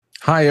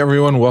Hi,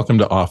 everyone. Welcome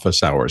to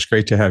Office Hours.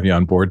 Great to have you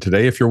on board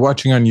today. If you're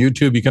watching on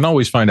YouTube, you can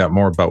always find out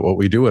more about what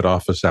we do at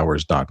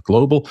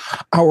officehours.global.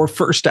 Our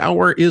first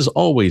hour is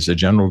always a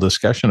general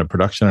discussion of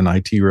production and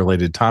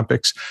IT-related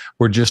topics.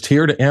 We're just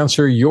here to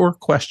answer your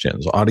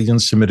questions.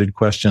 Audience-submitted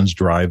questions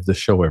drive the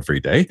show every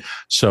day.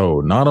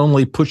 So not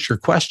only put your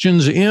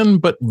questions in,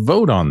 but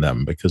vote on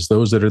them, because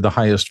those that are the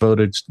highest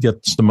voted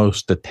gets the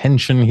most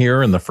attention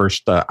here in the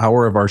first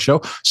hour of our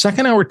show.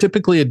 Second hour,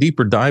 typically a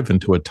deeper dive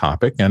into a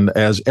topic. And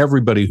as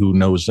everybody who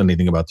knows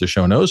anything about the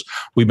show knows,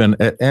 we've been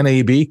at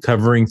NAB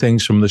covering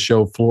things from the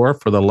show floor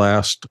for the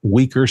last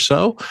week or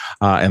so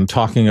and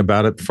talking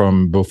about it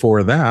from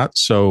before that.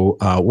 So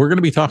we're going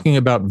to be talking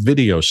about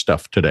video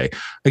stuff today.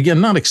 Again,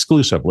 not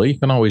exclusively. You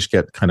can always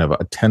get kind of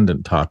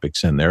attendant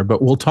topics in there,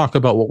 but we'll talk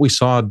about what we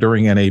saw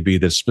during NAB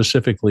that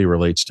specifically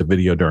relates to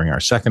video during our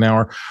second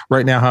hour.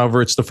 Right now,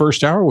 however, it's the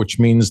first hour, which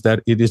means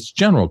that it is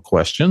general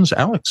questions.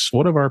 Alex,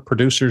 what have our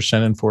producers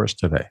sent in for us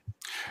today?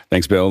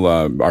 Thanks, Bill.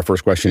 Our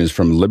first question is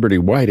from Liberty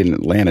White in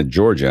Atlanta,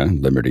 Georgia.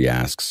 Liberty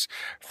asks,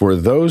 for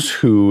those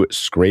who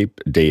scrape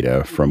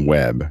data from the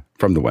web,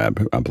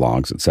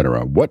 blogs,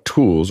 etc., what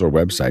tools or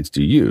websites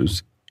do you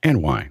use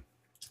and why?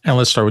 And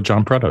let's start with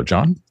John Prado.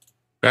 John?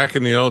 Back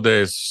in the old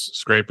days,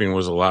 scraping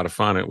was a lot of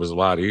fun. It was a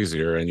lot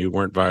easier, and you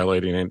weren't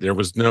violating it. There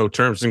was no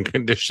terms and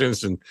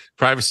conditions and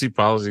privacy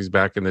policies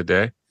back in the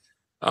day.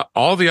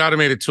 All the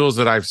automated tools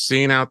that I've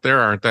seen out there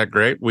aren't that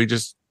great. We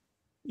just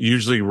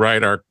usually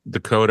write the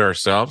code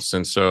ourselves.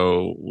 And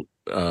so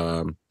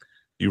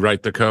you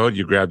write the code,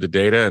 you grab the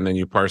data, and then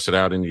you parse it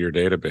out into your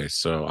database.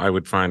 So I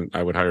would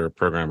hire a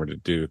programmer to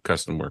do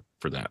custom work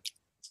for that.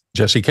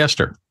 Jesse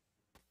Kester.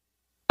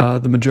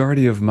 The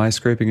majority of my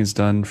scraping is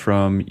done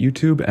from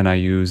YouTube, and I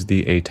use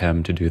the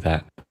ATEM to do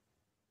that.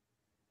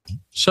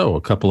 So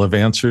a couple of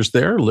answers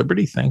there.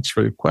 Liberty, thanks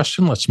for your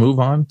question. Let's move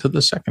on to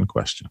the second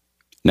question.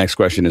 Next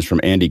question is from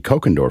Andy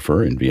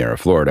Kokendorfer in Vieira,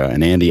 Florida.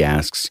 And Andy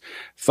asks,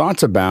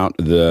 thoughts about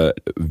the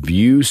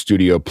View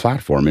Studio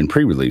platform in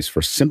pre-release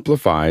for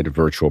simplified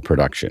virtual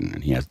production.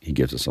 And he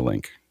gives us a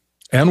link.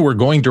 And we're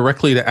going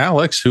directly to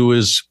Alex, who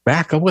is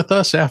back with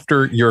us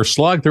after your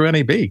slog through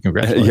NAB.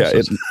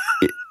 Congratulations.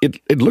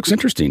 It looks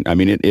interesting. I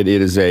mean, it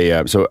is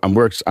a so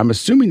I'm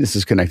assuming this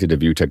is connected to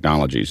View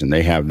Technologies, and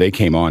they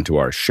came on to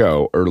our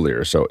show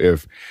earlier. So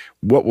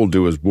what we'll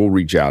do is we'll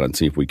reach out and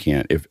see if we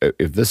can if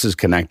this is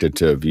connected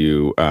to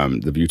View,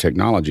 the View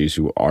Technologies,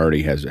 who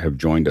already have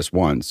joined us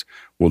once.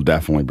 We'll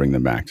definitely bring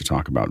them back to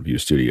talk about View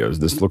Studios.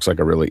 This looks like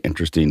a really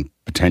interesting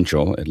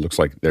potential. It looks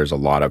like there's a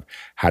lot of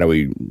how do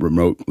we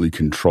remotely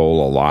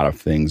control a lot of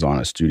things on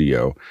a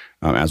studio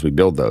as we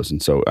build those,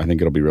 and so I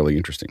think it'll be really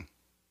interesting.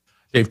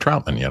 Dave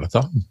Troutman, you had a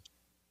thought?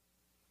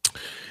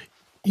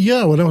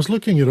 Yeah, when I was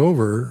looking it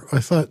over, I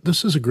thought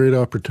this is a great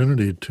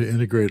opportunity to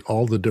integrate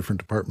all the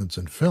different departments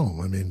in film.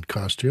 I mean,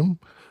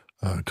 costume,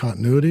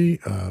 continuity,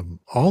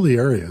 all the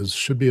areas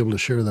should be able to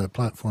share that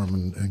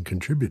platform and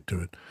contribute to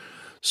it.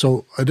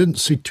 So I didn't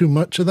see too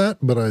much of that,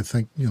 but I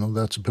think,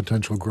 that's a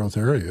potential growth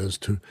area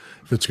if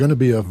it's going to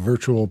be a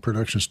virtual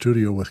production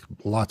studio with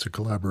lots of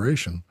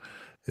collaboration,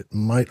 it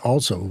might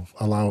also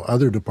allow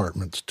other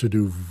departments to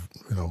do,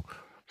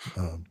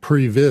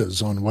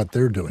 pre-viz on what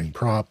they're doing,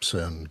 props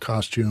and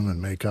costume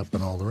and makeup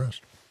and all the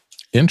rest.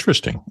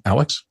 Interesting.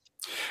 Alex?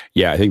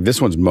 Yeah, I think this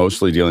one's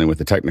mostly dealing with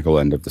the technical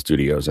end of the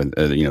studios and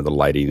the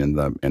lighting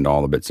and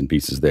all the bits and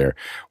pieces there.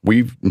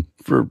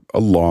 For a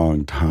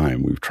long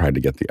time we've tried to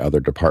get the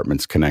other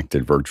departments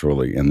connected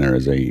virtually, and there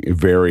is a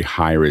very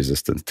high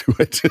resistance to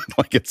it.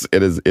 Like it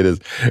is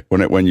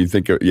when you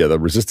think the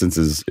resistance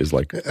is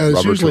like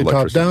it's usually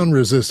top down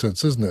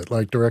resistance, isn't it?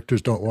 Like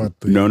directors don't want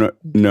the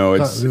no.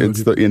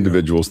 It's the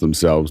individuals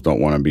themselves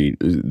don't want to be.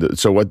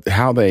 So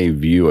how they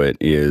view it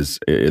is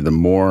the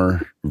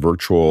more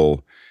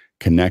virtual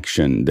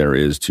connection there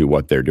is to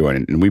what they're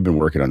doing. And we've been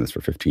working on this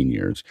for 15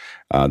 years.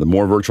 The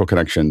more virtual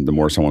connection, the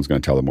more someone's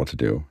going to tell them what to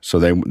do. So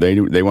they want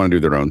to do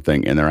their own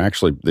thing. And they're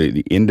actually,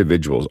 the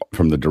individuals,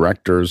 from the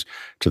directors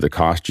to the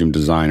costume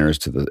designers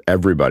to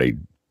everybody,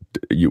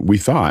 we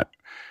thought,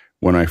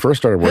 when I first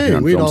started working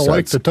on film sets, we'd all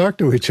like to talk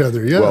to each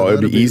other. Yeah, well,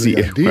 it'd be easy.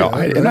 Idea,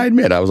 and I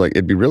admit, I was like,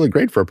 it'd be really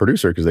great for a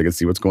producer because they can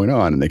see what's going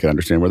on and they can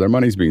understand where their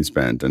money's being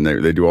spent, and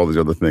they do all these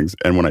other things.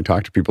 And when I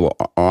talked to people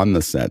on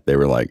the set, they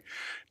were like,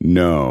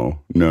 no.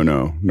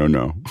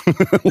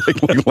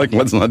 like,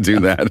 let's not do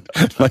that.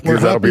 Like, we're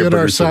happy in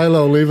our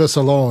silo. Leave us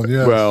alone.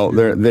 Yeah. Well,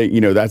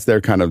 that's their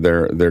kind of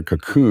their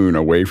cocoon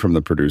away from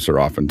the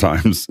producer,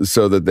 oftentimes,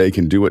 so that they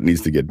can do what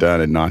needs to get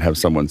done and not have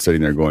someone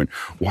sitting there going,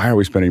 "Why are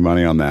we spending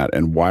money on that?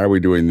 And why are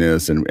we doing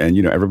this?" And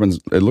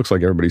it looks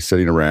like everybody's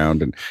sitting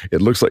around, and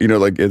it looks like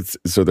like it's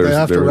so they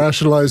have to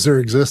rationalize their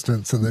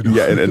existence, and they don't.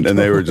 Yeah, and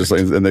they were just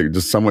like, and they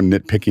just someone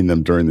nitpicking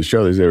them during the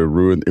show. They say it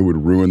would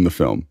ruin the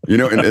film,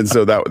 and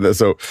so that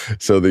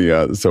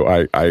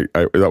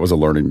was a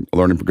learning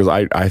because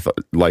I thought,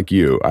 like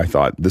you, I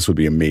thought this would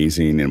be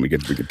amazing and we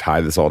could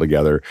tie this all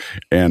together,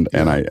 and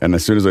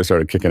as soon as I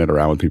started kicking it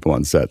around with people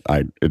on set,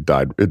 it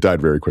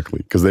died very quickly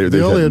because they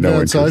the only had no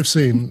advance interest. I've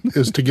seen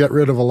is to get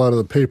rid of a lot of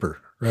the paper,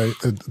 right?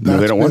 No,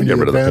 they don't want to get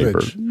rid of the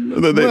paper.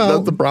 Well,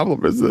 That's the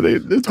problem. Is that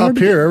it's up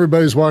here,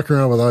 everybody's walking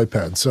around with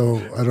iPads, so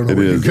I don't know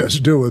what you guys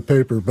do with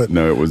paper. But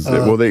no, it was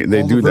well, they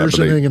do that.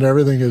 Versioning and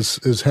everything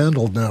is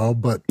handled now,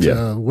 but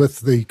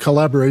with the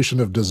collaboration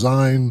of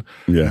design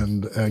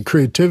and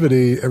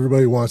creativity,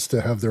 everybody wants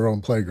to have their own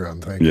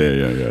playground thing. Yeah.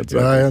 Exactly.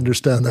 But I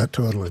understand that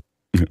totally.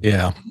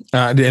 Yeah.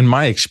 In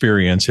my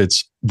experience,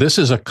 this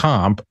is a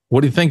comp.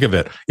 What do you think of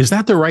it? Is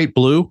that the right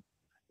blue?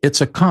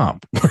 It's a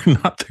comp. We're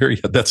not there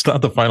yet. That's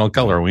not the final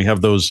color. We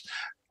have those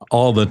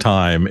all the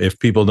time if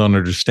people don't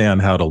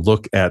understand how to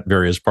look at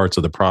various parts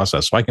of the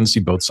process. So I can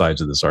see both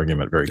sides of this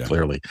argument very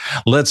clearly.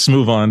 Let's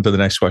move on to the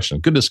next question.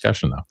 Good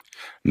discussion, though.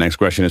 Next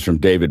question is from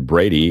David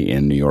Brady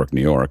in New York,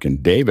 New York.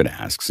 And David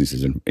asks, he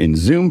says, in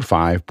Zoom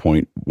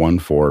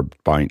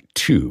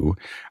 5.14.2,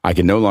 I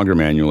can no longer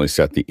manually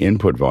set the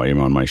input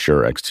volume on my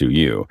Shure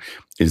X2U.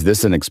 Is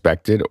this an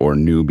expected or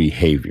new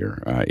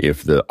behavior?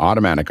 If the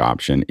automatic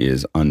option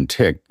is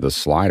unticked, the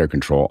slider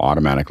control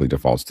automatically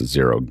defaults to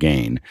 0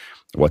 gain.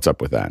 What's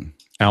up with that?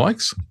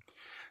 Alex?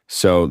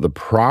 So the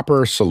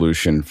proper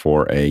solution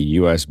for a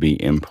USB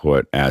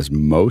input, as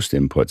most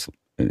inputs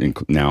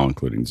now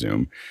including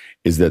Zoom,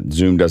 is that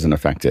Zoom doesn't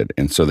affect it.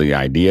 And so the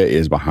idea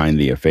is behind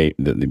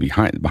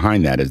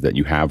behind that is that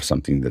you have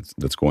something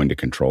that's going to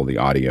control the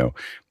audio,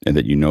 and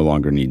that you no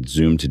longer need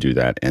Zoom to do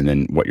that. And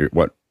then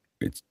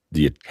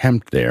the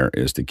attempt there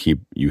is to keep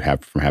you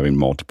from having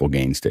multiple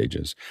gain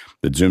stages.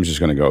 That Zoom's just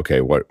going to go,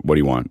 okay, what do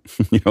you want?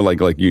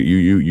 like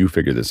you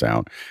figure this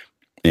out.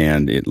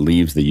 And it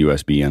leaves the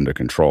USB under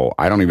control.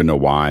 I don't even know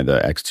why the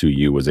X2U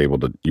you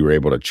were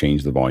able to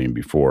change the volume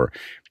before.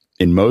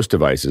 In most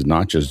devices,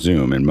 not just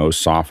Zoom, in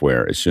most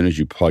software, as soon as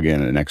you plug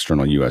in an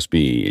external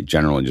USB, it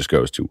generally just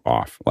goes to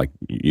off. Like,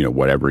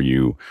 whatever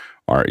you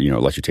are,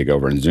 lets you take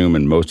over. In Zoom,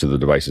 and most of the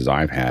devices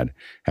I've had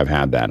have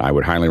had that. I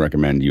would highly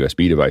recommend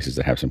USB devices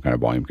that have some kind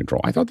of volume control.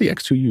 I thought the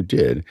X2U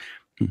did.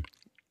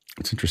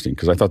 It's interesting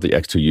because I thought the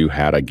X2U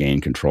had a gain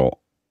control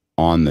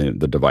on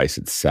the device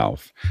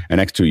itself. An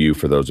X2U,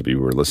 for those of you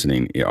who are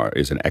listening,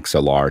 is an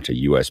XLR to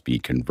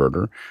USB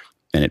converter,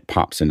 and it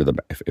pops into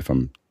if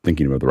I'm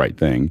thinking of the right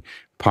thing,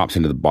 pops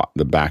into the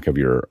back of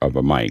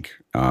a mic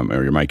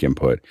or your mic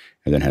input,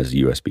 and then has a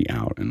USB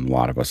out. And a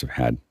lot of us have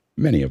had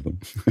many of them,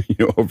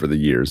 over the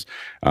years.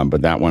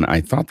 But that one,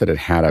 I thought that it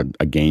had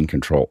a gain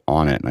control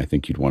on it, and I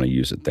think you'd want to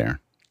use it there.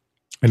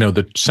 I know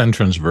the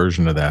Centron's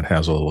version of that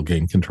has a little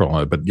gain control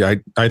on it, but I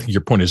think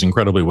your point is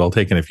incredibly well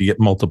taken. If you get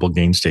multiple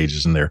gain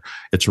stages in there,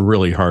 it's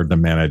really hard to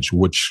manage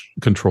which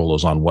control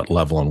is on what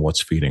level and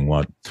what's feeding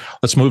what.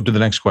 Let's move to the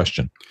next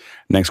question.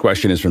 Next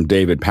question is from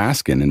David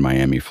Paskin in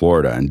Miami,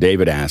 Florida. And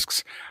David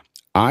asks,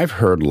 I've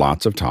heard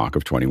lots of talk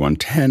of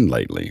 2110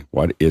 lately.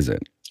 What is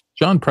it?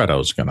 John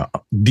Preto's going to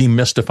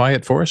demystify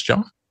it for us,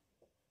 John.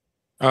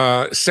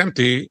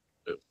 SMPTE,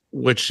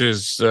 which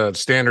is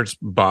standards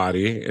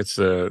body. It's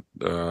a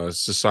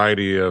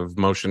Society of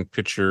Motion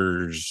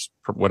Pictures,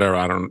 whatever.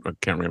 I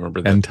can't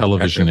remember. And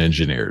television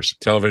engineers.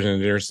 Television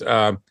engineers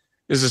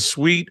is a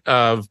suite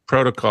of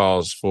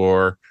protocols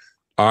for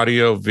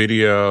audio,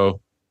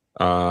 video,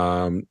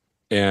 and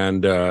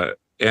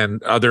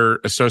other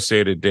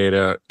associated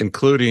data,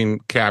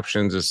 including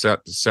captions,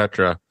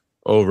 etc.,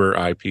 over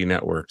IP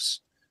networks.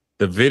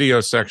 The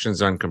video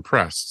section's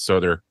uncompressed, so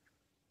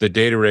the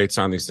data rates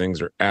on these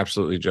things are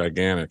absolutely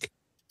gigantic.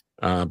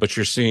 But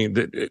you're seeing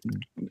that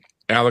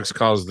Alex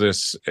calls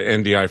this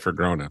NDI for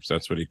grownups.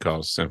 That's what he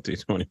calls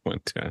SMPTE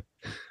 2110.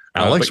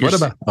 Alex, what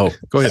about?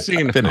 Go ahead.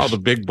 Seeing all the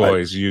big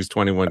boys use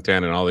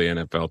 2110 in all the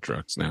NFL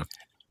trucks now.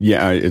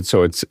 Yeah, I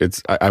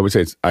would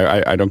say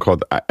I don't call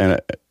it.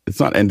 It's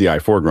not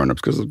NDI for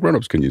grownups because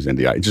grownups can use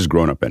NDI. It's just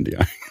grown-up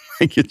NDI.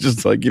 It's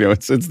just like,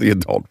 it's the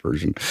adult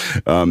version.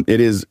 It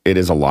is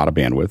a lot of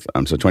bandwidth.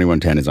 So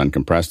 2110 is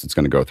uncompressed. It's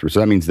going to go through. So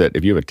that means that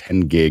if you have a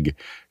 10 gig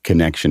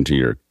connection to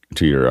your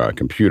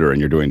computer and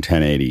you're doing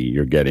 1080,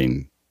 you're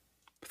getting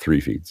 3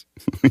 feeds.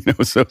 And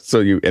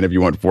if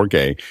you want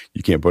 4K,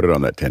 you can't put it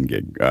on that 10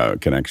 gig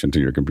connection to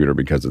your computer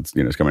because it's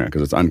it's coming out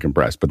because it's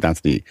uncompressed. But that's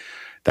the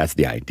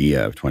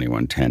idea of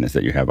 2110 is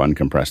that you have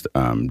uncompressed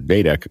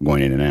data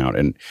going in and out.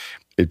 And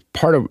it's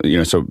part of,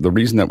 so the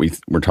reason that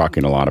we're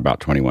talking a lot about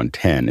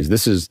 2110 is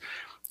this was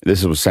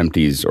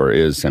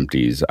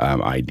SMPTE's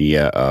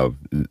idea of,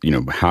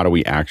 how do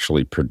we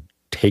actually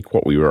take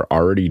what we were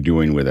already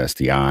doing with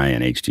SDI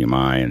and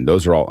HDMI, and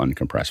those are all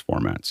uncompressed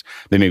formats.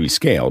 They may be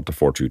scaled to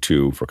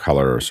 422 for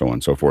color or so on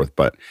and so forth,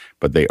 but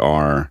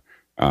they're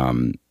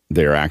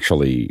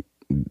actually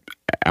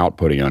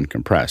outputting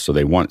uncompressed. So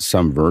they want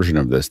some version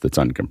of this that's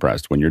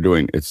uncompressed. We're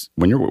doing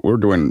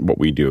what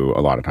we do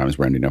a lot of times,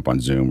 we're ending up on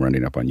Zoom, we're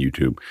ending up on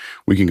YouTube.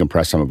 We can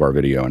compress some of our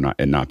video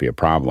and not be a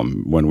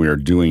problem. When we are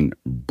doing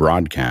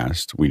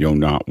broadcast, we do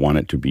not want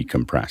it to be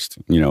compressed.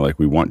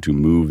 We want to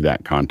move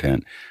that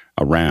content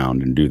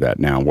around and do that.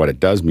 Now, what it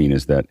does mean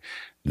is that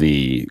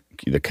the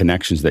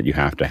connections that you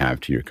have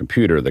to your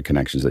computer, the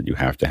connections that you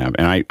have to have,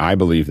 and I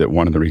believe that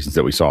one of the reasons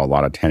that we saw a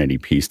lot of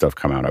 1080p stuff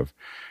come out of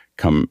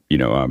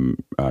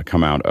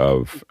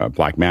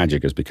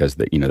Blackmagic is because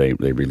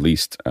they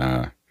released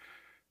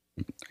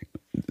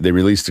they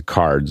released the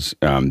cards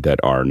that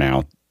are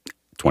now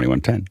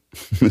 2110.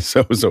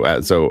 so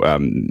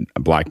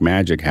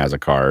Blackmagic has a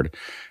card,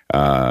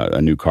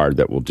 a new card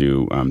that will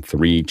do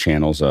 3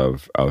 channels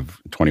of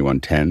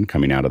 2110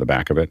 coming out of the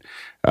back of it.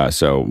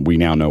 So we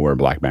now know where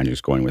Blackmagic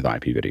is going with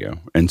IP video,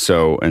 and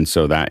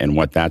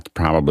what that's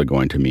probably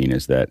going to mean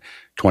is that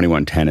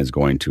 2110 is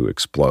going to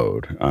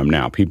explode.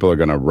 Now people are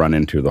going to run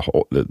into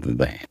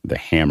the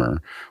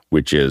hammer,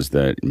 which is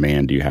that,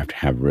 man, do you have to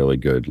have really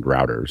good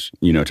routers,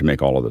 to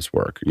make all of this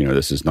work?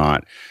 This is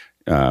not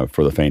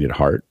for the faint at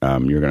heart.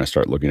 You're going to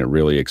start looking at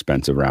really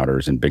expensive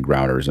routers and big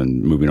routers,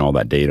 and moving all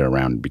that data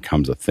around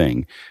becomes a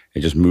thing. It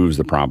just moves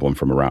the problem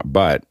from a route.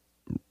 But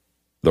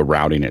the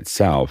routing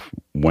itself,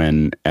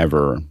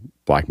 whenever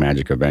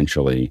Blackmagic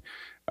eventually,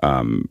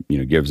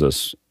 gives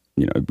us,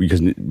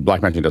 because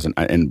Blackmagic doesn't,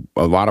 and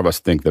a lot of us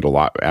think that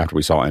after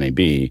we saw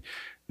NAB,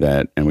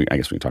 that, and I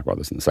guess we can talk about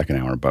this in the second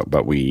hour, but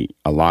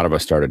a lot of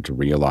us started to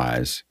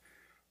realize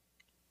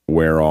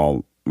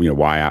why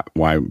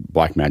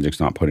Blackmagic's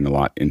not putting a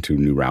lot into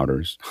new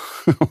routers.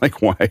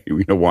 Like why,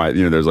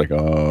 there's like,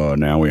 oh,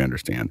 now we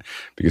understand,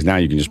 because now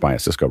you can just buy a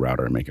Cisco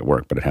router and make it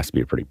work, but it has to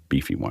be a pretty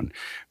beefy one.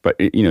 But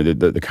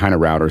the kind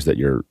of routers that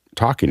you're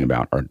talking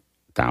about are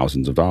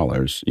thousands of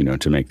dollars,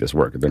 to make this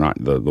work. They're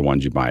not the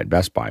ones you buy at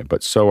Best Buy,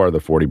 but so are the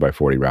 40 by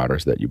 40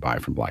 routers that you buy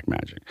from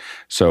Blackmagic.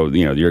 So,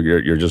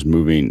 you're just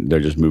moving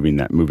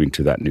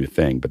to that new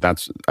thing. But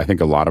I think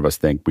a lot of us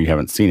think, we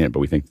haven't seen it, but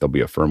we think there'll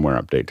be a firmware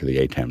update to the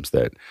ATEMs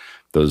that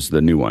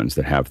the new ones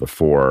that have the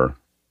 4,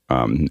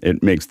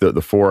 it makes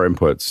the 4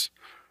 inputs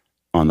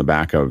on the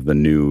back of the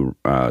new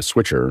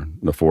switcher,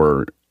 the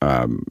 4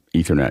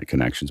 Ethernet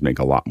connections make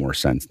a lot more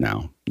sense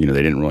now. They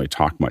didn't really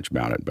talk much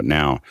about it, but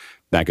now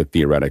that could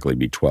theoretically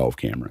be 12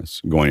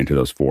 cameras going into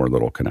those 4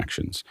 little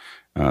connections.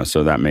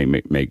 So that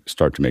may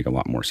start to make a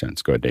lot more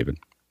sense. Go ahead, David.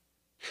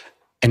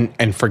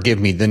 And forgive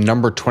me, the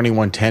number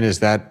 2110, is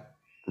that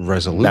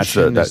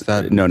resolution? It's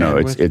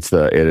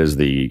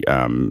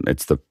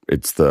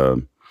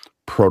the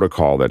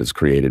protocol that was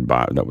created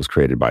by the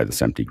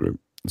SMPTE group.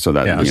 So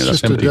that it's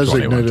just a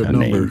designated number.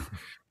 Name.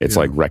 It's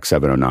like Rec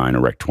 709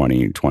 or Rec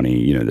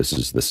 2020. This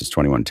is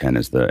 2110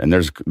 is and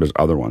there's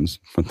other ones,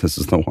 but this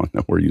is the one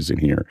that we're using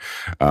here.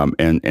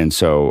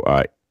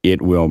 So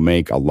it will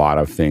make a lot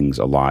of things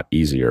a lot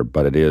easier,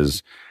 but it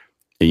is,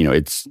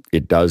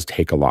 it does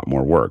take a lot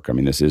more work. I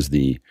mean, this is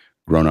the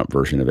grown-up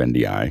version of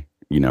NDI.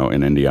 And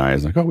NDI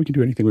is like, oh, we can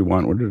do anything we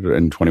want.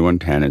 And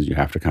 2110 is you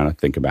have to kind of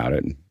think about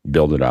it and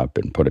build it up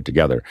and put it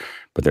together.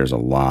 But there's a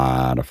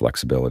lot of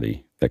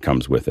flexibility that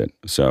comes with it.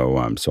 So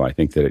I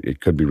think that it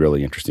could be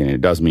really interesting. And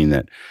it does mean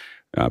that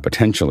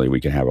potentially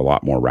we can have a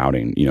lot more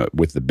routing,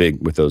 with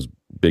those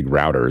big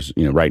routers.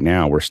 Right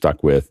now we're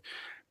stuck with,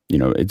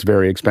 it's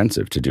very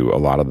expensive to do a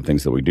lot of the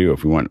things that we do.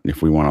 If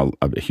we want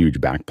a huge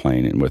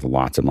backplane and with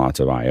lots and lots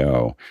of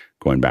I/O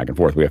going back and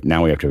forth, we have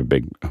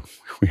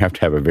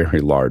to have a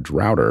very large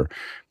router.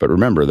 But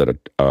remember that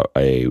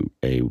a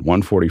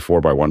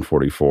 144 by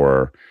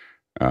 144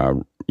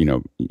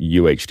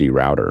 UHD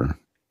router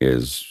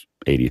is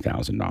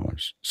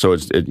 $80,000. So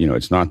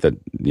it's not that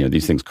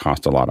these things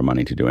cost a lot of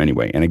money to do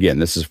anyway. And again,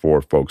 this is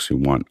for folks who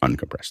want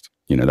uncompressed.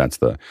 That's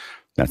the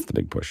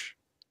big push.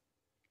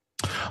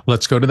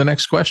 Let's go to the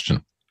next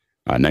question.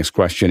 Next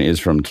question is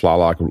from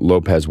Tlaloc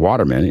Lopez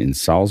Waterman in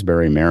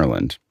Salisbury,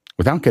 Maryland.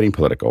 Without getting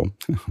political,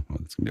 it's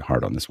going to be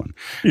hard on this one.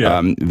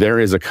 Yeah. There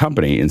is a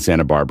company in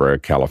Santa Barbara,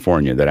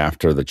 California, that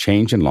after the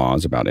change in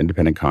laws about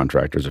independent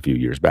contractors a few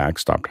years back,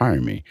 stopped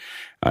hiring me.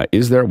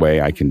 Is there a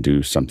way I can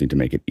do something to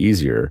make it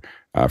easier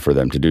for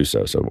them to do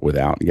so? So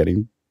without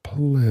getting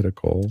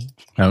political.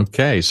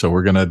 Okay, so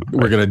we're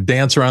gonna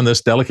dance around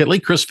this delicately.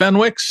 Chris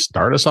Fenwick,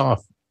 start us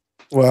off.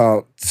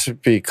 Well, to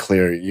be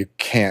clear, you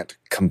can't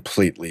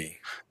completely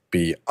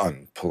be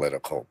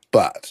unpolitical,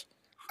 but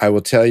I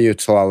will tell you,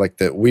 Tlaloc,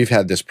 that we've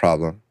had this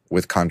problem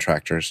with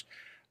contractors.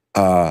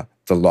 The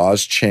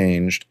laws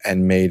changed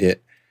and made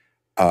it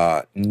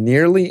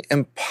nearly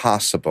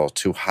impossible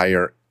to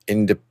hire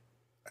the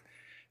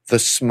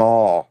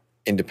small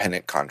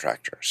independent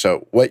contractor.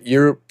 So what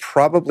you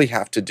probably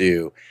have to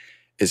do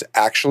is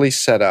actually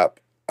set up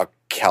a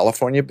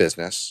California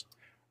business,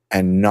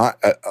 and not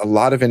a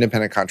lot of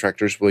independent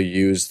contractors will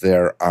use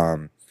their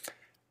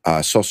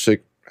social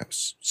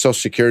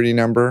security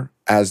number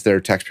as their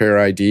taxpayer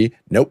ID.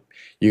 Nope.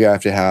 You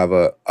have to have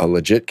a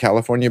legit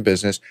California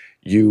business.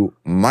 You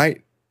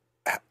might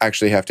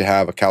actually have to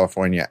have a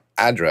California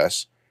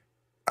address.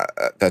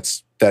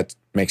 That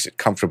makes it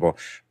comfortable,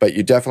 but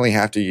you definitely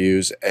have to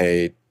use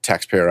a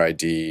taxpayer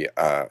ID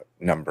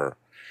number.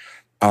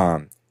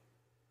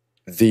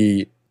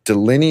 The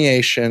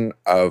delineation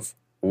of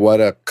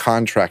what a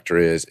contractor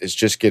is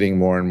just getting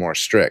more and more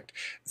strict.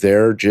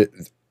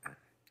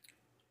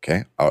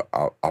 Okay,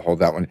 I'll hold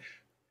that one.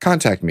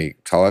 Contact me,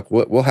 Tlaloc.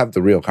 We'll have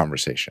the real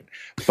conversation.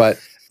 But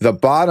the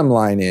bottom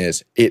line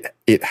is it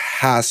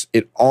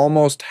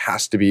almost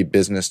has to be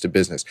business to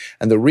business.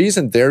 And the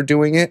reason they're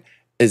doing it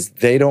is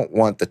they don't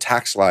want the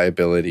tax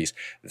liabilities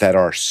that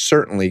are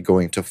certainly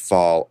going to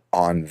fall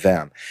on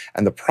them.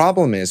 And the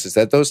problem is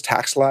that those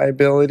tax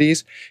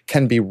liabilities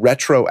can be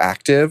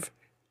retroactive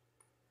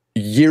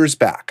years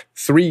back,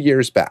 3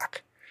 years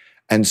back.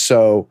 And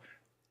so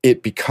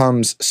it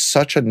becomes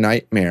such a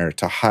nightmare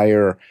to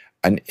hire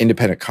an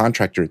independent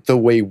contractor the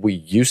way we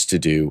used to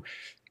do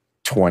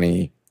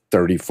 20,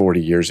 30, 40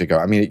 years ago.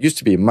 I mean, it used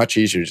to be much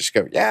easier to just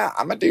go, yeah,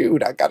 I'm a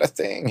dude. I got a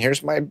thing.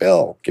 Here's my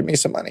bill. Give me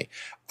some money.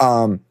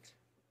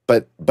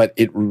 But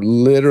it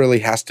literally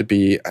has to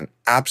be an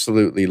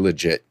absolutely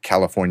legit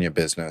California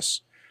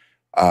business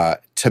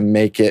to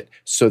make it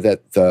so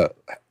that the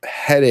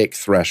headache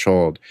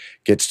threshold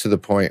gets to the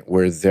point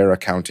where their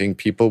accounting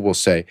people will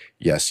say,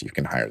 yes, you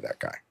can hire that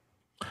guy.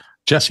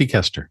 Jesse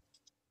Kester.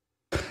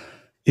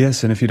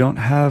 Yes, and if you don't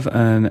have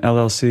an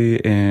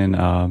LLC in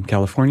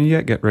California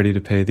yet, get ready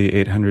to pay the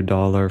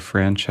 $800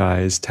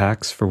 franchise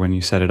tax for when you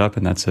set it up,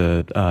 and that's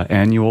an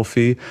annual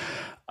fee.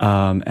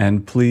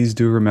 And please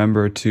do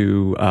remember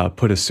to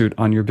put a suit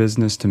on your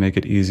business to make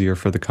it easier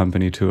for the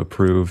company to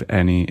approve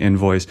any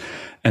invoice.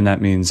 And that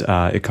means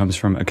it comes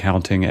from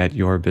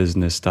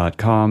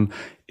accounting@yourbusiness.com.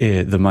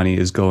 The money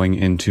is going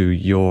into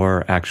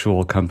your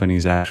actual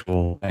company's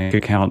actual bank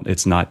account.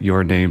 It's not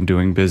your name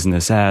doing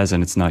business as,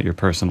 and it's not your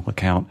personal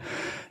account.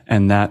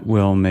 And that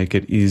will make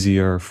it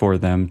easier for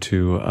them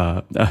to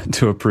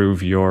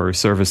approve your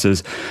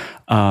services.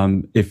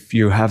 If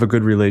you have a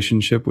good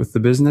relationship with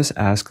the business,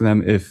 ask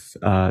them if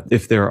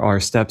there are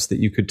steps that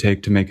you could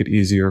take to make it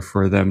easier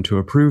for them to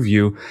approve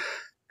you.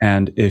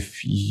 And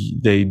if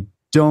they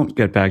don't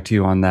get back to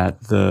you on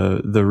that,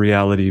 the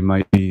reality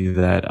might be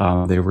that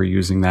they were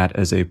using that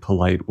as a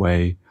polite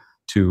way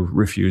to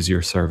refuse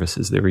your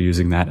services. They were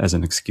using that as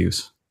an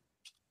excuse.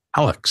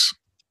 Alex.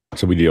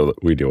 So we deal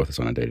with this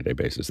on a day-to-day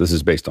basis. This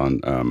is based on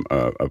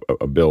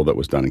a bill that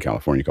was done in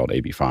California called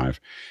AB5,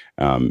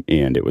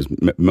 and it was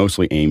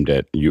mostly aimed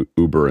at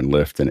Uber and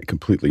Lyft, and it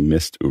completely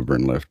missed Uber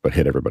and Lyft, but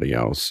hit everybody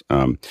else.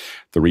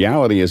 The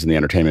reality is, in the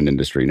entertainment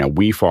industry, now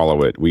we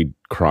follow it. We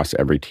cross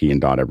every T and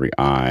dot every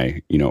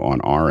I, on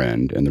our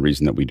end, and the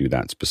reason that we do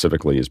that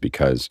specifically is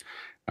because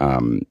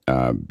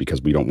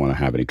we don't want to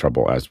have any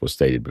trouble, as was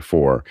stated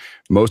before.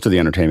 Most of the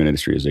entertainment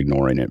industry is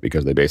ignoring it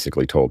because they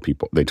basically told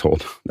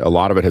a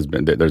lot of it has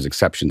been, there's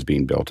exceptions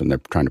being built, and they're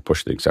trying to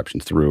push the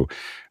exceptions through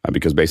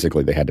because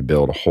basically they had to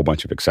build a whole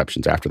bunch of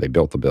exceptions after they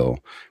built the bill.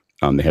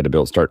 They had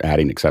to start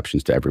adding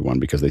exceptions to everyone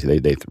because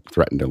they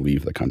threatened to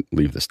leave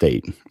the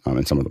state,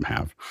 and some of them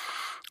have.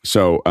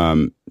 So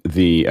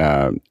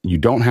you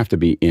don't have to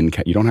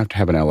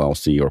have an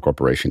LLC or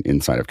corporation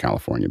inside of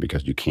California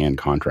because you can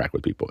contract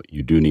with people.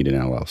 You do need an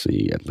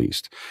LLC at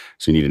least.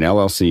 So you need an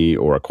LLC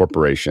or a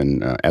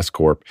corporation, S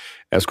corp.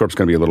 S corp is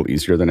going to be a little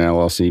easier than an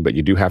LLC, but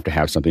you do have to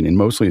have something. And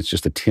mostly it's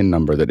just a TIN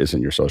number that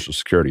isn't your social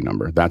security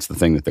number. That's the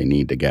thing that they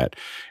need to get.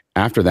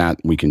 After that,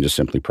 we can just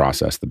simply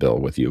process the bill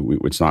with you.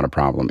 It's not a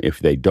problem. If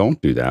they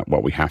don't do that,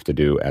 what we have to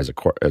do as a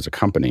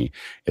company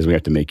is we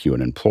have to make you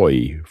an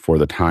employee for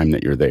the time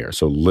that you're there.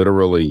 So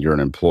literally, you're an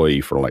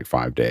employee for like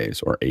 5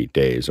 days or 8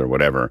 days or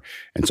whatever.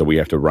 And so we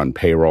have to run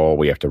payroll.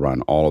 We have to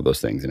run all of those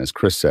things. And as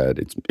Chris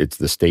said, it's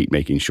the state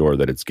making sure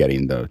that it's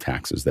getting the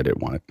taxes that it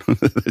wanted.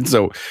 And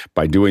so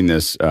by doing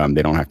this,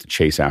 they don't have to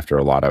chase after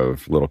a lot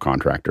of little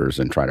contractors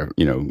and try to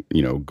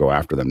go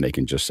after them. They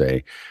can just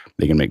say,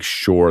 they can make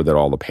sure that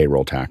all the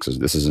payroll taxes,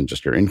 this isn't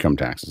just your income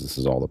taxes, this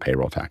is all the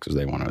payroll taxes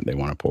they want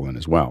to pull in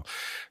as well.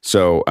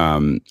 So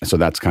so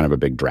that's kind of a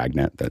big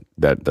dragnet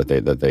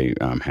that they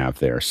have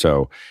there.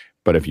 So,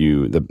 but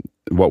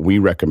what we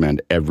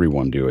recommend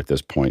everyone do at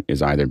this point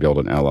is either build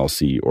an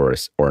LLC or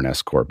an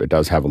S corp. It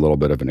does have a little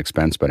bit of an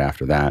expense, but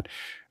after that,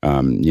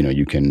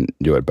 you can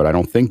do it. But I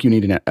don't think you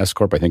need an S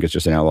corp. I think it's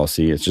just an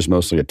LLC. It's just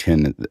mostly a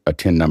TIN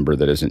number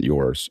that isn't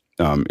yours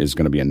is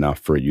going to be enough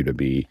for you to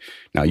be.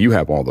 Now you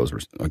have all those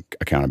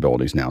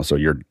accountabilities now, so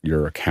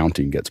your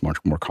accounting gets much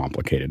more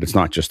complicated. It's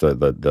not just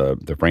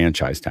the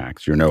franchise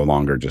tax. You're no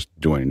longer just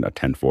doing a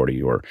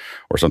 1040 or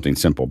something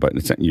simple. But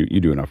you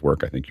do enough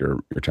work. I think your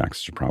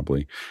taxes are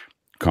probably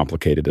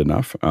complicated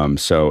enough.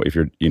 So if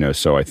you're,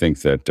 so I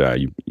think that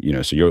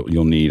so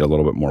you'll need a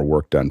little bit more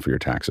work done for your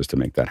taxes to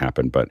make that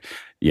happen. But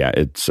yeah,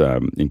 it's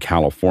in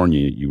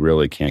California, you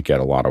really can't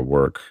get a lot of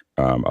work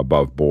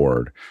above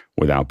board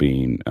without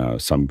being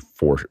some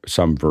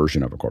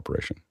version of a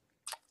corporation.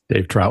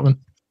 Dave Troutman.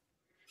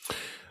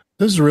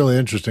 This is really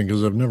interesting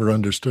because I've never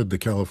understood the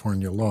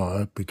California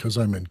law because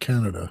I'm in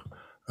Canada.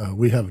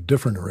 We have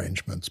different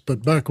arrangements.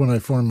 But back when I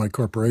formed my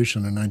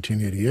corporation in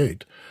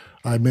 1988,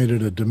 I made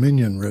it a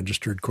Dominion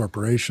registered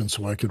corporation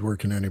so I could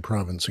work in any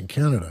province in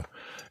Canada.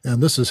 And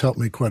this has helped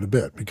me quite a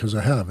bit because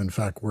I have, in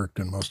fact, worked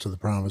in most of the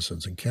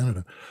provinces in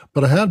Canada.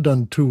 But I have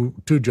done two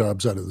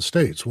jobs out of the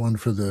States, one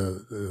for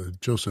the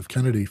Joseph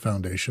Kennedy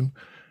Foundation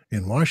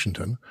in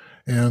Washington,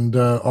 and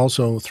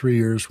also 3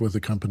 years with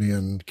a company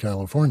in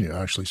California,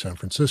 actually San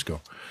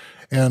Francisco.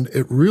 And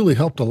it really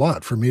helped a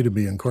lot for me to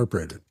be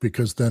incorporated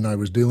because then I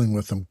was dealing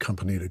with them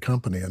company to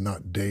company and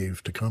not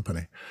Dave to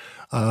company.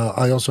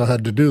 I also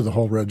had to do the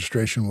whole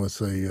registration with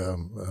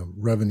the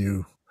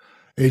revenue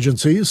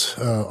agencies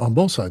on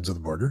both sides of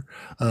the border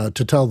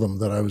to tell them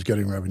that I was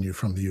getting revenue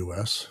from the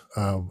U.S.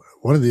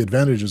 One of the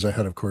advantages I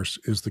had, of course,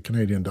 is the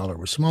Canadian dollar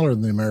was smaller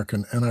than the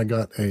American, and I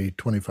got a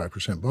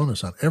 25%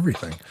 bonus on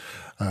everything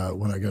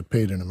when I got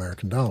paid in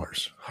American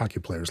dollars. Hockey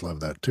players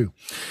love that too.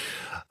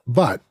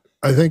 But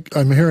I think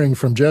I'm hearing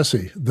from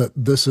Jesse that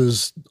this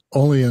is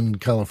only in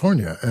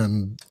California,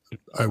 and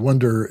I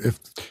wonder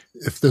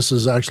if this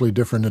is actually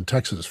different in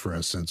Texas, for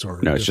instance, or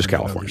no, it's just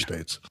different in California. other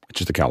states. It's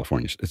just the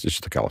California. It's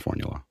just the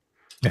California law.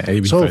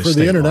 Yeah, so for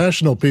the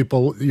international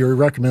people, your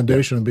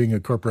recommendation of being a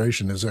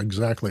corporation is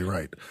exactly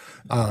right.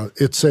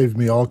 It saved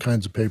me all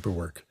kinds of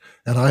paperwork.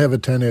 And I have a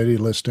 1080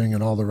 listing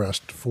and all the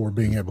rest for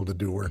being able to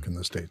do work in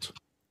the States.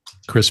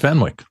 Chris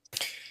Fenwick.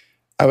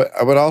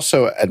 I would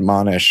also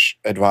advise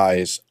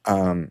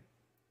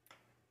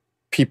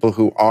people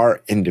who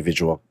are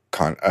independent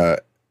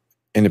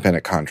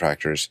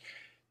contractors.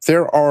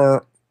 There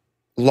are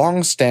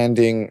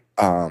longstanding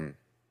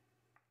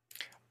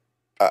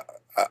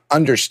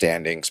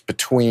understandings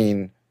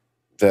between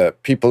the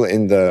people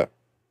in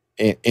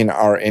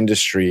our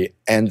industry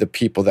and the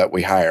people that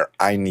we hire.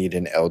 I need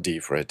an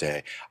LD for a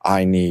day.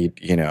 I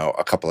need,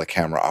 a couple of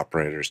camera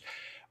operators.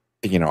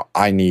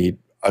 I need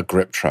a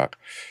grip truck.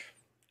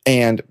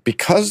 And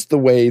because the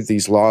way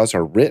these laws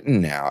are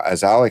written now,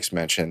 as Alex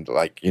mentioned,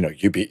 like,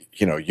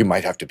 you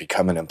might have to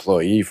become an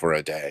employee for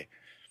a day.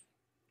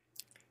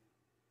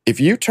 If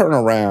you turn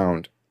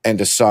around and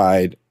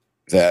decide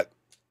that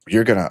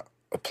you're going to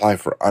apply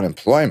for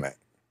unemployment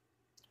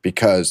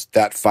because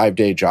that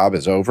 5-day job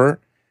is over,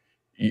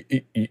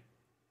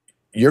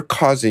 you're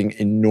causing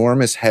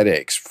enormous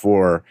headaches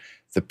for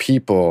the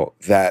people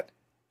that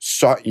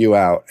sought you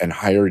out and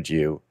hired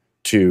you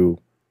to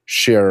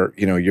share,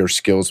 your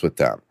skills with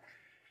them.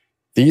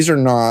 These are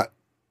not,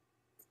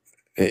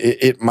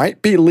 it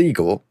might be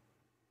legal,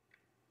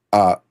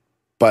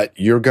 but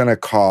you're going to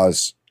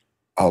cause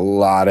a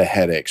lot of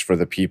headaches for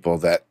the people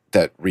that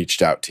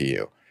reached out to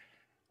you.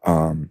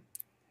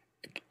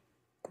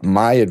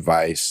 My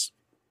advice,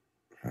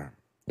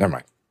 never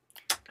mind.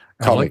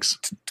 Alex?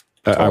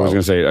 I was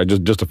going to say,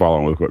 just to follow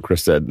on with what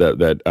Chris said,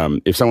 that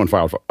if someone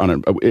filed for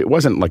it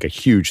wasn't like a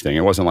huge thing.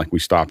 It wasn't like we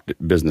stopped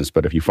business,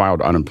 but if you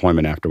filed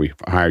unemployment after we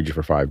hired you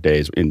for 5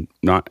 days, and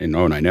I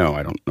know,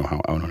 I don't know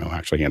how O&O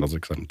actually handles it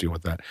because I don't deal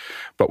with that,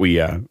 but we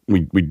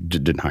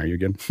didn't hire you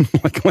again.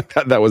 like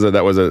that. That was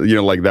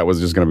that was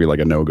just going to be like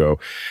a no-go.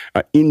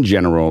 In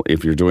general,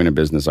 if you're doing a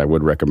business, I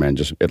would recommend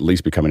just at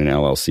least becoming an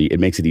LLC.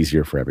 It makes it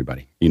easier for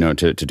everybody,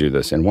 to do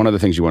this. And one of the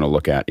things you want to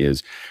look at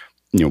is,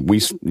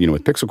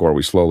 with Pixelcore,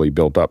 we slowly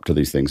built up to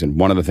these things. And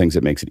one of the things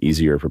that makes it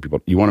easier for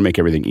people, you want to make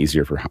everything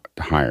easier to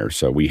hire.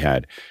 So we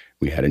had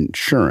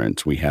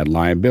insurance, we had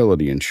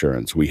liability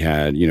insurance, we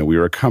had, we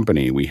were a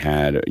company, we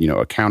had,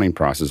 accounting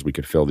process, we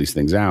could fill these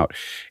things out.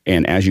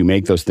 And as you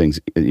make those things,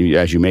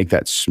 as you make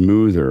that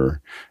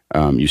smoother,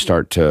 you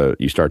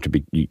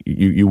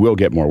will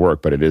get more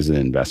work, but it is an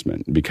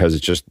investment because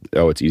it's just,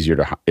 it's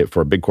easier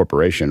for a big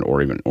corporation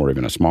or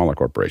even a smaller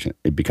corporation.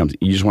 It becomes,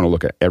 you just want to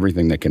look at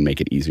everything that can make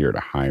it easier to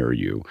hire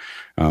you.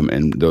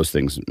 And those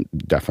things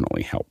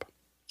definitely help.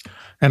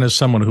 And as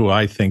someone who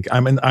I think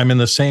I'm in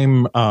the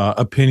same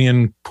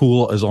opinion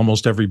pool as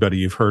almost everybody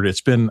you've heard,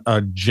 it's been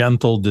a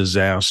gentle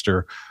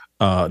disaster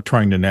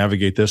trying to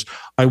navigate this.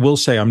 I will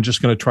say I'm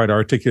just going to try to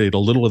articulate a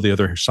little of the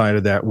other side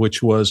of that,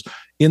 which was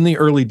in the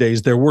early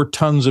days, there were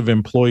tons of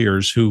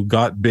employers who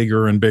got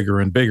bigger and bigger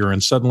and bigger,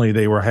 and suddenly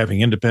they were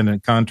having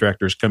independent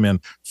contractors come in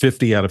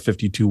 50 out of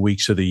 52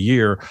 weeks of the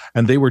year,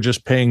 and they were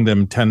just paying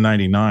them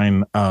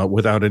 1099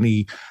 without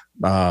any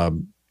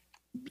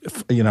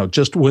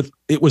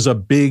it was a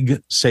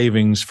big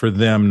savings for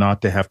them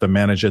not to have to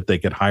manage it. They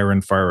could hire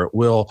and fire at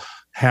will,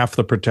 half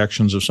the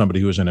protections of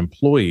somebody who is an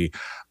employee.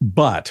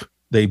 But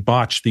they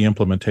botched the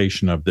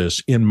implementation of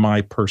this, in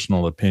my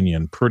personal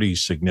opinion, pretty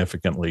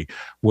significantly,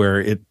 where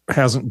it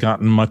hasn't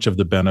gotten much of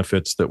the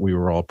benefits that we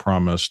were all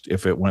promised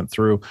if it went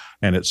through.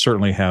 And it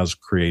certainly has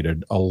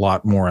created a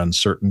lot more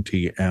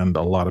uncertainty, and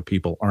a lot of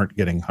people aren't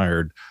getting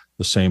hired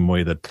the same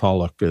way that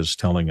Taluk is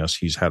telling us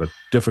he's had a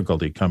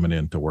difficulty coming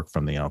in to work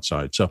from the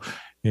outside. So,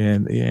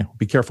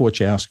 be careful what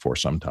you ask for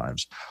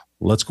sometimes.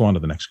 Let's go on to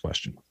the next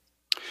question.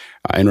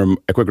 And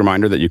a quick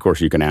reminder that, of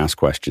course, you can ask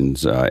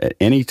questions at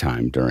any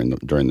time during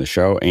the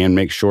show, and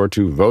make sure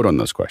to vote on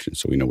those questions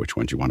so we know which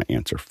ones you want to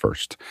answer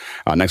first.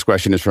 Next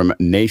question is from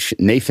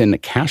Nathan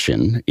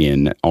Cashin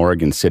in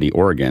Oregon City,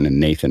 Oregon. And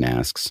Nathan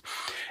asks,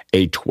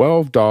 a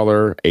 $12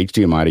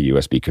 HDMI to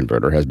USB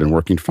converter has been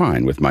working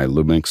fine with my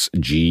Lumix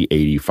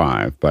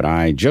G85, but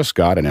I just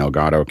got an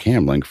Elgato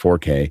Camlink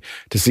 4K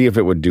to see if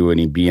it would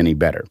be any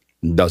better.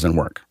 Doesn't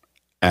work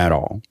at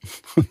all.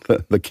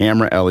 The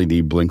camera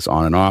LED blinks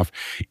on and off,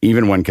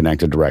 even when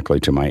connected directly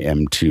to my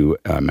M2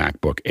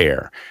 MacBook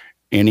Air.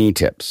 Any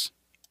tips?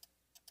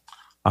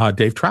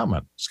 Dave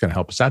Troutman is going to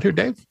help us out here.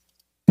 Dave?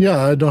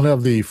 Yeah, I don't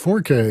have the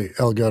 4K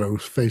Elgato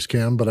face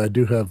cam, but I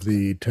do have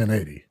the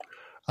 1080.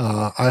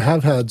 I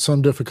have had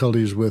some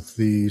difficulties with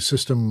the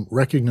system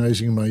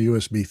recognizing my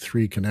USB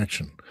 3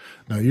 connection.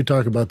 Now, you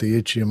talk about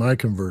the HDMI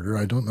converter.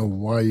 I don't know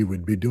why you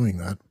would be doing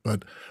that,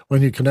 but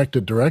when you connect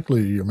it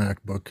directly to your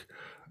MacBook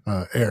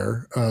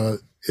Air,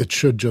 it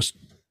should just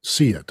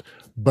see it.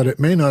 But it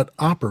may not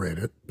operate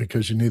it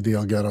because you need the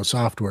Elgato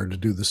software to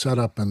do the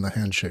setup and the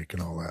handshake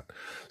and all that.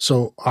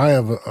 So I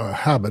have a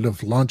habit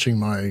of launching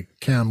my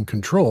cam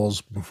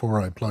controls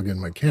before I plug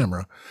in my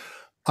camera.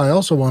 I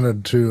also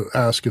wanted to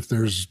ask if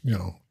there's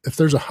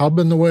a hub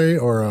in the way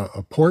or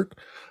a port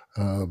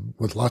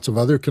with lots of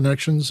other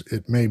connections.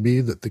 It may be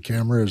that the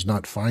camera is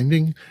not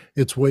finding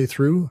its way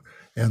through,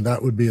 and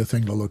that would be a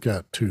thing to look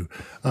at too.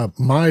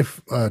 My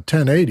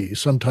 1080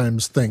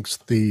 sometimes thinks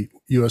the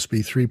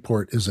USB 3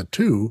 port is a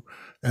 2,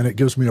 and it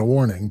gives me a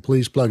warning.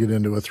 Please plug it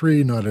into a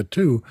 3, not a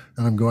 2.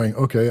 And I'm going,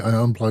 okay, I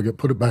unplug it,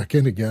 put it back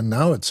in again.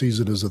 Now it sees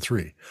it as a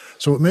 3.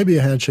 So it may be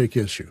a handshake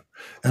issue.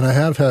 And I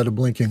have had a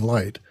blinking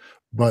light,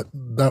 but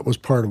that was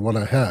part of what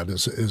I had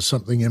is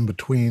something in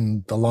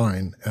between the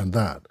line and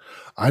that.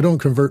 I don't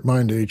convert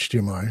mine to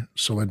HDMI,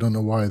 so I don't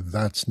know why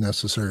that's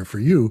necessary for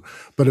you.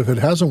 But if it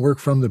hasn't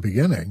worked from the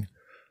beginning,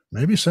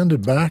 maybe send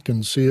it back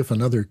and see if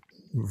another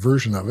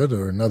version of it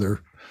or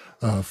another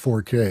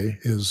 4K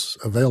is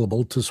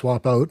available to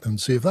swap out and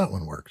see if that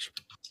one works.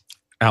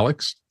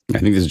 Alex? I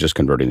think this is just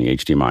converting the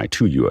HDMI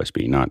to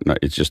USB. Not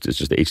it's just the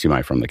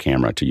HDMI from the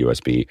camera to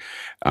USB.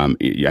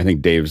 I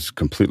think Dave's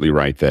completely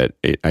right that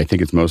I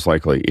think it's most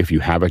likely if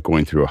you have it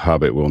going through a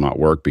hub, it will not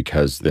work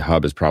because the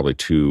hub is probably a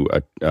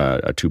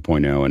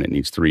 2.0 and it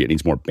needs 3. It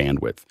needs more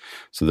bandwidth.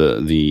 So the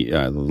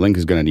link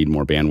is going to need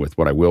more bandwidth.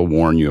 What I will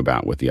warn you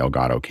about with the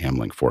Elgato Cam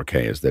Link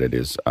 4K is that it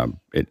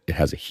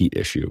has a heat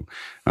issue.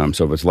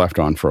 So if it's left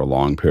on for a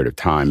long period of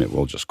time, it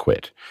will just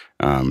quit.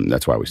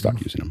 That's why we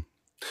stopped using them.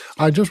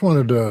 I just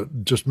wanted to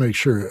just make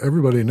sure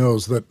everybody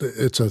knows that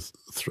it's a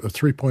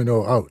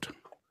 3.0 out.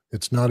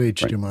 It's not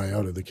HDMI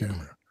out of the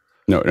camera.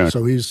 No.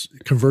 So he's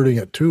converting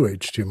it to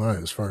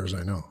HDMI as far as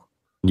I know.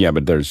 Yeah,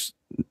 but there's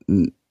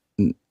no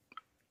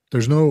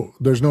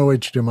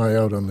HDMI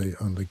out on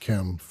the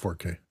Cam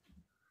 4K.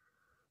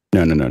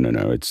 No.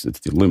 It's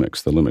the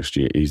Lumix. The Lumix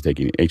G. He's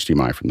taking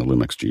HDMI from the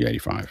Lumix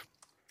G85.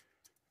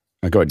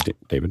 Go ahead,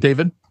 David.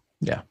 David?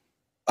 Yeah.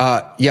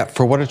 Yeah,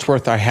 for what it's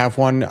worth, I have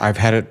one. I've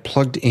had it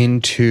plugged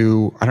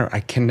into, I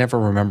can never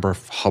remember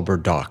if hub or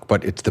dock,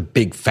 but it's the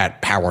big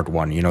fat powered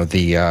one,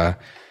 the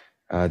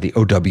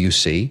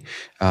OWC,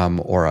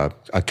 or a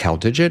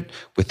CalDigit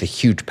with the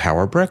huge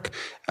power brick.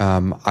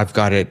 I've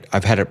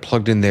had it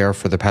plugged in there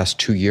for the past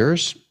 2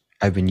 years.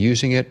 I've been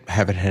using it,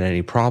 haven't had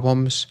any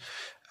problems.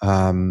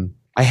 I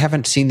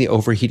haven't seen the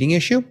overheating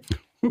issue.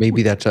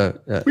 Maybe that's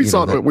for us.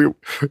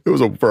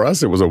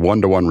 It was a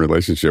 1-to-1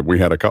 relationship. We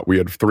had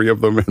 3 of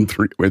them, and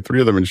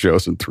three of them in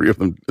shows, and three of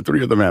them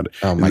had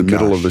in the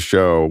middle of the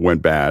show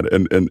went bad,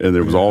 and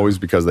it was always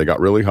because they got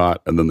really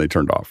hot and then they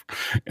turned off,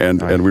 and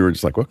we were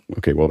just like, well,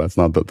 okay, well that's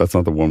not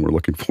the one we're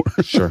looking for.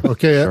 Sure.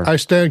 Okay, sure. I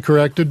stand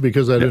corrected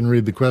because I didn't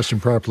read the question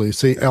properly.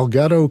 See,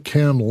 Elgato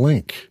Cam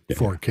Link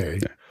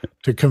 4K.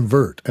 To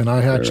convert, and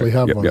I actually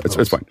have one.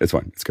 It's fine. It's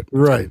fine. It's good.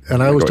 Right,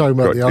 and I was talking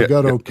about the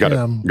Elgato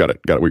Cam. Got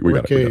it. We got it. We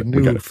got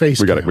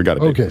it. We got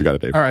it. Okay. We got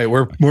it, Dave. All right,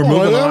 we're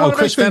moving on.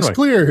 Chris Fenwick.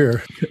 Clear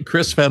here.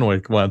 Chris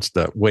Fenwick wants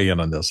to weigh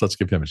in on this. Let's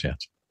give him a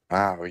chance.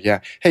 Wow.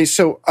 Yeah. Hey,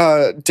 so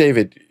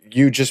David,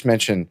 you just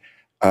mentioned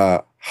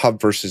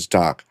hub versus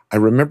dock. I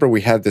remember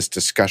we had this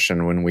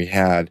discussion when we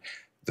had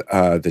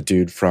the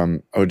dude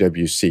from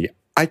OWC.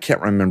 I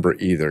can't remember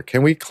either.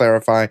 Can we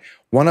clarify?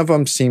 One of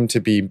them seemed to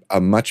be a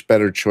much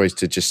better choice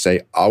to just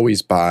say,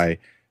 always buy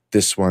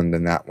this one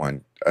than that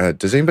one.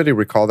 Does anybody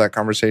recall that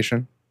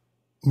conversation?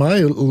 My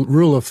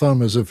rule of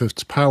thumb is if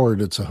it's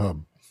powered, it's a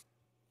hub.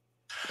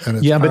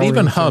 Yeah, but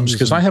even hubs,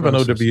 because I have an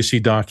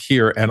OWC dock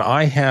here, and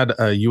I had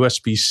a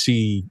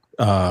USB-C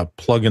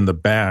plug in the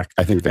back.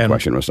 I think the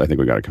question was, I think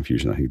we got a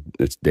confusion. I think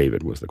it's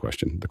David was the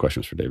question. The question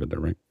was for David there,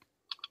 right?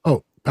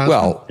 Oh,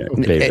 well,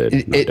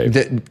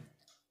 David.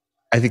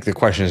 I think the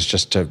question is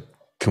just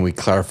can we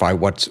clarify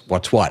what's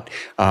what?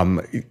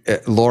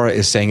 Laura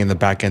is saying in the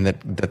back end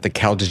that the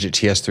CalDigit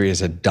TS3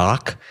 is a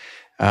dock.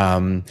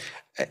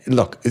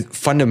 Look,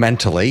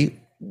 fundamentally,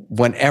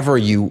 whenever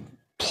you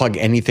plug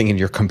anything in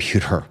your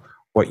computer,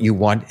 what you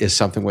want is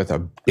something with a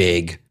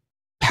big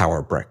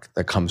power brick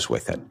that comes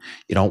with it.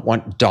 You don't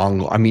want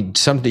dongle. I mean,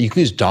 you can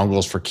use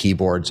dongles for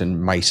keyboards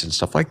and mice and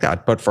stuff like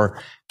that, but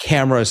for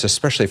cameras,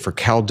 especially for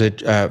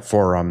CalDigit,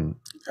 for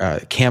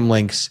Cam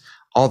Links,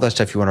 all that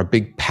stuff, you want a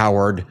big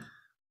powered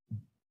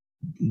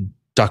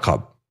duck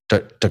hub,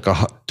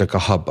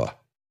 whatever,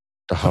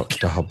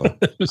 whichever.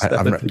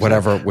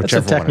 That's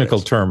a technical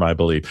term, I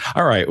believe.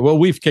 All right. Well,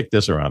 we've kicked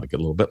this around a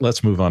little bit.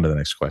 Let's move on to the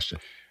next question.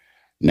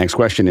 Next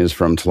question is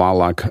from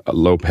Tlaloc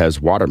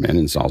Lopez Waterman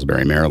in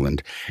Salisbury,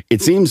 Maryland.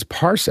 It seems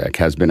Parsec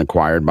has been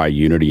acquired by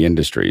Unity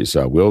Industries.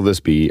 Will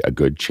this be a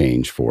good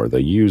change for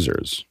the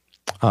users?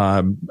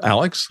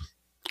 Alex?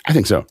 I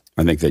think so.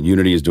 I think that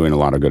Unity is doing a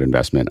lot of good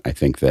investment. I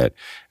think that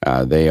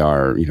they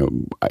are,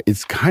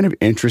 it's kind of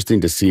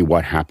interesting to see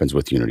what happens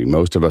with Unity.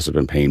 Most of us have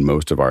been paying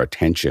most of our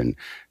attention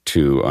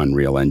to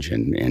Unreal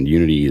Engine, and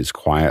Unity is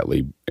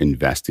quietly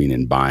investing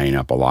and buying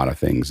up a lot of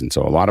things. And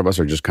so a lot of us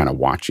are just kind of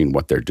watching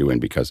what they're doing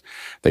because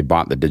they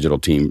bought the digital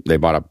team. They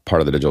bought a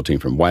part of the digital team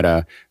from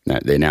Weta.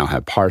 They now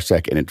have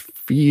Parsec, and it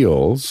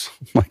feels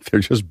like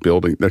they're just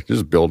building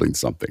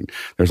something.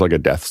 There's like a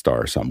Death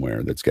Star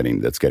somewhere that's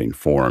getting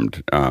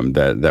formed,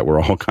 that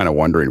we're all kind of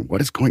wondering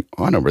what is going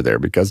on over there,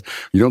 because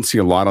you don't see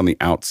a lot on the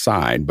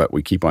outside, but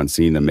we keep on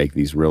seeing them make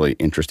these really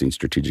interesting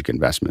strategic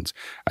investments.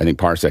 I think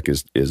Parsec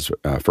is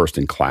first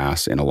in class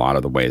in a lot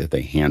of the way that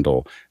they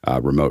handle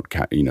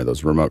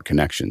those remote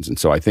connections, and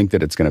so I think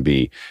that it's going to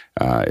be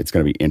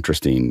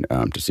interesting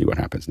to see what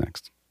happens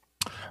next.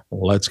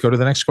 Let's go to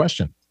the next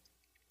question.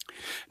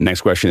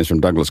 Next question is from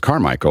Douglas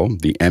Carmichael.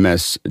 The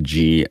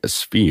MSG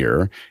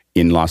Sphere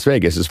in Las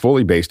Vegas is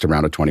fully based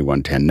around a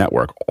 2110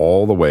 network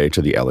all the way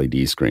to the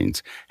LED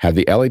screens. Have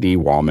the LED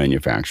wall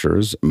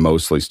manufacturers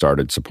mostly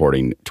started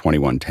supporting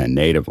 2110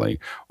 natively,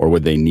 or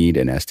would they need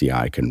an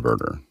SDI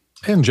converter?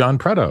 And John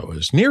Preto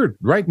is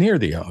right near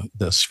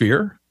the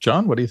Sphere.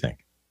 John, what do you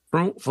think?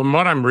 From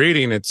what I'm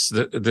reading, it's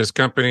this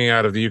company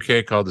out of the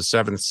UK called the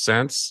Seventh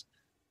Sense.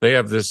 They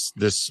have this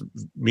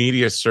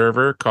media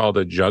server called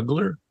a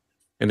Juggler.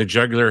 And the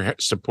Juggler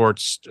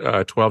supports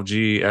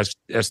 12G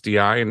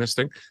SDI in this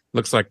thing.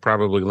 Looks like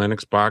probably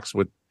Linux box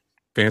with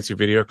fancy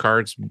video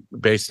cards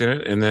based in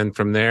it. And then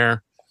from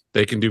there,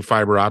 they can do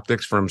fiber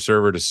optics from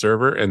server to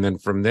server. And then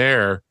from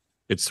there,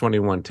 it's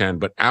 2110.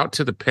 But out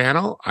to the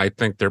panel, I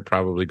think they're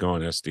probably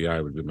going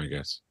SDI would be my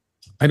guess.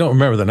 I don't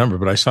remember the number,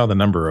 but I saw the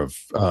number of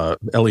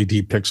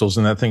LED pixels,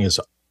 and that thing is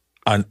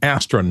an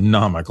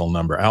astronomical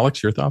number.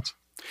 Alex, your thoughts?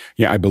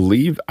 Yeah, I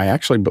believe I'll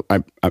try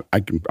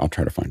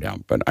to find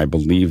out, but I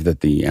believe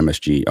that the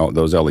MSG,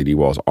 those LED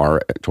walls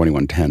are at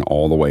 2110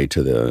 all the way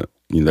to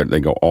they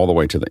go all the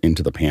way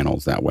into the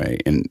panels that way.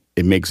 And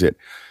it makes it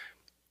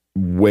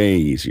way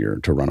easier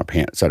to run a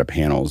set of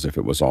panels if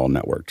it was all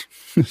networked.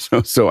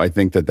 so I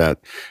think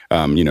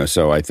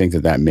so I think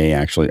that may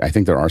actually, I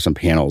think there are some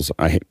panels,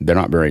 they're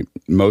not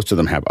most of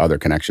them have other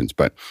connections,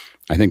 but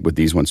I think with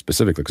these ones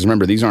specifically, because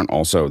remember, these aren't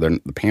also, the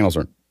panels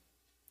are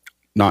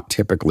not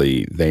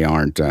typically, they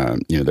aren't,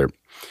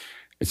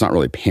 it's not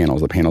really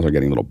panels. The panels are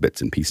getting little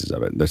bits and pieces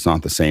of it. That's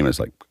not the same as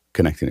like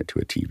connecting it to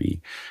a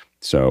TV.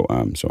 So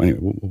anyway,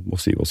 we'll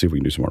see. We'll see if we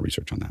can do some more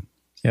research on that.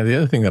 Yeah, the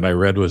other thing that I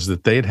read was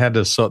that they'd had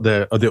to sell,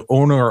 the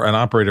owner and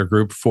operator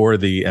group for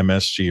the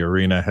MSG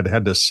Arena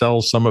had to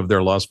sell some of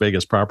their Las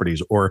Vegas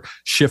properties or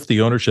shift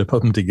the ownership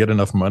of them to get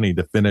enough money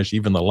to finish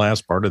even the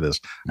last part of this.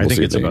 I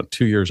think it's about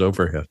 2 years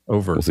over.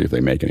 We'll see if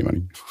they make any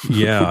money.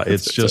 Yeah,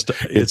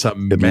 it's a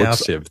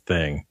massive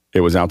thing. It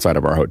was outside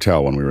of our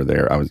hotel when we were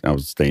there. I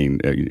was staying,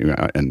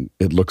 and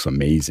it looks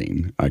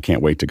amazing. I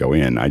can't wait to go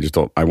in. I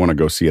want to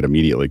go see it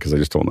immediately because I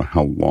just don't know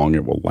how long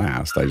it will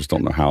last. I just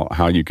don't know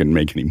how you can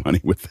make any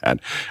money with that.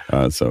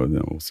 We'll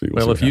see.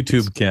 Well, if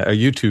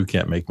YouTube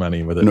can't make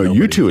money with it, no,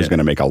 YouTube is going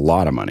to make a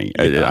lot of money.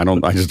 Yeah.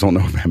 I just don't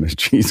know if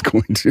MSG is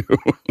going to.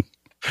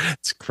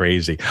 It's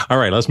crazy. All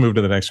right, let's move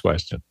to the next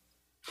question.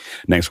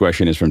 Next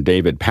question is from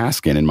David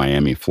Paskin in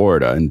Miami,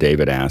 Florida. And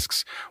David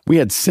asks, we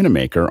had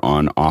Cinemaker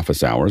on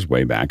office hours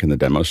way back and the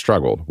demo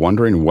struggled.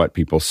 Wondering what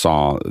people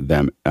saw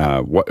them,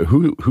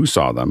 who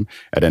saw them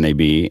at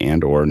NAB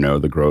and or know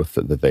the growth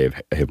that they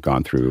have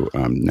gone through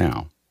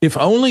now. If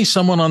only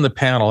someone on the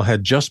panel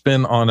had just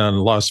been on a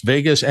Las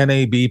Vegas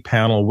NAB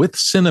panel with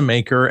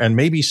Cinemaker and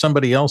maybe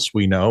somebody else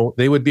we know,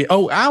 they would be,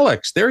 oh,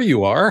 Alex, there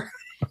you are.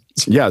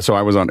 Yeah, so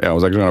I was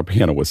actually on a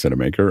panel with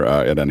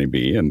Cinemaker at NAB,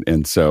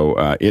 and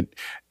so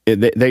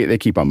they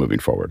keep on moving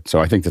forward. So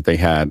I think that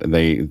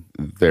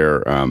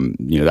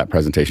that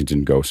presentation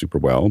didn't go super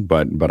well,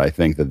 but I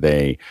think that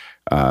the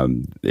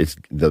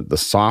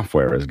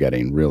software is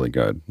getting really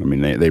good. I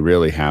mean, they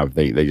really have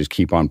they just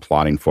keep on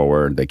plotting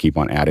forward. They keep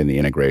on adding the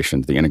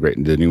integrations.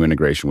 The new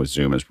integration with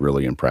Zoom is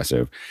really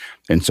impressive,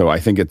 and so I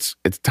think it's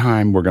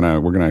time we're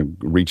gonna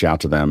reach out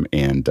to them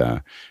and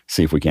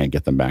see if we can't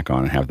get them back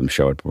on and have them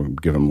show it. We'll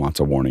give them lots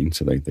of warning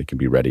so they can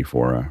be ready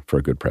for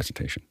a good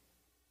presentation.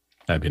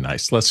 That'd be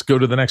nice. Let's go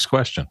to the next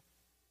question.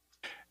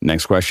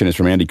 Next question is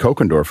from Andy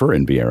Kokendorfer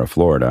in Vieira,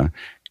 Florida.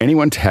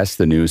 Anyone test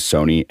the new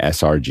Sony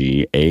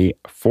SRG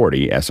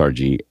A40,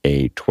 SRG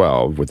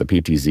A12 with the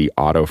PTZ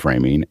auto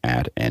framing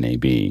at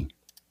NAB?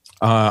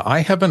 I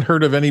haven't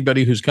heard of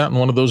anybody who's gotten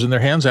one of those in their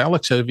hands.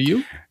 Alex, have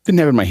you? Didn't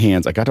have it in my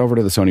hands. I got over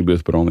to the Sony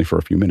booth, but only for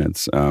a few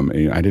minutes. I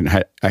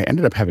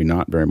ended up having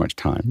not very much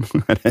time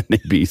at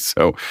NAB.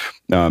 So,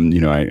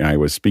 I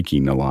was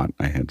speaking a lot.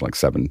 I had like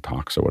 7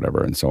 talks or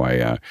whatever. And so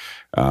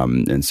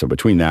so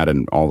between that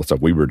and all the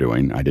stuff we were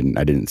doing, I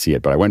didn't see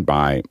it, but I went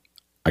by.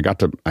 I got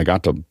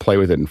to play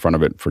with it in front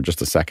of it for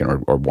just a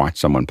second or watch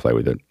someone play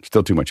with it.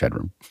 Still too much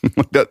headroom.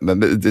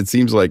 It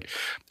seems like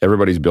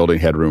everybody's building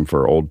headroom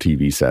for old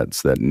TV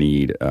sets that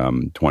need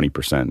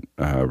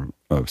 20%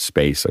 of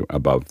space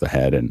above the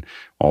head and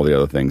all the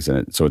other things in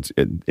it. So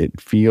it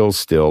feels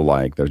still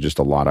like there's just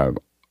a lot of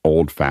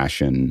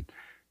old-fashioned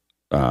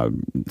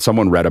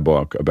someone read a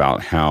book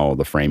about how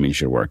the framing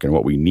should work, and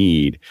what we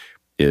need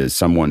is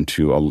someone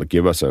to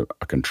give us a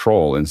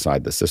control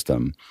inside the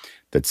system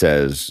that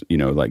says,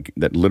 like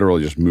that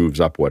literally just moves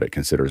up what it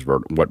considers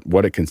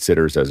what it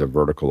considers as a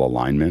vertical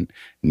alignment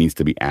needs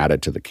to be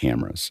added to the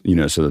cameras,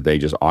 so that they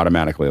just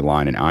automatically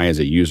align. And I, as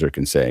a user,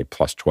 can say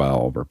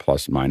 +12 or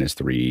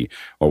 ±3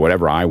 or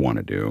whatever I want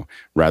to do,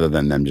 rather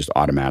than them just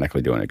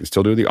automatically doing it. I can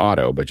still do the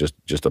auto, but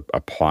just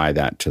apply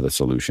that to the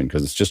solution,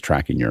 because it's just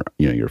tracking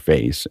your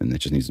face, and it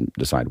just needs to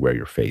decide where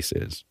your face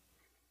is.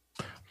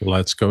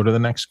 Let's go to the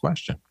next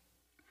question.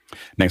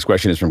 Next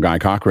question is from Guy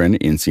Cochran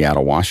in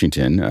Seattle,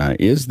 Washington.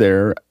 Is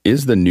the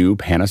new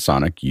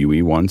Panasonic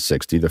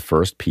UE160 the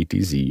first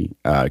PTZ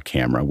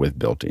camera with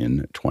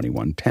built-in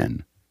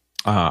 2110?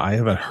 I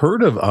haven't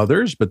heard of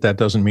others, but that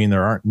doesn't mean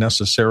there aren't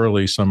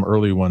necessarily some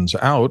early ones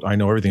out. I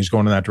know everything's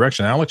going in that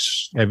direction.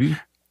 Alex, have you?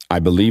 I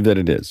believe that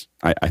it is.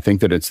 I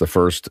think that it's the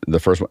first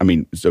one. I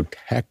mean, so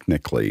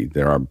technically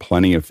there are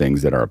plenty of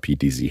things that are a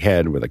PTZ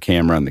head with a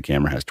camera, and the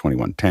camera has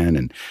 2110,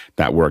 and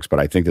that works. But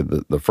I think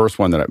that the first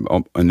one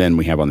and then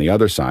we have on the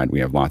other side, we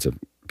have lots of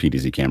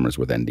PTZ cameras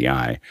with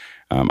NDI.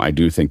 I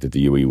do think that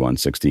the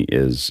UE160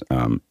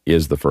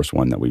 is the first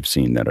one that we've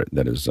seen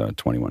that is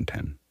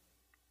 2110.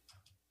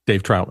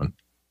 Dave Troutman.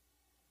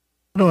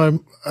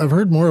 I've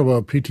heard more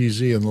about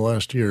PTZ in the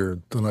last year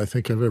than I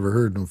think I've ever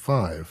heard in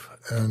 5.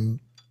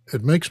 And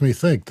it makes me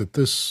think that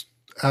this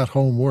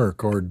at-home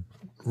work or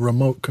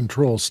remote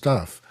control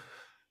stuff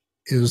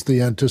is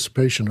the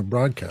anticipation of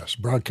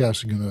broadcast.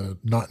 Broadcast is going to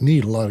not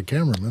need a lot of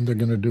cameramen. They're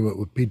going to do it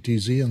with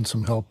PTZ and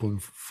some help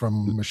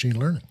from machine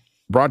learning.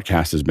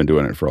 Broadcast has been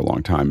doing it for a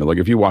long time. Like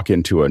if you walk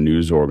into a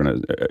news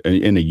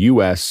in a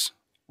U.S.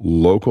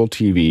 local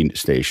TV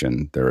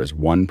station, there is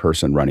one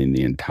person running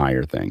the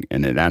entire thing,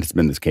 and that's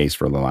been the case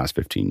for the last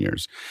 15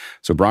 years.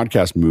 So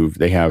broadcast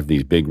they have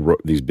these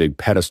big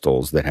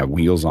pedestals that have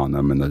wheels on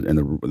them, and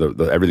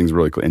the everything's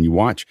really clear. And you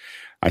watch.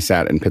 I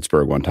sat in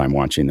Pittsburgh one time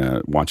watching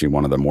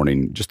one of the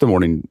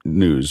morning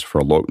news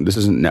for this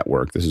isn't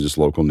network, this is just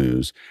local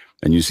news.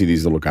 And you see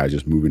these little guys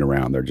just moving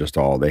around.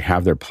 They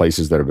have their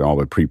places that have all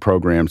been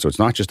pre-programmed. So it's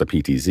not just a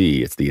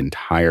PTZ, it's the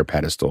entire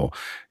pedestal,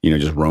 they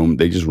just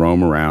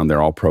roam around.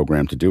 They're all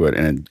programmed to do it.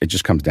 And it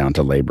just comes down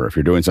to labor. If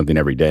you're doing something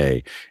every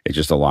day, it's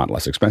just a lot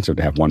less expensive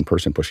to have one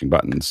person pushing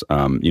buttons,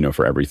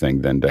 for everything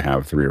than to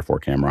have 3 or 4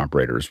 camera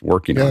operators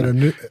working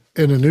on it.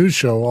 In a news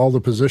show, all the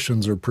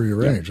positions are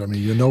prearranged. Yeah. I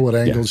mean, what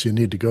angles you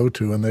need to go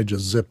to, and they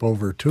just zip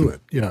over to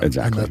it. Yeah,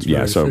 exactly. And that's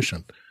very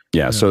efficient.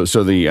 Yeah, so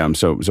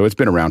it's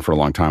been around for a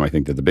long time. I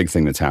think that the big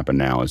thing that's happened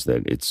now is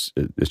that it's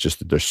just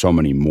that there's so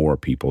many more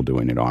people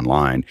doing it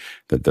online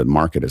that the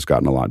market has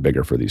gotten a lot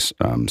bigger for these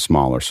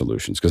smaller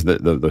solutions. Because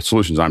the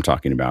solutions I'm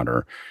talking about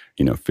are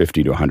 $50,000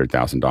 to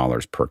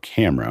 $100,000 per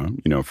camera,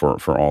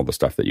 for all the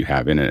stuff that you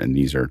have in it, and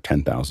these are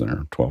 $10,000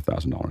 or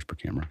 $12,000 per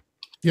camera.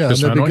 Yeah, and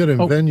they'd be good in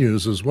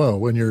venues as well.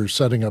 When you're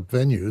setting up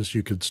venues,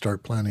 you could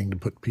start planning to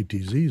put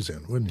PTZs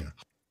in, wouldn't you?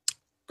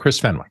 Chris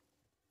Fenwick.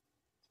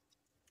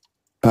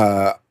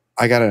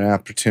 I got an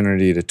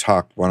opportunity to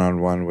talk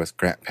one-on-one with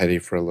Grant Petty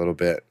for a little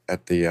bit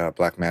at the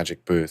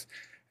Blackmagic booth,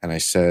 and I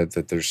said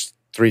that there's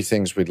 3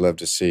 things we'd love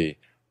to see.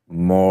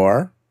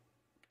 More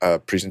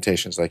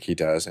presentations like he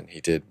does, and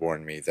he did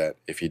warn me that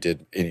if he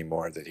did any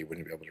more that he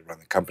wouldn't be able to run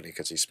the company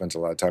because he spends a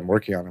lot of time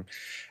working on them.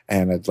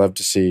 And we'd love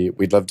to see a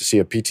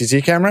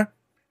PTZ camera,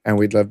 and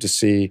we'd love to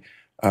see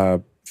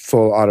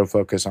full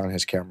autofocus on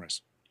his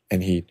cameras.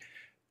 And he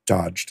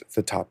dodged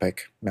the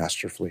topic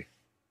masterfully.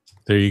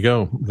 There you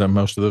go.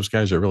 Most of those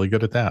guys are really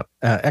good at that.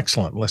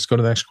 Excellent. Let's go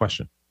to the next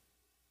question.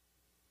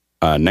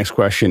 Next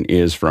question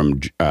is from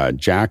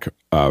Jack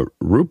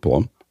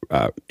Ruppel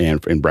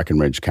in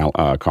Breckenridge,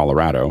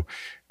 Colorado.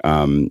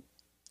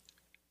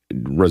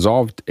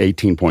 Resolve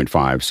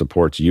 18.5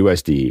 supports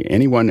USD.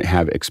 Anyone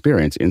have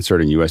experience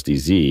inserting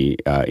USD-Z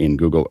in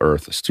Google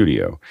Earth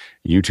Studio?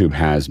 YouTube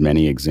has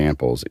many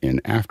examples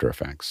in After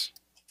Effects.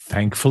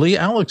 Thankfully,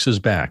 Alex is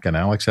back, and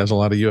Alex has a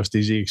lot of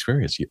USD-Z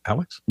experience.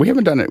 Alex? We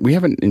haven't done it. We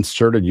haven't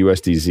inserted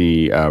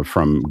USD-Z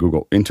from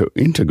Google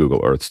into Google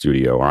Earth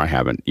Studio, or I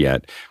haven't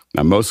yet.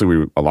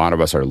 Mostly, a lot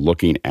of us are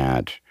looking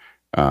at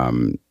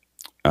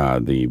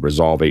the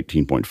Resolve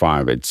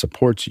 18.5. It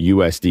supports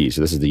USD.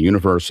 So this is the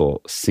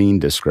Universal Scene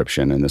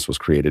Description, and this was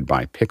created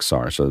by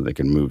Pixar so that they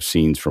can move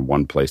scenes from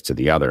one place to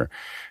the other.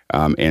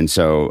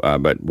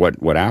 But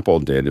what Apple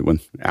did when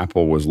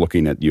Apple was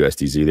looking at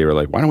USD-Z, they were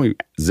like, why don't we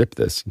zip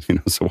this?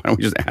 So why don't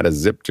we just add a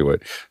zip to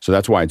it? So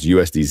that's why it's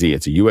USD-Z.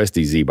 It's a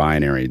USD-Z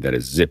binary that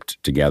is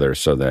zipped together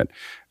so that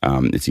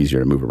it's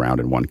easier to move around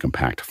in one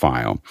compact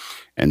file.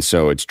 And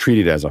so it's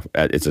treated as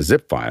it's a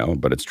zip file,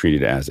 but it's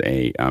treated as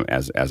a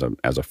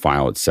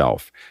file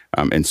itself.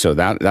 And so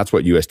that's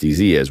what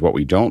USD-Z is. What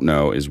we don't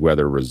know is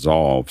whether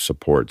Resolve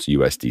supports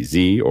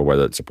USD-Z or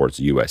whether it supports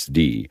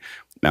USD.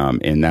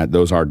 And that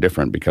those are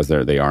different because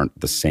they aren't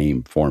the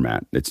same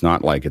format. It's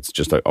not like it's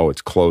just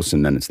it's close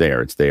and then it's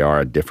there. They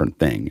are a different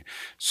thing.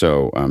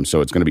 So it's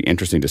going to be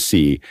interesting to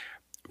see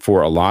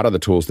for a lot of the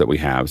tools that we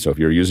have, so if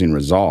you're using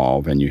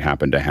Resolve and you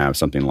happen to have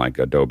something like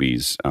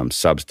Adobe's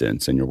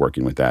Substance and you're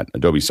working with that,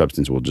 Adobe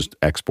Substance will just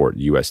export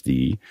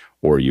USD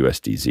or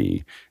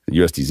USDZ.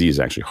 USDZ is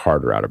actually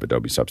harder out of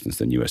Adobe Substance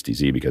than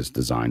USDZ because it's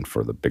designed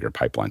for the bigger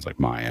pipelines like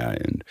Maya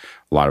and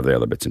a lot of the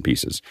other bits and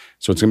pieces.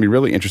 So it's going to be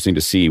really interesting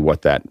to see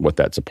what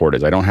that support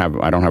is. I don't have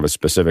a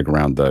specific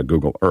around the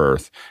Google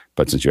Earth,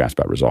 but since you asked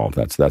about Resolve,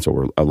 that's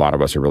what a lot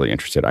of us are really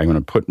interested. I'm going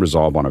to put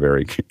Resolve on a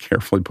very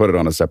carefully put it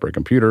on a separate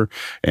computer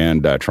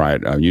and try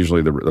it.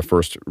 Usually the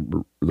first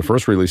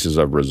releases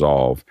of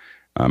Resolve,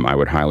 I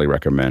would highly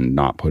recommend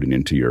not putting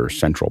into your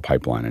central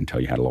pipeline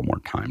until you had a little more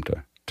time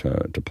to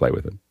play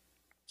with it.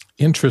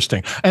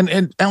 Interesting.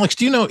 And Alex,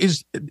 do you know,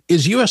 is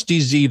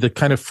USDZ the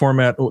kind of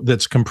format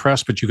that's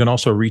compressed, but you can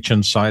also reach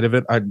inside of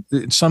it?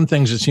 Some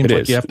things it seems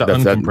like you have to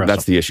uncompress.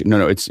 That's the issue.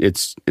 No,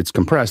 it's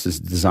compressed. It's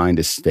designed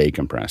to stay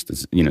compressed.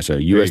 So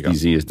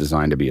USDZ is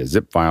designed to be a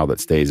zip file that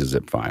stays a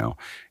zip file,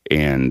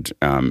 and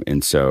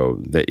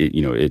so that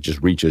it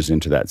just reaches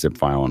into that zip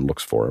file and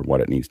looks for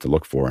what it needs to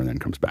look for, and then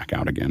comes back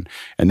out again.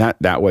 And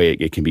that way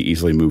it can be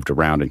easily moved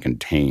around and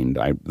contained.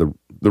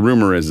 The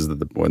rumor is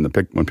that when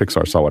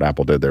Pixar saw what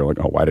Apple did, they're like,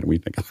 oh, why didn't we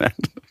think of that?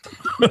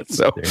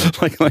 So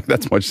like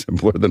that's much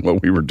simpler than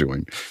what we were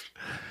doing.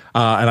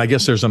 And I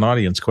guess there's an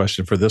audience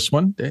question for this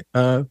one,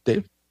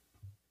 Dave.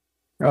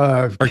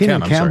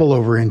 Keenan Campbell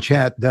over in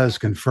chat does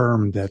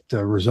confirm that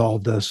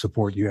Resolve does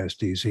support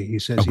USDC. He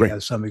says he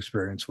has some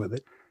experience with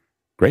it.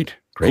 Great.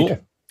 Cool.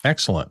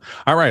 Excellent.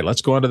 All right,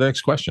 let's go on to the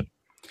next question.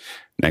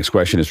 Next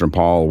question is from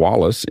Paul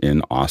Wallace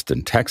in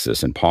Austin,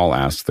 Texas. And Paul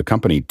asks, the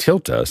company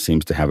Tilta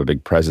seems to have a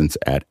big presence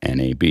at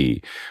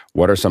NAB.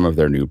 What are some of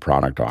their new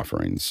product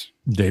offerings?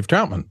 Dave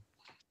Troutman.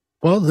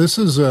 Well, this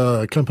is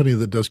a company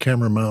that does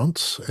camera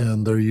mounts,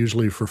 and they're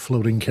usually for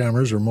floating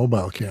cameras or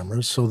mobile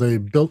cameras. So they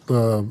built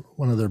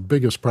one of their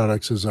biggest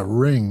products is a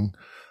ring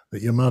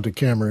that you mount a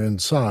camera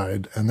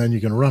inside, and then you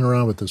can run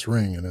around with this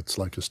ring, and it's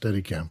like a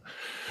Steadicam.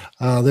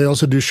 They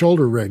also do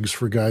shoulder rigs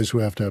for guys who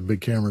have to have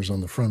big cameras on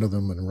the front of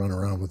them and run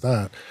around with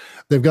that.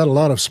 They've got a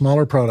lot of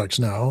smaller products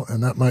now,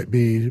 and that might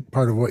be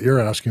part of what you're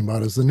asking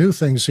about, is the new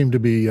things seem to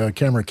be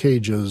camera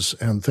cages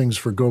and things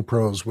for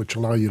GoPros, which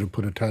allow you to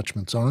put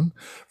attachments on,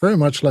 very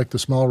much like the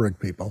small rig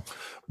people.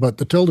 But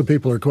the Tilta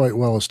people are quite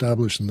well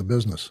established in the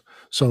business.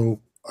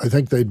 So I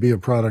think they'd be a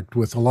product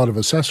with a lot of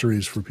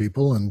accessories for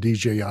people and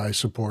DJI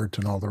support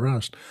and all the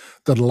rest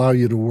that allow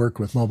you to work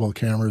with mobile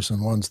cameras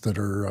and ones that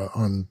are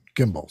on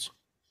gimbals.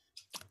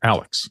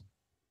 Alex.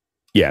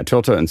 Yeah,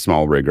 Tilta and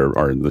Small Rig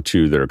are the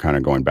two that are kind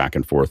of going back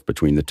and forth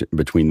between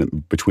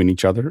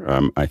each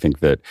other. I think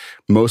that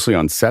mostly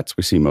on sets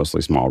we see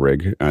mostly Small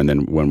Rig, and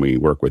then when we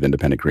work with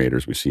independent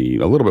creators, we see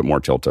a little bit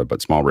more Tilta,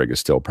 but Small Rig is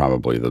still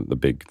probably the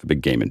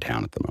big game in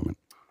town at the moment.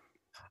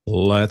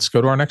 Let's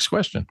go to our next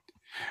question.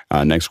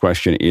 Next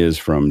question is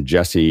from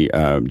Jesse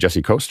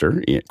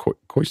Kester.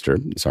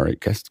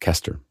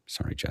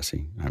 Sorry,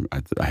 Jesse.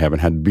 I haven't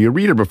had to be a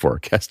reader before.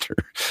 Kester.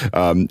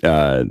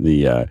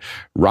 The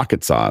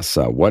rocket sauce.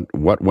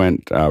 What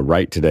went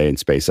right today in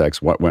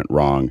SpaceX? What went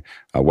wrong?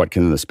 What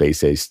can the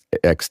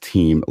SpaceX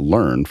team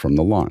learn from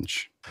the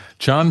launch?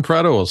 John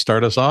Preto will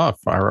start us off,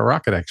 our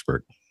rocket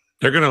expert.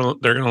 They're gonna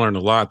learn a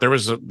lot. There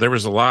was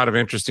a lot of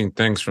interesting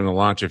things from the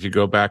launch. If you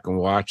go back and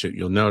watch it,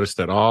 you'll notice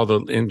that all the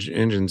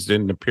engines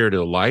didn't appear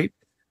to light,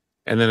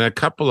 and then a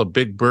couple of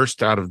big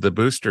bursts out of the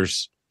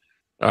boosters.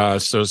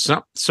 So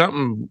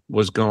something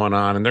was going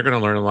on, and they're going to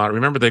learn a lot.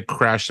 Remember, they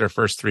crashed their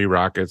first 3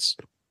 rockets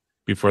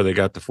before they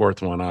got the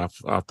 4th one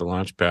off the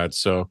launch pad.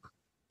 So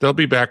they'll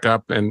be back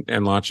up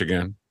and launch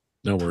again.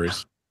 No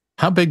worries.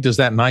 How big does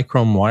that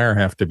nichrome wire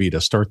have to be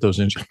to start those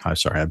engines? I'm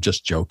sorry, I'm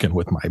just joking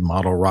with my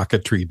model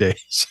rocketry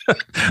days.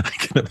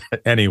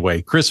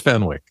 Anyway, Chris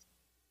Fenwick.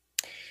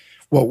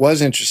 What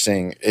was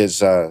interesting is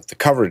the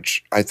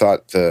coverage. I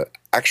thought the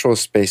actual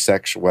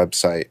SpaceX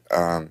website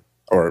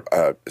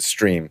or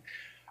stream,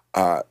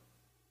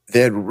 they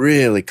had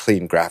really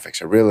clean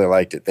graphics. I really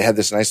liked it. They had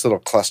this nice little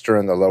cluster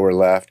in the lower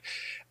left,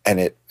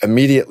 and it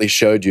immediately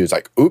showed you, it's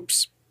like,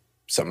 oops,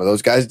 some of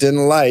those guys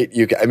didn't light.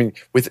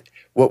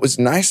 What was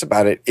nice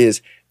about it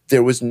is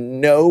there was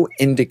no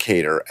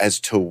indicator as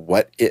to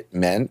what it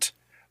meant,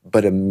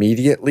 but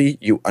immediately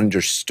you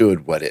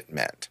understood what it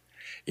meant.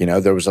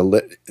 There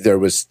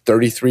was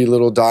 33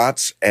 little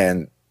dots,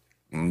 and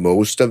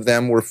most of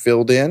them were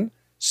filled in.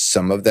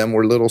 Some of them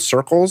were little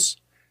circles,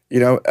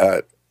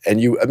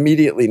 and you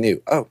immediately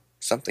knew, oh,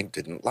 something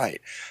didn't light.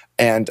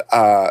 And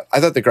I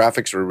thought the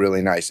graphics were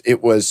really nice.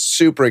 It was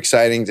super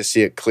exciting to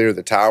see it clear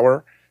the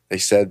tower. They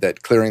said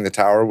that clearing the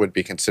tower would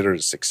be considered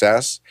a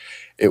success.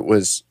 It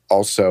was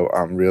also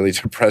really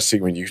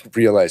depressing when you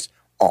realize,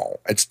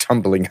 oh, it's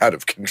tumbling out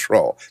of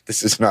control.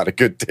 This is not a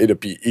good day to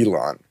be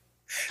Elon.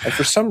 And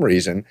for some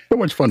reason... So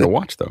much fun to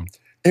watch, though.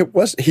 It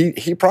was.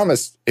 He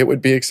promised it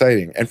would be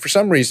exciting. And for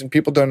some reason,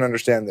 people don't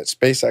understand that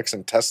SpaceX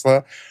and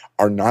Tesla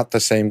are not the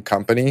same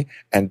company.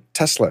 And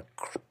Tesla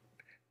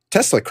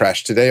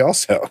crashed today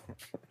also.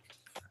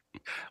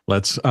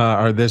 Is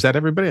that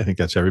everybody? I think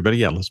that's everybody.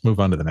 Yeah, let's move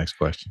on to the next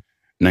question.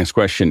 Next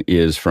question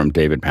is from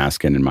David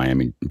Paskin in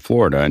Miami,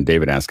 Florida. And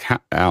David asks,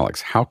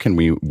 Alex, how can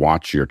we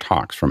watch your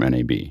talks from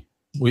NAB?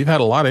 We've had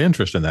a lot of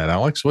interest in that,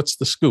 Alex. What's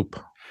the scoop?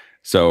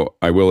 So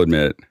I will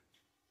admit,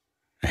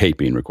 I hate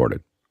being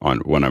recorded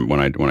when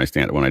I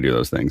do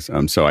those things.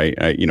 So I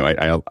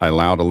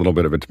allowed a little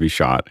bit of it to be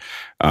shot,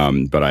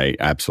 but I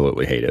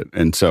absolutely hate it.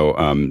 And so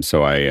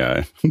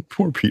I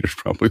poor Peter's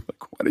probably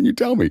like, why didn't you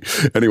tell me?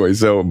 Anyway,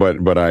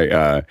 but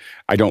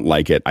I don't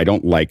like it.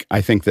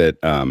 I think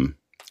that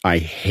I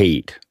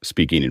hate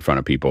speaking in front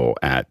of people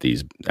at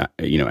these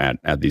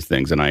at these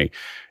things, and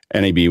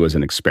NAB was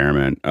an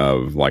experiment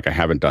of like, I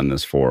haven't done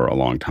this for a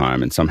long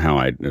time. And somehow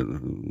a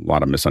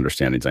lot of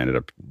misunderstandings. I ended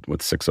up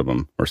with six of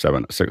them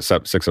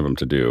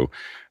to do.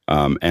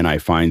 And I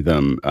find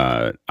them,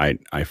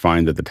 I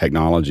find that the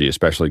technology,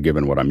 especially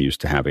given what I'm used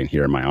to having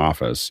here in my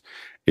office,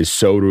 is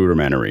so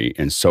rudimentary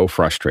and so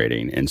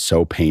frustrating and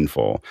so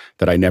painful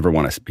that I never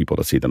want people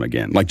to see them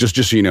again. Like just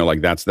so you know,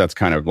 like that's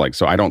kind of like,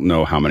 so I don't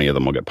know how many of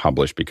them will get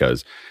published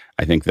because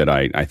I think that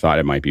I thought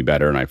it might be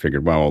better, and I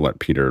figured, well, I'll let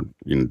Peter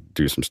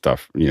do some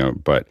stuff,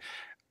 but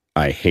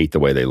I hate the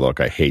way they look.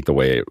 I hate the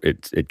way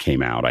it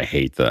came out. I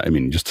hate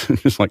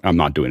just like, I'm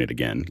not doing it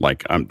again.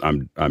 Like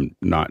I'm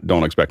not.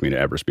 Don't expect me to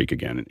ever speak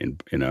again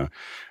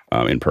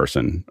in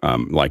person.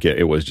 Like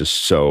it was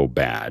just so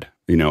bad,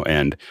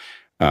 and.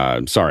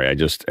 Sorry,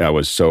 I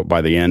was so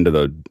by the end of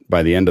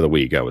the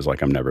week, I was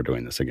like, I'm never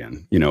doing this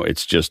again.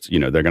 It's just,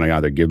 they're going to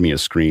either give me a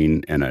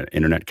screen and an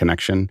internet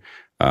connection,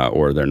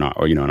 or they're not,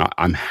 and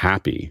I'm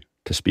happy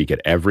to speak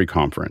at every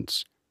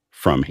conference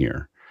from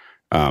here.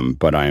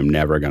 But I am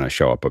never going to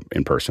show up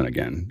in person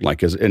again.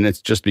 And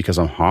it's just because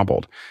I'm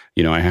hobbled.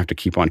 I have to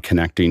keep on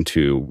connecting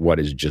to what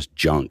is just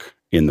junk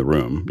in the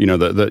room.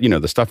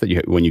 The stuff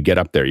that when you get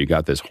up there, you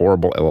got this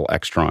horrible little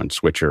Extron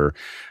switcher.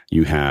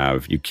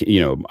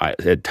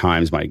 At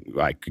times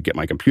I could get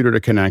my computer to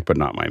connect, but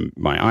not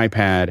my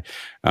iPad.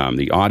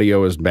 The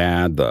audio is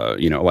bad.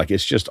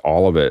 It's just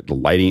all of it. The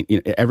lighting,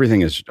 everything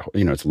is,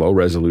 it's low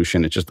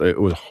resolution. It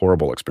was a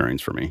horrible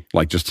experience for me.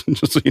 Like just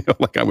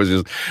I was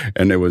just,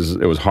 and it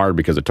was hard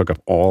because it took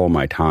up all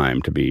my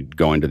time to be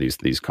going to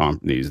these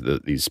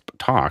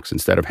talks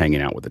instead of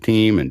hanging out with the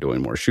team and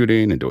doing more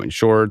shooting and doing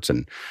shorts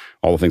and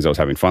all the things I was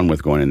having fun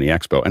with going in the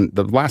expo. And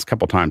the last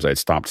couple of times I had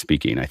stopped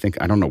speaking, I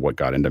don't know what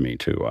got into me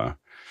to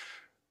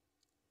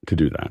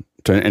do that.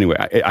 So anyway,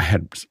 I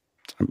had,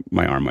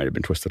 my arm might have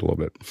been twisted a little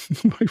bit.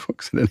 My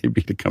folks at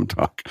NAB to come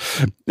talk.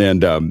 So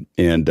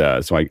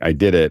I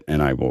did it,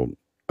 and I will,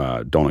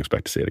 don't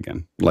expect to see it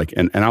again.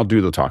 And I'll do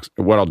the talks.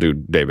 What I'll do,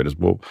 David, is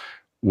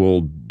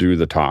we'll do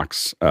the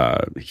talks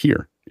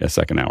here at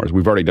Second Hours.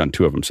 We've already done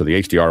two of them. So the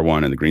HDR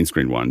one and the green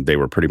screen one, they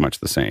were pretty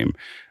much the same.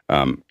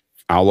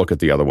 I'll look at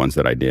the other ones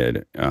that I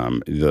did,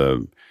 and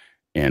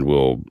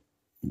we'll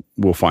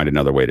find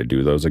another way to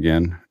do those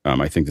again.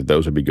 I think that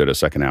those would be good as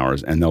Second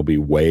Hours, and they'll be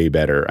way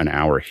better. An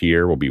hour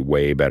here will be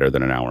way better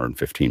than an hour and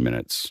 15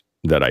 minutes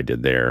that I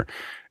did there.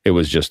 It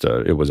was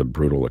a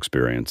brutal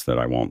experience that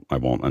I won't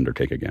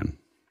undertake again.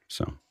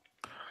 So.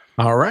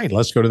 All right,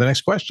 let's go to the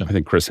next question. I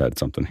think Chris had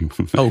something.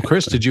 Oh,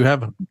 Chris, did you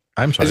have?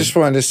 I'm sorry. I just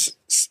wanted to.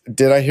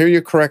 Did I hear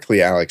you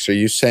correctly, Alex? Are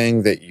you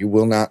saying that you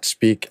will not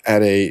speak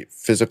at a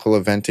physical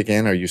event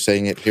again? Are you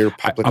saying it here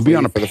publicly? I'll be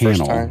on a for panel, the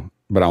first time?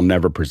 but I'll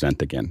never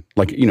present again.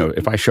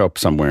 If I show up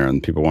somewhere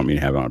and people want me to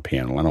have it on a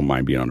panel, I don't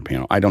mind being on a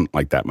panel. I don't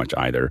like that much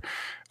either.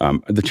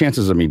 The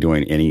chances of me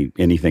doing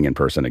anything in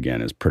person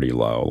again is pretty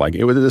low.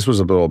 This was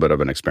a little bit of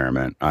an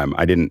experiment. I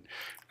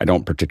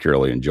don't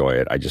particularly enjoy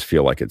it. I just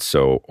feel like it's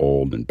so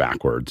old and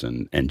backwards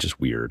and just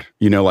weird,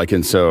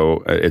 and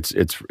so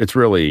it's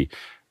really,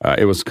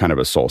 it was kind of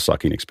a soul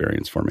sucking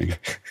experience for me.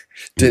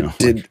 Did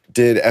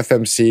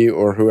FMC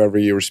or whoever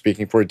you were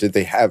speaking for,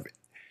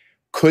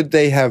 could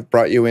they have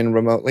brought you in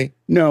remotely?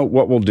 No,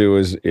 what we'll do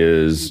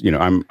is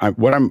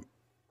I'm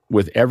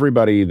with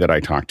everybody that I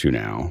talk to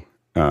now,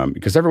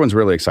 because everyone's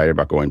really excited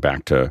about going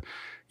back to,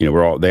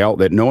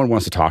 that no one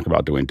wants to talk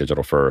about doing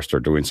digital first or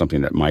doing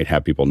something that might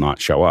have people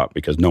not show up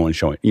because no one's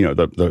showing,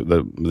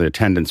 the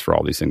attendance for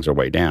all these things are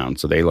way down.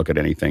 So they look at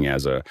anything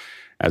and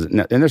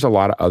there's a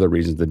lot of other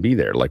reasons to be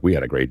there. Like we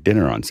had a great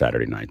dinner on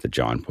Saturday night that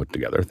John put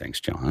together. Thanks,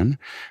 John.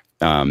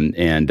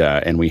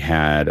 And we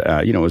had,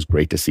 it was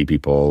great to see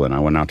people, and I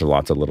went out to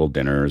lots of little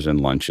dinners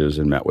and lunches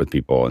and met with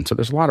people. And so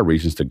there's a lot of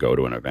reasons to go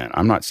to an event.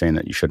 I'm not saying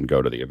that you shouldn't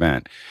go to the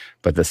event,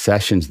 but the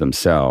sessions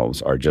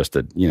themselves are just,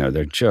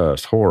 they're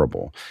just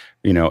horrible,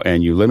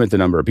 and you limit the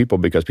number of people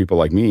because people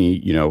like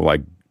me,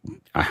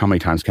 how many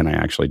times can I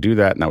actually do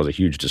that? And that was a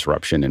huge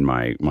disruption in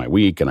my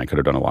week, and I could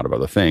have done a lot of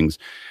other things.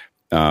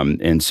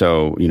 And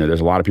so, there's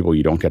a lot of people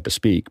you don't get to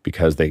speak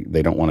because they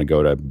don't want to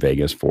go to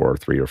Vegas for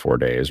 3 or 4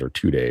 days or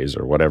 2 days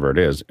or whatever it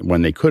is,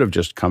 when they could have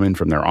just come in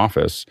from their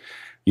office,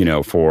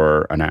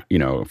 for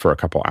a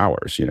couple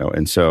hours,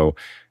 and so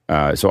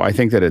I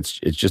think that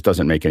it just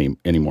doesn't make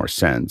any more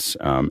sense.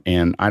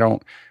 And I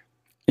don't,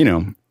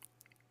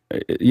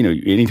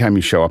 anytime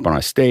you show up on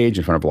a stage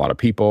in front of a lot of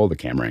people, the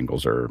camera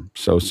angles are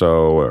so,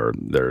 or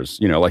there's,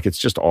 it's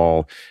just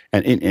all,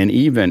 and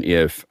even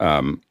if,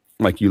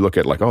 like you look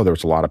at like, oh, there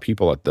was a lot of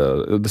people at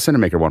the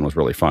Cinemaker one was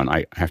really fun.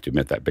 I have to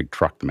admit that big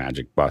truck, the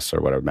Magic Bus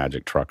or whatever,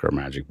 Magic Truck or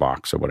Magic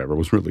Box or whatever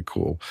was really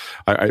cool.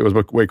 It was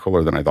way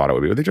cooler than I thought it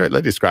would be. But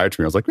they described it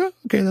to me. I was like, oh,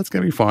 okay, that's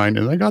going to be fine.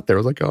 And I got there. I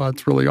was like, oh,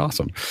 that's really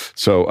awesome.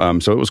 So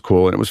it was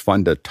cool. And it was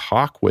fun to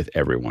talk with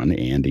everyone,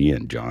 Andy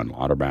and John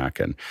Lauterbach.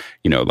 And,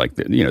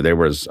 there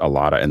was a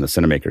lot of, and the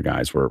Cinemaker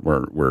guys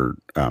were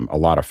a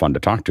lot of fun to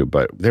talk to.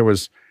 But there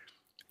was,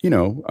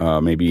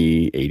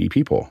 maybe 80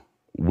 people.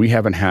 We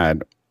haven't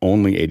had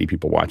only 80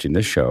 people watching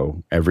this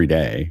show every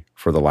day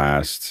for the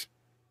last,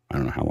 I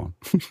don't know how long,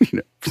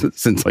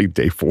 since like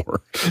day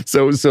 4.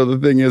 So the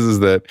thing is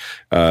that,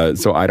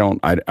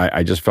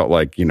 I just felt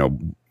like,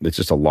 it's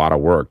just a lot of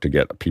work to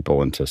get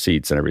people into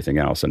seats and everything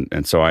else.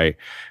 And so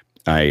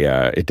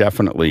it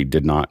definitely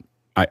did not,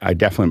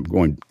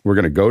 we're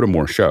going to go to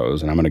more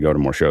shows and I'm going to go to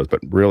more shows, but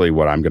really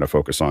what I'm going to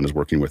focus on is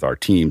working with our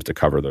teams to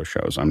cover those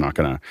shows.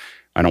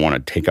 I don't want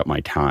to take up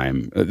my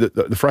time.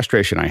 The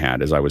frustration I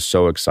had is I was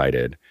so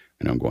excited.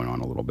 I know I'm going on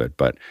a little bit,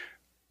 but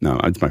no,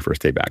 it's my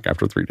first day back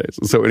after 3 days.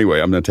 So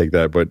anyway, I'm going to take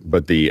that. But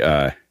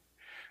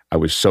I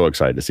was so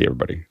excited to see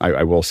everybody.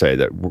 I will say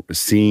that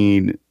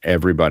seeing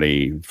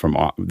everybody from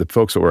the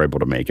folks that were able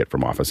to make it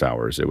from office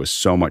hours, it was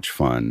so much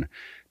fun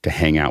to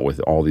hang out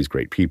with all these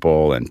great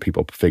people and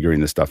people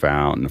figuring this stuff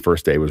out. And the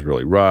first day was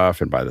really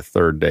rough. And by the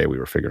third day,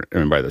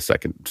 by the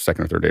second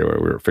or third day, we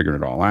were figuring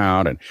it all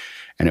out. And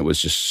it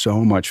was just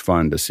so much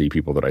fun to see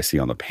people that I see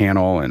on the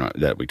panel and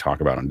that we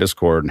talk about on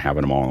Discord and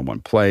having them all in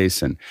one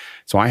place. And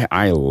so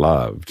I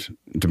loved,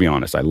 to be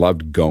honest, I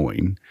loved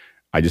going.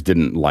 I just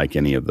didn't like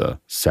any of the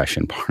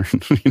session part,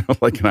 and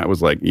I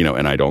was like,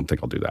 and I don't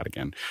think I'll do that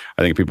again.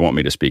 I think if people want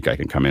me to speak, I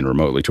can come in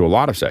remotely to a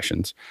lot of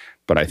sessions,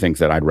 but I think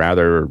that I'd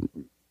rather,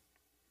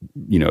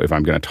 if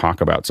I'm going to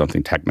talk about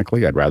something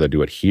technically, I'd rather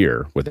do it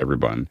here with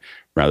everyone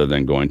rather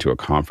than going to a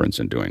conference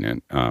and doing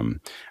it.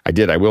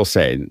 I will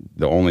say,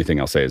 the only thing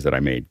I'll say is that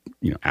I made,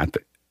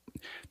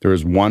 there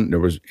was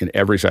in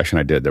every session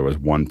I did, there was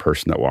one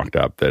person that walked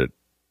up that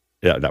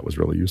was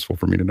really useful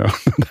for me to know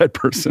that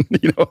person,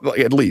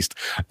 at least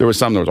there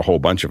was a whole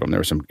bunch of them. There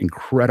were some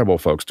incredible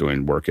folks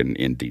doing work in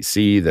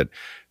DC that,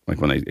 like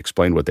when they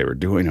explained what they were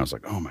doing, I was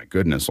like, oh my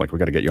goodness, like we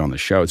got to get you on the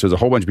show. So there's a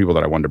whole bunch of people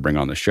that I wanted to bring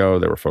on the show.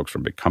 There were folks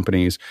from big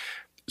companies.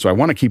 So I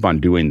want to keep on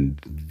doing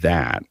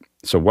that.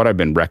 So what I've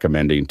been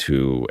recommending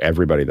to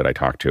everybody that I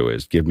talk to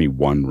is give me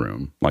one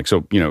room. Like,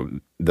 so,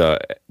 the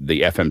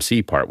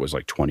FMC part was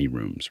like 20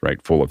 rooms,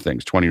 right? Full of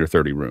things, 20 or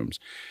 30 rooms.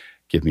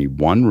 Give me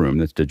one room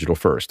that's digital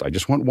first. I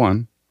just want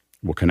one.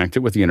 We'll connect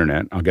it with the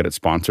internet. I'll get it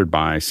sponsored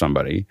by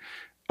somebody.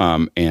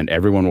 And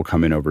everyone will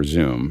come in over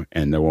Zoom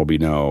and there will be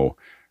no,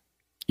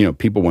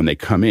 people, when they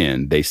come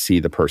in, they see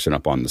the person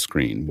up on the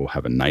screen. We'll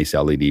have a nice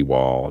LED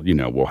wall,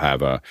 we'll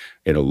have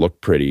it'll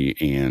look pretty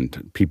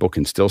and people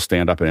can still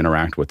stand up and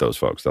interact with those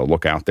folks. They'll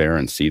look out there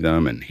and see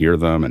them and hear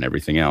them and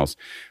everything else.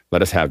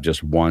 Let us have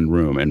just one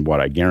room. And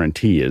what I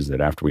guarantee is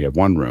that after we have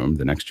one room,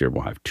 the next year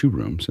we'll have 2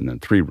 rooms and then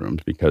 3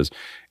 rooms because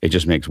it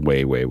just makes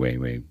way, way, way,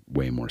 way,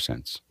 way more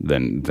sense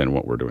than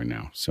what we're doing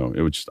now. So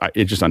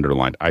it just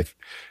underlined, I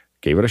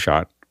gave it a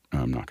shot.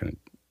 I'm not going to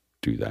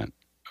do that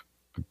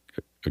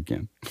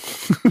again.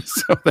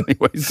 So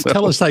anyways.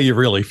 Tell us how you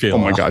really feel. Oh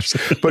my gosh.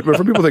 But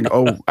for people think,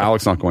 oh,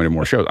 Alex not going to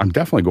more shows. I'm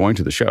definitely going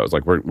to the shows.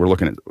 Like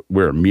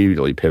we're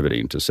immediately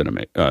pivoting to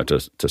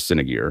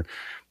Cinegear.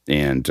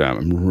 And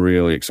I'm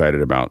really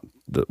excited about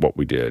what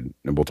we did.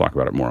 And we'll talk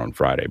about it more on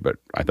Friday. But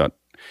I thought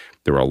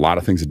there were a lot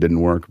of things that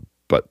didn't work.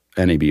 But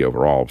NAB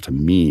overall, to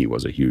me,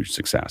 was a huge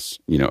success,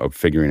 of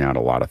figuring out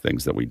a lot of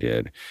things that we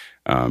did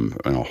on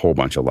a whole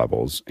bunch of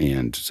levels.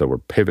 And so we're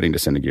pivoting to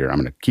Cinegear. I'm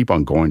going to keep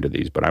on going to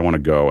these, but I want to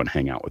go and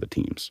hang out with the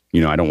teams.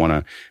 I don't want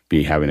to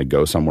be having to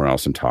go somewhere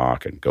else and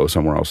talk and go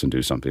somewhere else and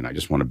do something. I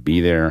just want to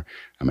be there.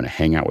 I'm going to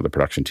hang out with the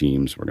production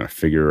teams. We're going to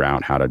figure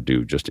out how to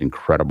do just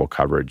incredible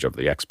coverage of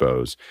the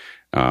expos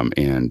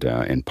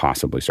and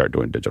possibly start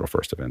doing digital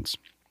first events.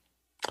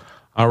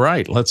 All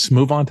right, let's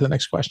move on to the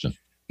next question.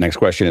 Next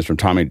question is from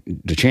Tommy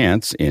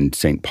DeChance in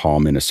St.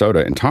 Paul,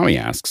 Minnesota. And Tommy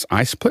asks,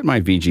 I split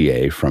my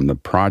VGA from the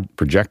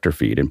projector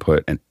feed and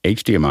put an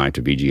HDMI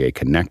to VGA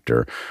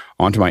connector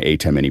onto my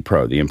ATEM Mini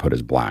Pro. The input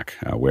is black.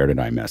 Where did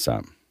I mess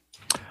up?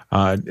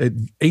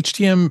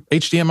 HDMI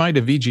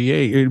to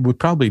VGA, it would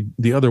probably be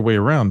the other way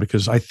around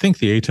because I think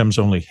the ATEMs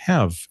only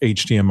have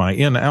HDMI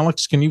in.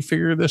 Alex, can you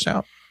figure this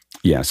out?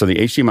 Yeah, so the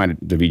HDMI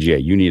to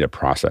VGA, you need a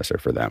processor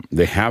for them.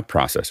 They have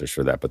processors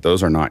for that, but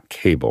those are not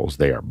cables.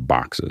 They are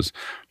boxes.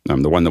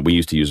 The one that we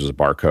used to use was a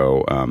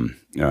Barco.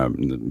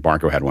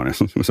 Barco had one.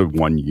 It was a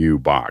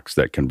 1U box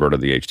that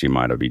converted the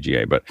HDMI to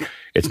VGA, but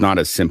it's not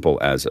as simple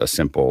as a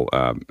simple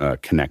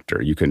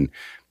connector. You can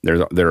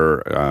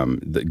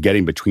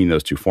getting between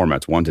those two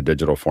formats. One's a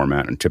digital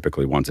format, and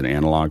typically one's an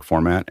analog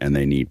format, and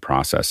they need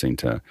processing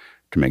to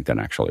make that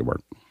actually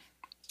work.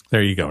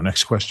 There you go.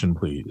 Next question,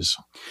 please.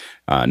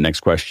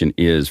 Next question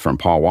is from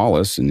Paul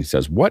Wallace, and he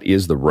says, what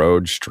is the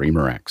Rode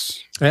Streamer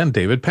X? And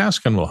David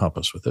Paskin will help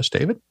us with this.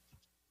 David?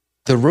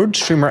 The Rode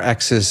Streamer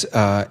X is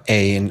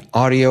an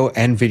audio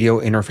and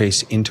video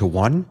interface into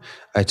one.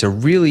 It's a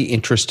really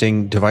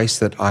interesting device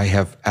that I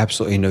have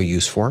absolutely no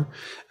use for.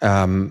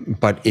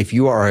 But if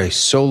you are a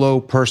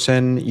solo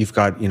person, you've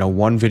got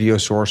one video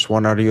source,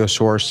 one audio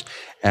source,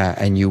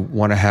 and you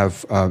want to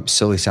have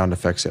silly sound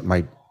effects, it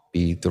might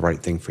be the right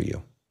thing for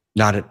you.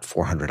 Not at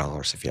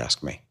 $400, if you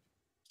ask me.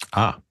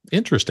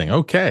 Interesting.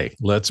 Okay,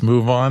 let's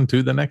move on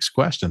to the next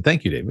question.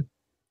 Thank you, David.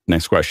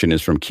 Next question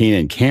is from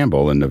Keenan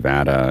Campbell in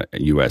Nevada,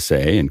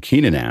 USA. And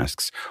Keenan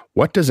asks,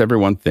 what does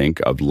everyone think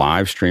of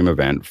live stream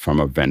event from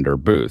a vendor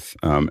booth?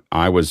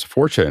 I was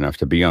fortunate enough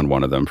to be on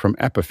one of them from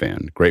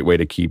Epiphan. Great way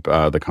to keep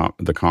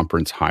the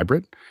conference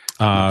hybrid.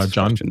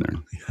 John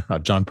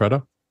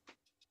Preto.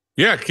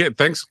 Yeah,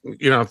 thanks.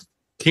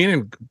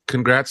 Keenan,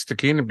 congrats to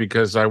Keenan,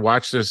 because I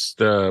watched this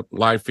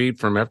live feed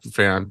from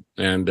Epiphan,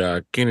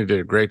 and Keenan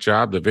did a great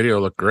job. The video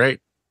looked great.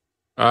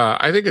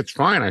 I think it's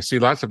fine. I see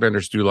lots of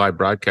vendors do live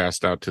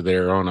broadcast out to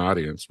their own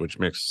audience, which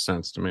makes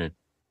sense to me.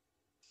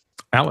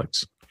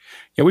 Alex.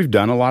 Yeah, we've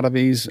done a lot of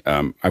these.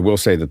 I will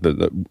say that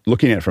the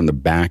looking at it from the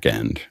back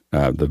end,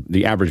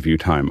 the average view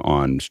time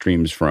on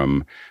streams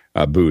from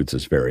booths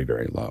is very,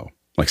 very low.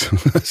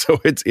 So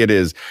it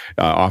is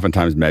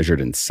oftentimes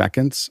measured in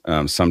seconds,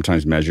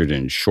 sometimes measured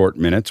in short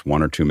minutes,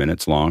 1 or 2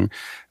 minutes long.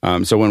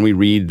 So when we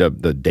read the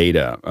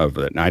data of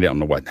it, and I don't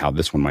know how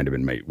this one might have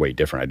been way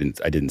different.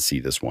 I didn't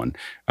see this one,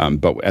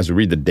 but as we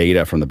read the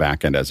data from the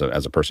back end, as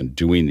a person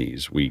doing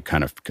these, we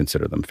kind of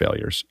consider them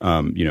failures.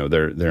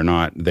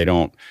 They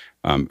don't.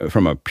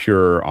 From a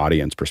pure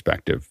audience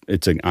perspective,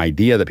 it's an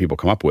idea that people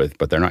come up with,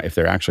 but they're not. If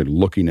they're actually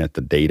looking at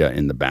the data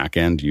in the back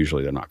end,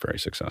 usually they're not very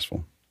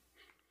successful.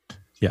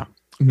 Yeah.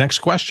 Next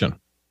question.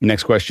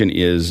 Next question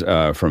is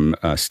from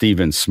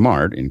Stephen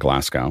Smart in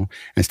Glasgow.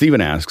 And Stephen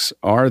asks,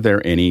 are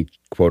there any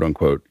quote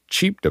unquote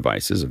cheap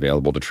devices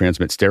available to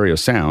transmit stereo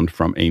sound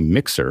from a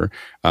mixer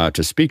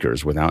to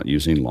speakers without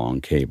using long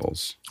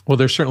cables? Well,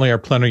 there certainly are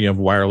plenty of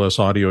wireless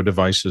audio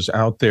devices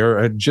out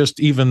there. Just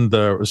even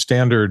the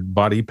standard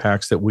body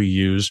packs that we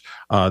use,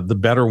 the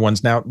better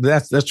ones. Now,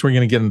 that's where you're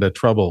going to get into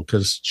trouble,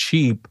 because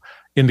cheap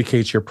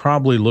indicates you're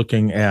probably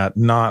looking at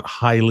not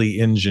highly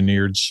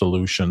engineered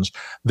solutions.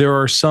 There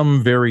are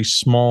some very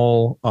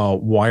small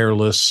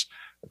wireless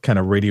kind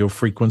of radio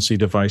frequency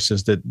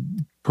devices that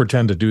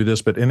pretend to do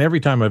this, but in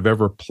every time I've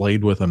ever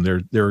played with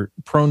them, they're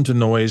prone to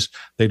noise.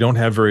 They don't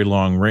have very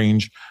long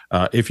range.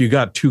 If you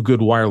got 2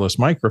 good wireless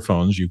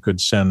microphones, you could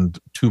send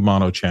 2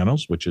 mono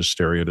channels, which is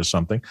stereo to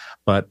something,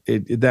 but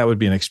that would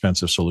be an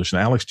expensive solution.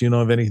 Alex, do you know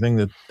of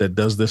anything that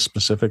does this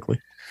specifically?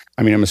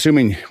 I mean, I'm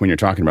assuming when you're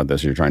talking about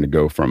this, you're trying to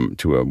go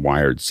to a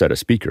wired set of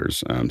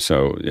speakers.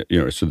 So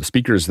the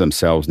speakers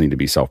themselves need to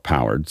be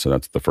self-powered. So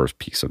that's the first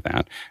piece of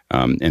that.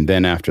 And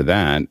then after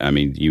that, I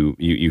mean,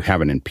 you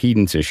have an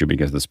impedance issue,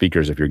 because the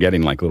speakers, if you're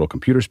getting like little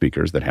computer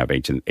speakers that have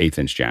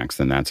 1/8-inch jacks,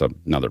 then that's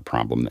another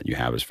problem that you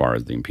have as far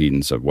as the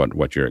impedance of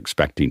what you're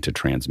expecting to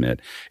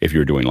transmit if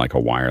you're doing like a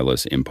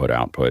wireless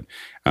input-output.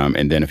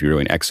 And then if you're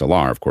doing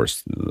XLR, of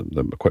course,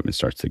 the equipment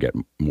starts to get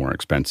more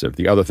expensive.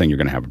 The other thing you're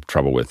going to have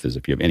trouble with is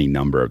if you have any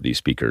number of these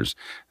speakers,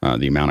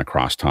 the amount of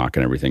crosstalk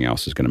and everything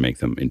else is going to make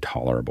them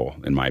intolerable,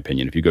 in my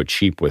opinion. If you go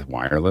cheap with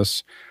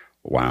wireless,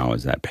 wow,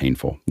 is that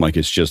painful. Like,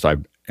 it's just,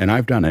 I've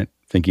done it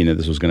thinking that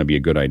this was going to be a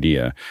good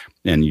idea,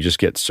 and you just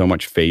get so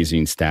much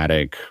phasing,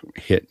 static,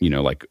 hit,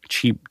 like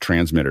cheap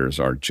transmitters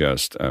are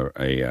just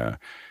a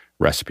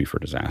recipe for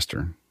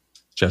disaster.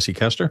 Jesse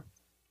Kester?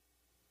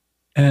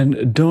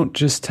 And don't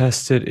just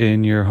test it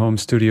in your home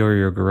studio or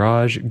your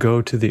garage.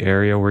 Go to the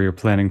area where you're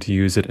planning to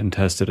use it and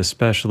test it,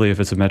 especially if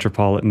it's a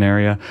metropolitan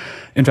area.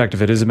 In fact,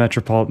 if it is a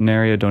metropolitan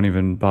area, don't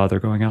even bother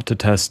going out to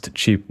test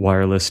cheap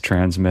wireless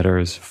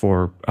transmitters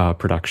for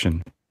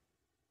production.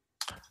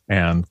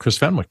 And Chris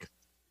Fenwick.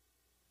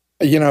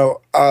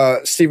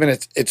 Stephen,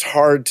 it's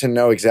hard to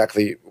know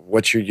exactly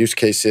what your use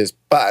case is,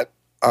 but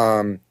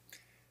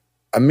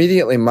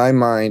immediately my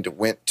mind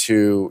went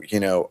to,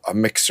 a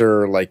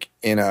mixer like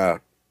in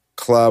a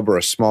club or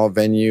a small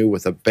venue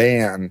with a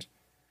band.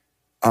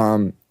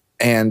 And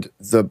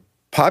the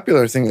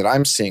popular thing that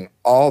I'm seeing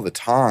all the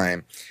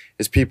time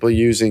is people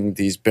using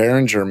these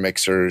Behringer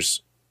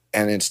mixers,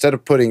 and instead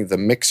of putting the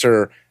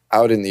mixer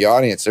out in the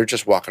audience, they're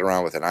just walking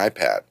around with an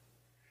iPad.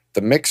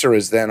 The mixer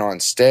is then on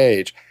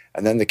stage,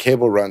 and then the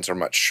cable runs are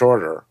much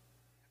shorter,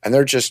 and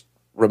they're just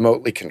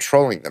remotely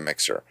controlling the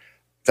mixer.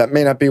 That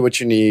may not be what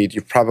you need.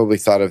 You've probably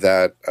thought of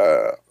that,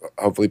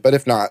 hopefully, but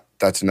if not,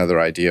 that's another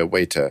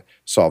way to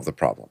solve the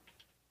problem.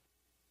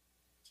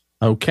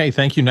 Okay,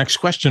 thank you. Next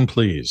question,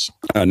 please.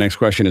 Next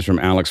question is from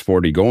Alex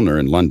Forty-Goldner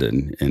in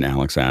London. And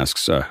Alex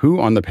asks, who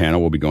on the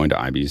panel will be going to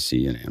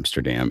IBC in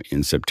Amsterdam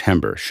in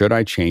September? Should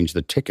I change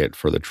the ticket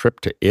for the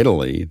trip to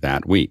Italy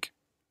that week?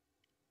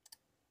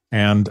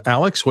 And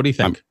Alex, what do you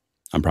think?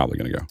 I'm probably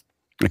going to go.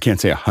 I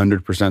can't say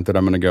 100% that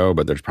I'm going to go,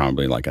 but there's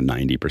probably like a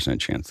 90%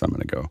 chance I'm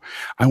going to go.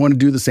 I want to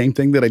do the same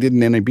thing that I did in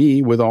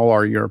NAB with all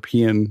our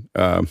European,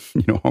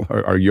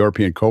 our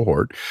European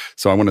cohort.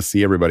 So I want to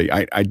see everybody.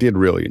 I did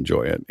really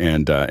enjoy it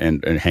and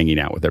hanging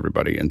out with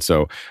everybody. And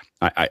so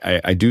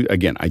I do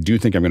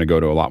think I'm going to go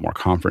to a lot more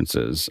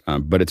conferences,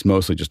 but it's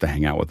mostly just to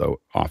hang out with the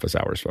office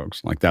hours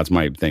folks. Like that's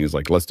my thing is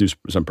like, let's do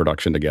some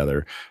production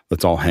together.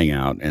 Let's all hang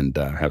out and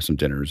have some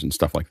dinners and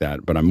stuff like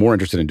that. But I'm more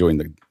interested in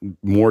doing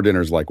more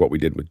dinners like what we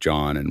did with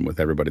John and with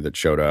everybody that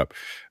showed up.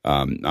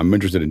 I'm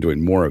interested in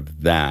doing more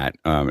of that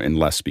and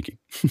less speaking.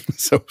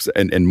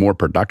 and more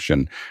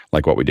production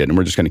like what we did. And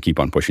we're just going to keep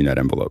on pushing that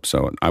envelope.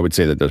 So I would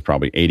say that there's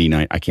probably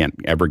 89. I can't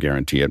ever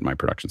guarantee it. My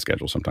production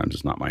schedule sometimes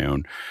is not my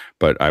own,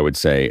 but I would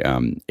say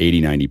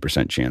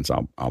 80-90% chance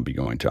I'll be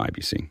going to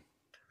IBC.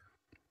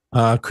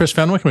 Chris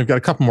Fenwick, we've got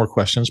a couple more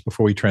questions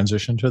before we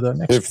transition to the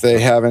next. If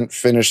they haven't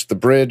finished the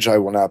bridge, I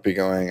will not be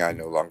going. I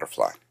no longer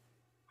fly.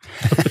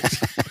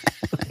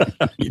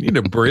 You need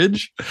a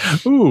bridge?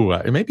 Ooh,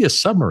 maybe a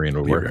submarine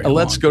would work.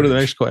 Let's go to the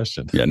next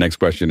question. Yeah, next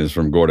question is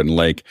from Gordon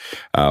Lake.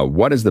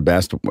 What is the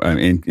best,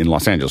 in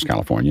Los Angeles,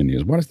 California,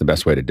 what is the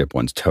best way to dip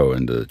one's toe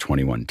into the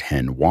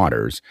 2110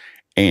 waters,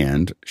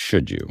 and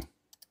should you?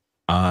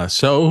 I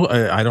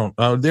don't,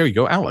 there you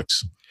go,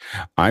 Alex.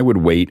 I would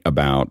wait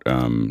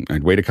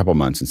I'd wait a couple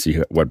months and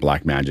see what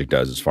Blackmagic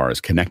does as far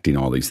as connecting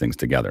all these things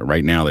together.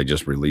 Right now, they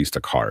just released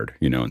a card,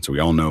 and so we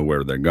all know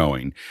where they're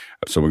going.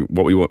 So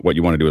what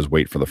you want to do is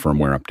wait for the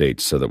firmware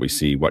updates so that we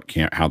see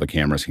how the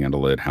cameras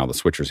handle it, how the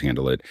switchers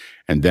handle it,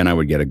 and then I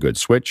would get a good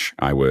switch.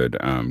 I would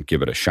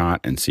give it a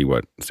shot and see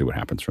what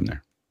happens from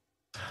there.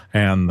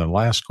 And the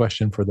last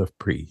question for the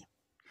pre.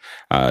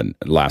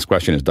 Last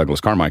question is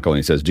Douglas Carmichael, and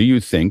he says, do you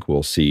think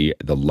we'll see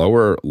the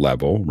lower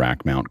level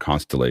rack mount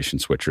Constellation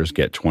switchers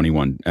get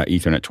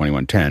Ethernet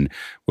 2110?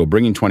 Will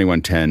bringing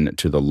 2110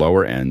 to the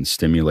lower end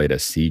stimulate a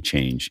sea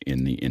change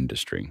in the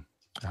industry?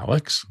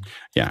 Alex?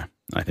 Yeah,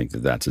 I think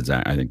that's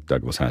exact. I think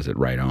Douglas has it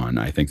right on.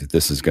 I think that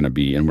this is going to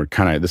be, and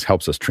this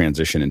helps us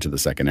transition into the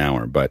second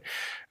hour, but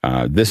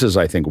this is,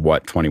 I think,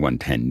 what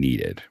 2110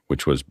 needed,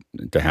 which was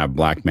to have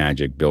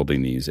Blackmagic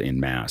building these in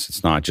mass.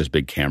 It's not just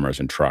big cameras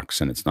and trucks,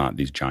 and it's not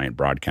these giant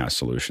broadcast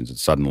solutions.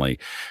 It's suddenly,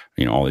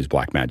 all these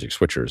Blackmagic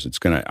switchers.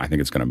 I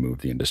think it's going to move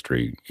the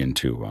industry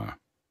into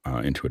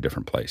a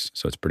different place.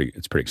 So it's pretty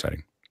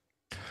exciting.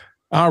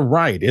 All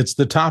right. It's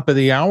the top of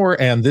the hour,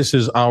 and this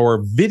is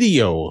our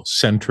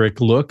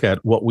video-centric look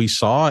at what we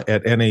saw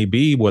at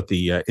NAB, what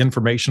the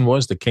information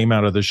was that came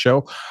out of the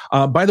show.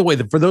 By the way,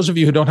 for those of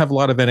you who don't have a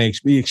lot of NAB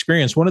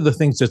experience, one of the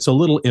things that's a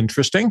little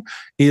interesting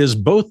is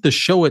both the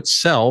show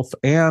itself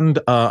and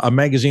a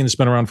magazine that's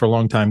been around for a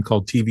long time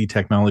called TV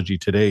Technology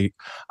Today.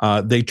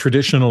 They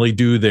traditionally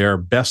do their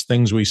best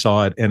things we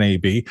saw at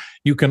NAB.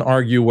 You can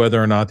argue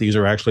whether or not these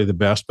are actually the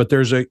best, but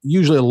there's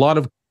usually a lot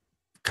of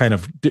kind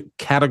of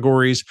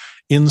categories.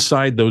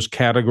 Inside those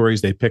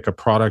categories, they pick a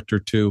product or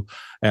two.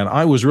 And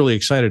I was really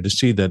excited to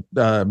see that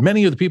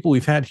many of the people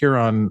we've had here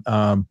on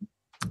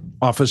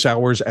Office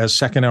Hours as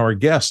second hour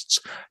guests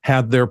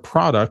had their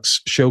products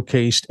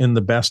showcased in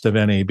the best of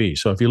NAB.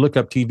 So if you look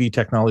up TV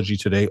Technology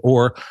Today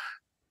or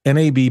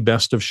NAB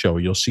Best of Show,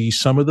 you'll see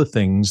some of the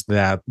things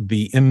that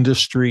the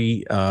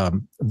industry,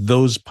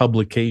 those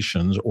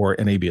publications or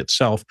NAB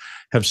itself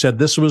have said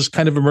this was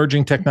kind of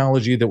emerging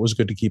technology that was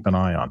good to keep an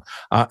eye on.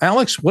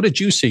 Alex, what did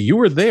you see? You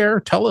were there.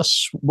 Tell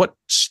us what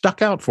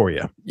stuck out for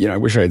you. I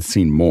wish I had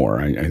seen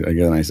more.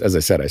 As I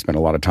said, I spent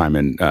a lot of time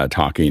in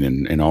talking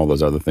and all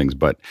those other things.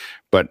 But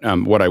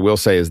what I will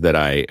say is that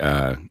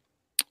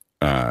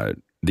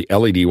the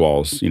LED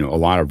walls, a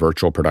lot of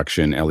virtual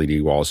production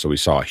LED walls. So we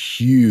saw a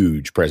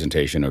huge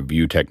presentation of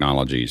View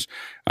Technologies.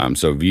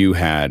 So View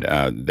had,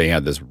 they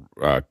had this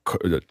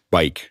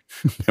bike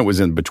that was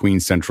in between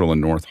Central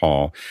and North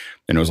Hall.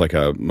 And it was like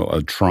a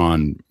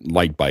Tron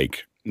light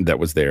bike that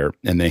was there.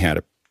 And they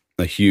had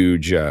a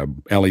huge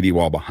LED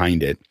wall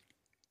behind it.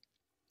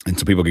 And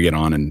so people could get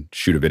on and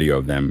shoot a video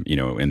of them,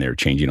 and they're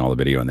changing all the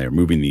video and they're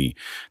moving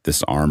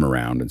this arm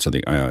around. And so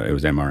it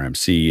was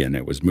MRMC, and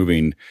it was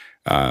moving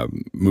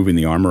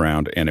the arm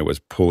around, and it was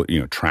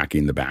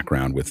tracking the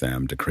background with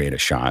them to create a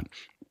shot.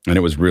 And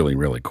it was really,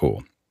 really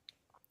cool.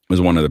 It was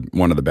one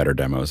of the better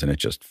demos, and it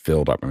just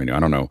filled up. I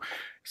don't know,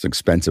 it's an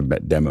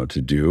expensive demo to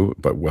do,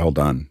 but well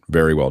done,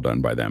 very well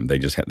done by them.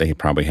 They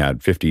probably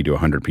had 50 to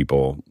 100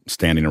 people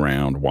standing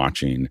around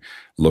watching,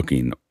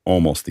 looking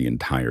almost the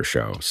entire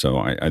show.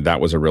 So that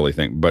was a really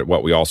thing. But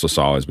what we also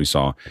saw is we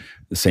saw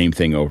the same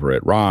thing over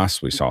at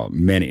Ross. We saw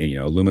many,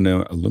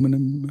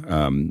 aluminum.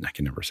 I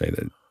can never say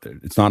that.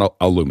 It's not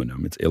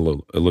aluminum. It's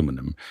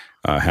aluminum.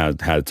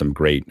 Had some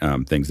great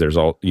things. There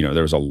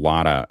was a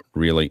lot of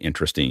really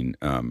interesting.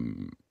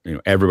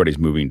 Everybody's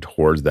moving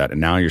towards that,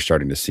 and now you're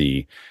starting to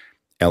see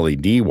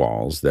LED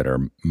walls that are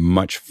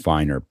much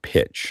finer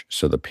pitch.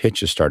 So the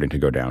pitch is starting to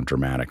go down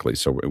dramatically.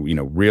 So,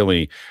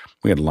 really,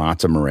 we had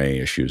lots of Murray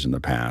issues in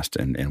the past,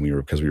 and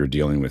because we were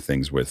dealing with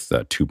things with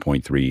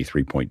 2.3,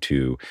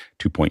 3.2,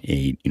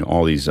 2.8,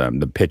 all these,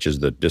 the pitches,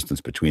 the distance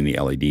between the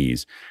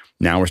LEDs.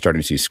 Now we're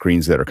starting to see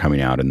screens that are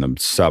coming out in the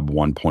sub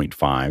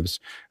 1.5s.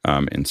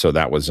 And so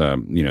that was, so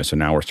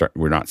now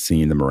we're not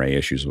seeing the Murray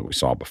issues that we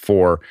saw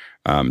before.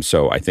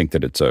 So I think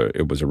that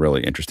it was a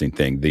really interesting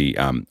thing.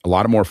 A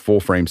lot of more full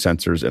frame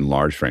sensors and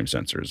large frame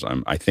sensors.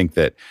 I think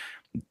that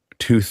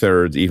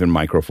 2/3, even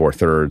micro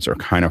 4/3 are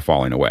kind of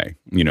falling away.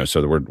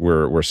 So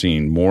we're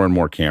seeing more and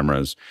more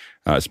cameras,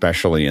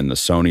 especially in the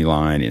Sony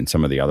line and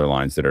some of the other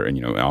lines that are,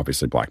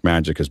 obviously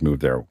Blackmagic has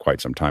moved there quite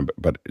some time,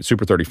 but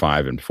Super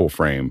 35 and full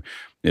frame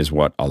is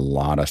what a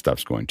lot of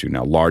stuff's going to.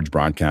 Now, large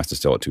broadcast is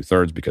still at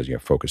 2/3 because you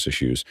have focus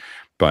issues,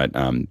 but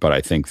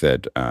I think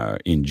that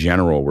in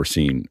general we're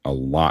seeing a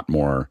lot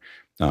more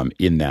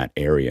in that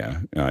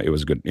area. It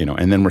was good,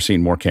 and then we're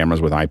seeing more cameras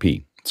with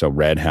IP. So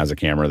Red has a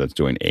camera that's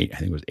doing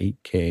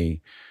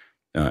 8K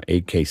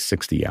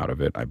 60 out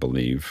of it, I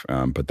believe.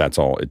 But that's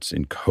all. It's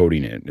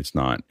encoding it. It's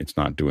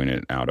not doing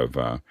it out of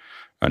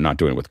not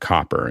doing it with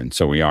copper. And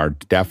so we are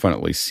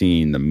definitely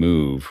seeing the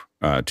move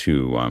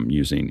to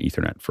using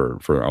Ethernet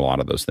for a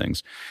lot of those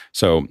things.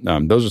 So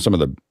those are some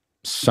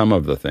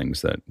of the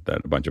things that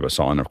a bunch of us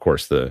saw, and of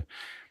course a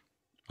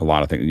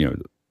lot of things.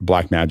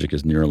 Blackmagic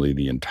is nearly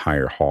the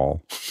entire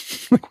hall.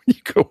 Like when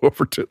you go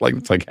over to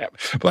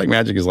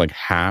Blackmagic is like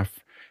half.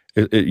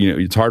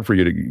 It's hard for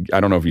you to. I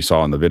don't know if you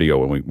saw in the video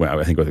when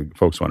I think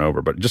folks went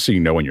over, but just so you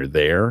know, when you're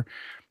there,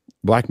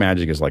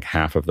 Blackmagic is like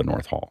half of the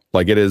North Hall.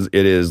 Like it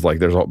is like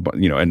there's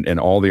and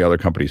all the other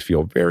companies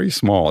feel very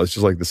small. It's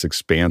just like this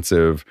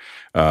expansive,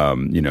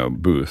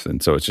 booth,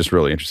 and so it's just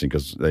really interesting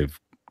because they've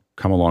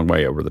come a long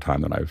way over the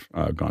time that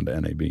I've gone to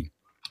NAB.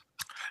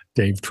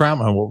 Dave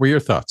Troutman, what were your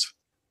thoughts?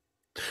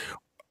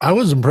 I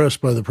was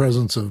impressed by the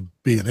presence of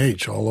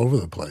B&H all over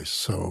the place.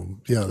 So,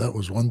 yeah, that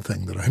was one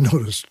thing that I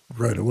noticed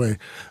right away.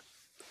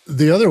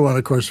 The other one,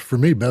 of course, for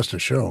me, best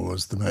of show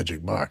was the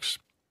Magic Box.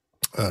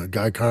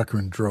 Guy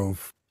Cochran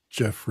drove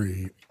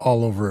Jeffrey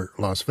all over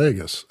Las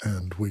Vegas,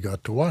 and we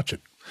got to watch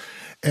it.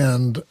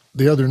 And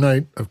the other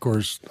night, of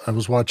course, I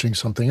was watching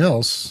something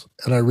else,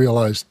 and I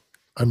realized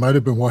I might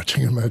have been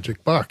watching a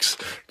Magic Box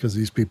because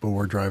these people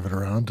were driving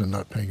around and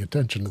not paying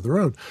attention to the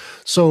road.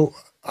 So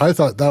I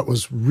thought that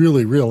was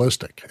really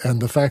realistic.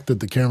 And the fact that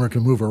the camera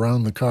can move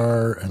around the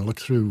car and look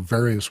through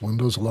various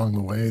windows along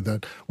the way,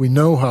 that we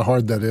know how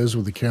hard that is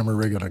with a camera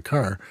rig on a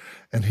car.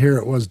 And here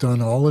it was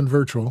done all in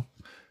virtual,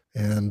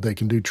 and they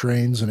can do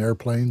trains and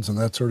airplanes and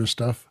that sort of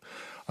stuff.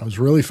 I was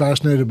really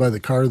fascinated by the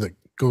car that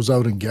goes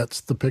out and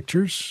gets the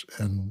pictures.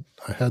 And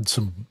I had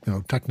some,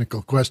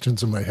 technical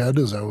questions in my head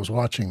as I was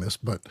watching this,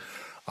 but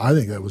I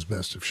think that was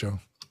best of show.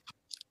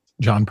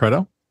 John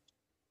Preto?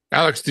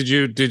 Alex, did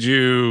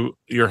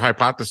your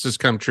hypothesis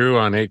come true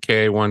on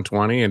 8K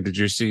 120? And did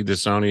you see the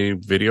Sony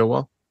video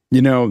wall? The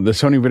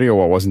Sony video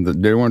wall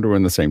they weren't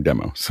doing the same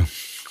demo. So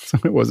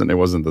it wasn't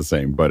the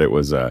same, but it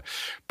was,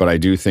 but I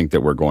do think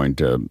that we're going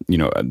to,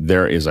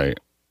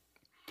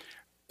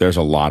 there's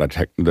a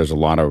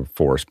lot of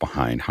force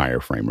behind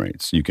higher frame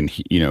rates. You can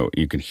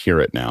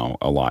hear it now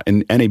a lot.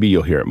 In NAB,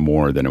 you'll hear it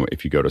more than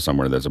if you go to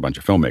somewhere there's a bunch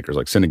of filmmakers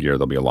like Cinegear.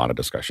 There'll be a lot of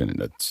discussion,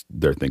 and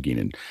they're thinking,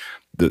 and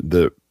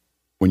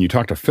when you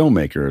talk to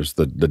filmmakers,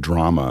 the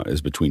drama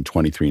is between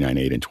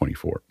 23.98 and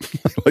 24.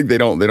 Like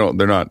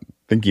they're not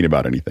thinking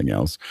about anything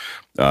else.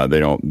 They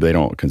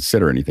don't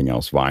consider anything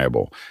else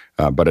viable.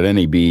 But at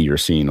NAB, you're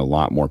seeing a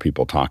lot more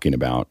people talking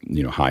about,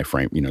 high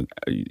frame,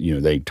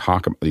 they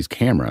talk about these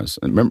cameras.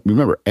 And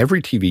remember,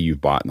 every TV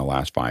you've bought in the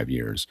last 5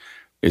 years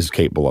is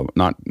capable of,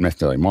 not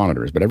necessarily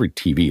monitors, but every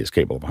TV is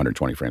capable of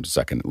 120 frames a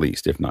second at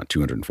least, if not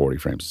 240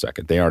 frames a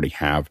second. They're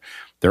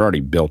already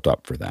built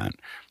up for that.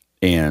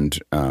 And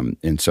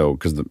so,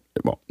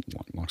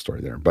 long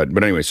story there,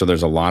 but anyway, so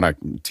there's a lot of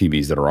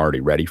TVs that are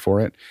already ready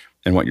for it.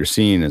 And what you're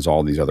seeing is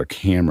all these other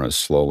cameras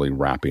slowly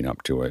wrapping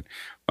up to it.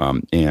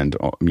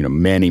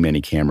 Many,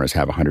 many cameras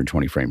have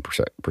 120 frame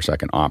per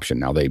second option.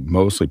 Now they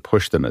mostly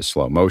push them as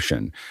slow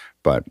motion,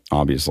 but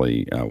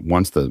obviously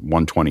once the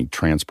 120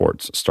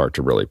 transports start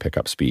to really pick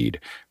up speed,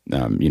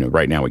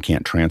 right now we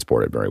can't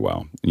transport it very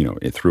well,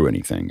 through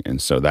anything.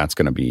 And so that's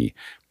going to be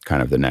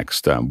kind of the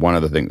next one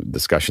of the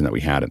discussion that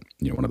we had at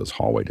one of those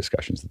hallway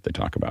discussions that they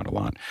talk about a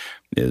lot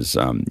is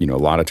a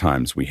lot of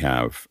times we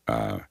have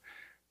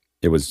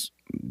there was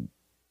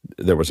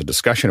a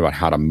discussion about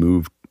how to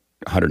move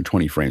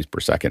 120 frames per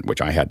second,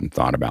 which I hadn't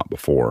thought about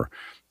before,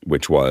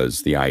 which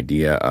was the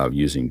idea of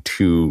using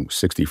two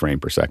 60 frame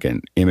per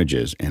second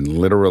images and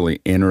literally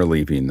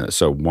interleaving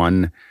so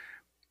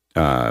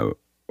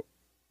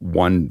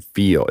one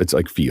field, it's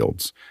like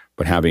fields,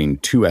 but having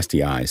two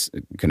SDI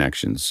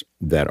connections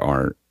that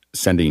are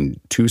sending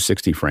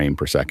 260 frame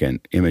per second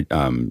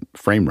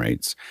frame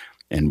rates,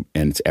 and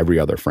it's every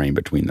other frame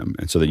between them.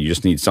 And so that you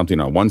just need something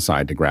on one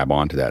side to grab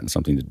onto that and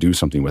something to do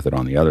something with it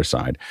on the other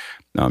side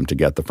to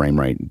get the frame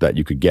rate that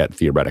you could get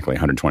theoretically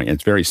 120. And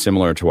it's very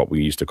similar to what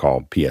we used to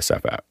call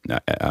PSF,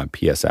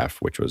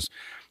 which was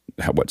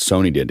what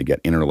Sony did to get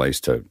interlace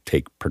to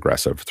take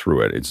progressive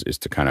through it, is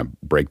to kind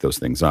of break those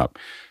things up.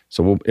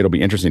 So it'll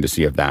be interesting to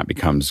see if that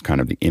becomes kind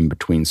of the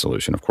in-between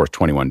solution. Of course,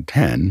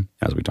 2110,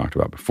 as we talked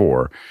about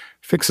before,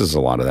 fixes a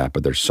lot of that,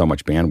 but there's so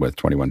much bandwidth,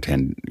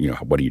 2110,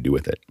 what do you do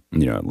with it?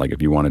 Like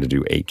if you wanted to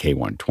do 8K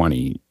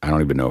 120, I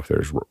don't even know if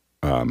there's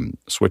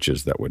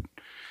switches that would,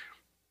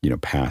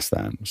 pass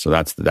that. So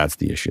that's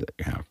the issue that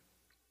you have.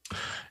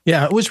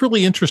 Yeah, it was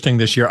really interesting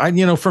this year.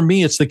 For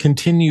me, it's the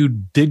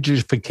continued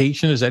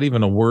digification. Is that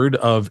even a word?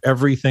 Of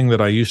everything that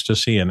I used to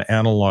see in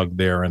analog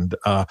there. And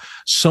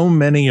so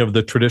many of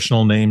the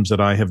traditional names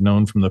that I have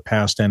known from the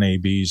past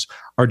NABs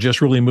are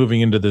just really moving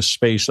into this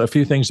space. A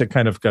few things that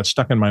kind of got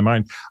stuck in my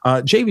mind.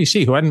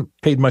 JVC, who I hadn't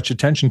paid much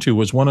attention to,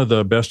 was one of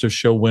the best of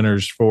show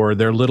winners for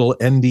their little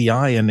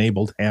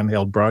NDI-enabled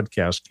handheld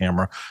broadcast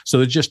camera. So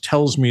it just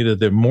tells me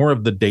that more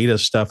of the data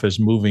stuff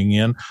is moving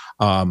in.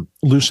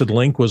 Lucid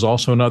Link was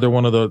also another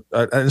one of the,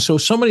 and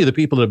so many of the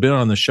people that have been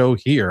on the show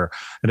here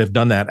and have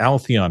done that.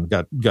 Altheon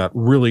got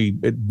really,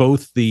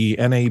 both the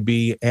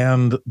NAB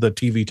and the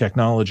TV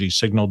technology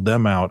signaled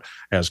them out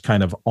as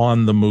kind of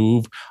on the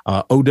move.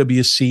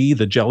 OWC,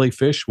 the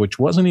jellyfish, which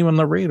wasn't even on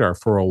the radar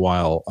for a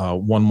while,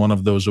 won one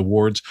of those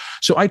awards.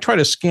 So I try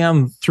to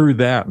scan through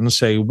that and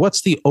say,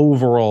 what's the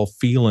overall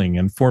feeling?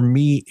 And for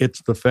me,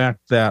 it's the fact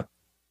that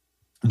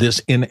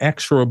this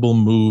inexorable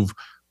move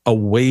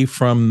away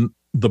from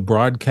the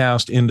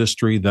broadcast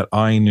industry that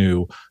I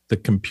knew, the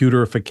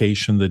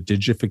computerification, the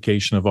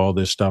digification of all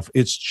this stuff,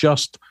 it's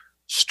just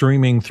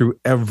streaming through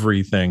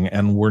everything,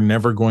 and we're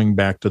never going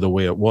back to the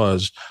way it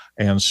was.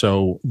 And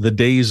so the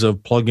days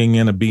of plugging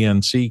in a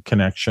BNC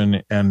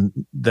connection, and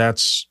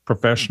that's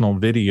professional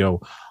video,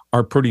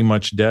 are pretty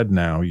much dead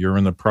now. You're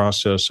in the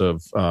process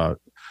of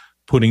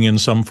putting in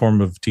some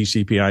form of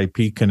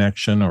TCP/IP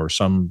connection or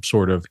some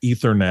sort of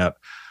Ethernet.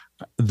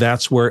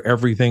 That's where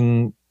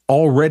everything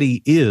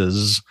already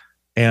is.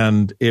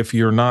 And if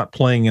you're not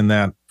playing in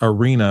that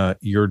arena,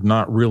 you're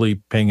not really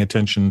paying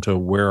attention to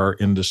where our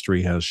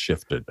industry has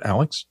shifted.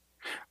 Alex?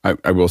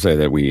 I will say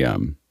that we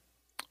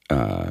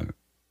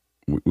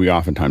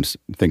oftentimes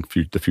think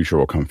the future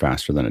will come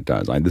faster than it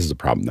does. This is a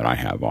problem that I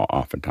have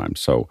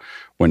oftentimes. So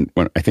when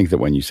I think that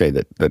when you say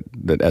that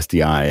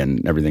SDI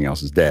and everything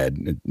else is dead,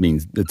 it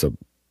means it's a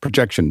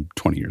projection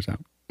 20 years out.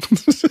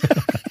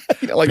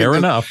 Fair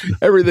enough.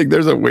 Everything,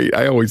 there's a wait.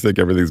 I always think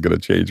everything's going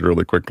to change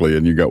really quickly,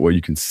 and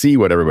you can see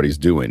what everybody's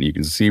doing. You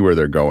can see where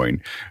they're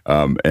going.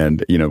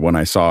 And when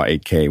I saw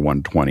 8K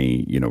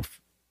 120,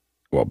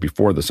 well,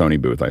 before the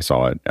Sony booth, I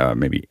saw it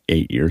maybe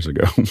 8 years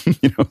ago.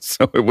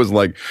 So it was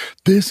like,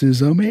 this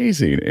is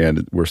amazing,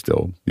 and we're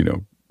still,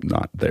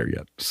 not there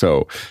yet.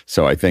 So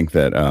I think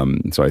that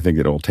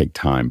it'll take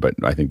time, but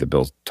I think that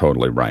Bill's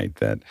totally right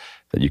that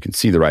you can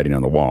see the writing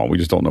on the wall. We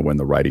just don't know when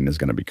the writing is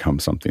going to become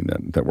something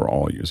that we're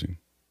all using.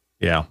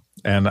 Yeah.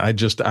 And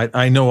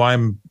I know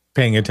I'm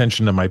paying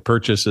attention to my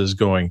purchases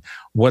going,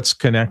 what's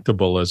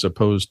connectable as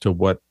opposed to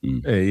what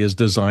is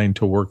designed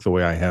to work the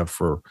way I have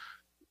for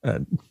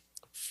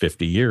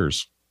 50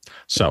 years.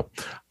 So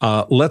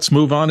let's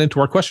move on into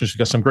our questions. We've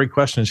got some great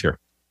questions here.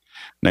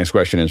 Next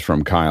question is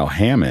from Kyle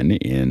Hammond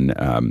in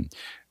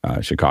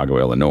Chicago,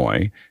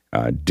 Illinois.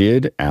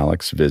 Did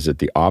Alex visit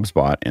the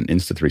OBSBot and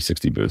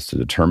Insta360 booths to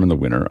determine the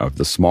winner of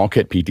the small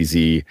kit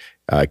PTZ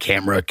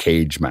camera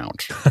cage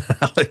mount?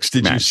 Alex,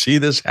 did you see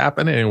this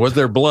happening? Was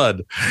there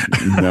blood?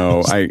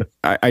 No,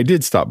 I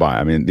did stop by.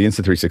 I mean, the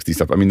Insta360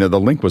 stuff. I mean, the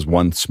link was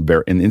once in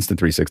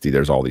Insta360.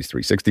 There's all these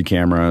 360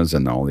 cameras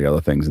and all the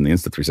other things, and the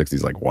Insta360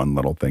 is like one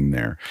little thing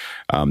there.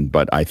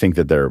 But I think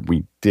that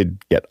we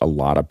did get a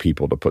lot of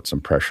people to put some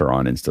pressure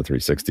on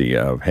Insta360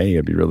 of, hey,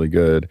 it'd be really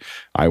good.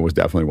 I was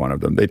definitely one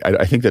of them.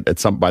 I think that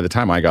by the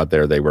time I got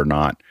there, they were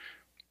not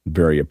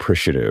very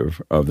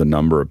appreciative of the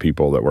number of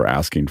people that were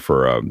asking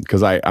for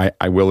because I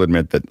will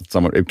admit that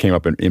it came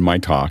up in my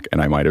talk,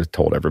 and I might have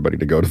told everybody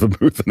to go to the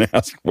booth and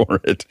ask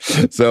for it.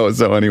 So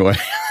anyway.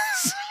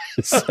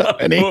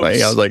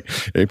 I was like,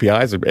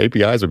 APIs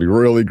would be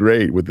really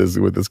great with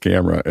this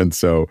camera. And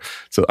so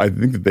I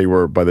think that they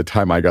were, by the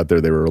time I got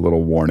there, they were a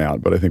little worn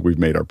out, but I think we've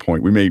made our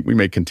point. We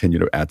may continue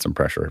to add some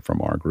pressure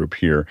from our group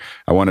here.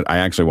 I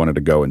actually wanted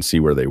to go and see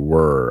where they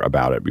were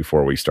about it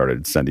before we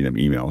started sending them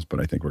emails,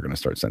 but I think we're going to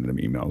start sending them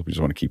emails. We just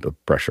want to keep the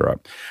pressure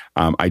up.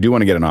 I do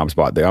want to get an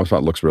OBSBot. The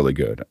OBSBot looks really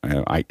good.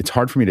 It's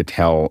hard for me to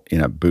tell in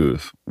a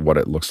booth what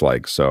it looks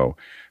like. So,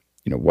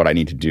 what I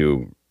need to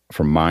do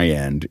from my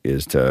end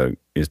is to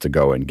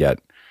go and get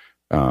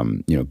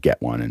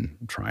one and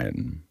try it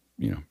and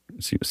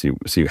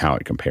see how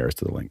it compares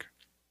to the link.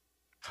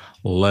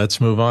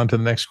 Let's move on to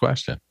the next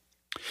question.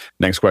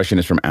 Next question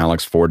is from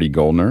Alex 40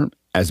 Goldner.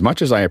 As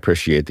much as I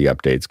appreciate the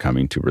updates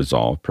coming to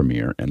Resolve,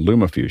 Premiere, and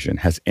LumaFusion,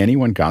 has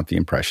anyone got the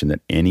impression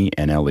that any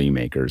NLE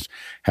makers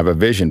have a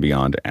vision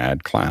beyond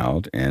Ad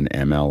Cloud and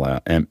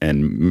ML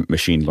and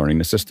machine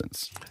learning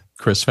assistance?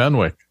 Chris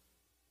Fenwick.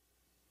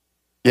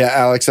 Yeah,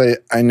 Alex,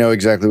 I know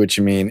exactly what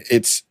you mean.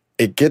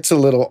 It gets a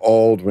little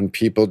old when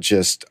people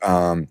just,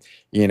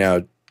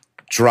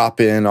 drop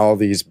in all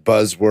these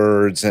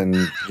buzzwords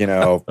and,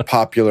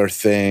 popular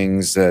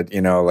things that,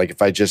 like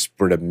if I just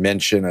were to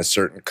mention a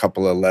certain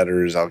couple of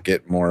letters, I'll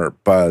get more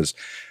buzz.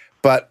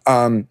 But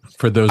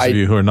for those of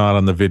you who are not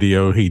on the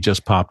video, he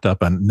just popped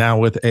up and now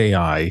with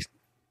AI,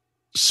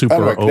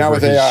 over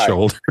his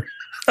shoulder.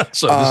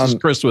 So this is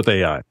Chris with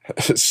AI.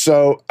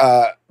 So,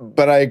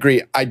 but I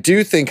agree. I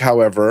do think,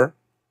 however,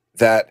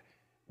 that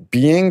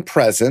being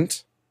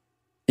present,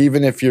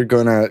 even if you're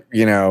going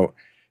to,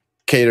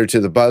 cater to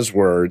the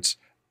buzzwords,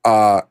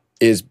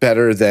 is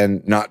better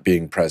than not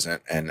being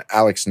present. And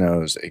Alex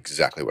knows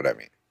exactly what I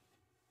mean.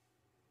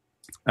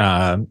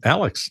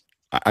 Alex.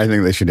 I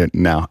think they should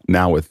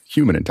now with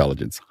human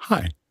intelligence.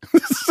 Hi.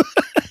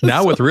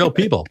 Now with real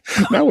people.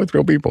 Now with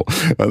real people.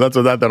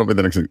 That'll be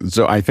the next thing.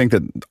 So I think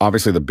that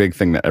obviously the big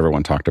thing that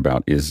everyone talked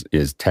about is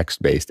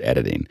text-based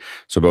editing.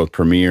 So both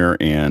Premiere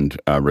and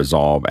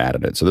Resolve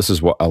added it. So this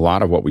is what a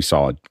lot of what we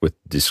saw with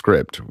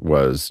Descript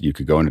was you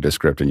could go into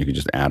Descript and you could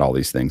just add all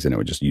these things and it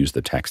would just use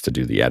the text to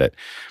do the edit.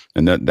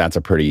 And that's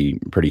a pretty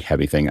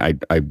heavy thing.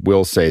 I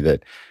will say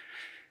that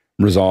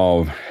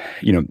Resolve,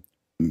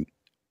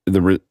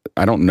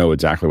 I don't know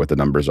exactly what the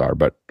numbers are,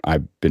 but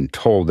I've been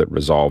told that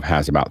Resolve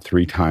has about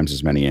 3 times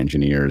as many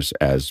engineers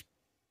as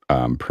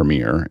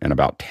Premiere and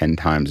about 10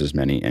 times as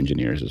many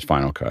engineers as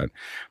Final Cut.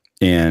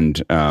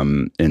 And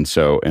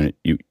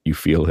you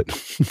feel it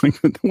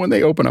when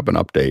they open up an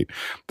update.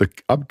 The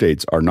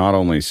updates are not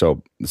only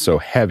so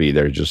heavy,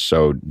 they're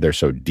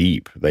so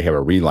deep. They have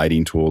a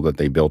relighting tool that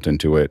they built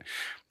into it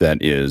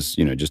that is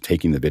just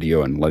taking the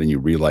video and letting you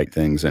relight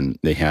things, and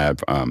they have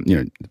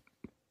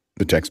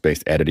the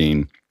text-based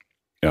editing.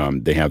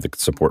 They have the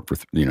support for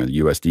the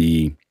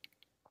USD.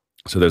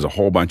 So there's a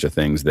whole bunch of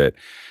things that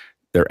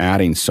they're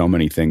adding so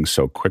many things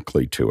so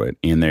quickly to it,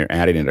 and they're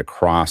adding it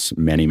across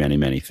many, many,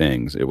 many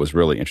things. It was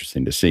really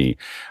interesting to see.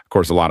 Of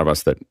course, a lot of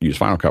us that use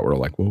Final Cut were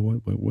like, well,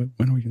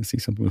 when are we going to see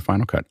something with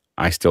Final Cut?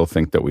 I still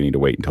think that we need to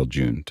wait until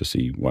June to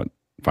see what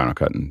Final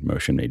Cut and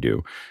Motion may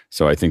do.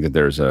 So I think that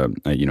there's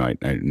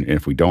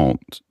if we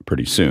don't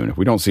pretty soon, if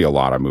we don't see a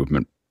lot of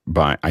movement,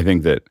 I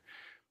think that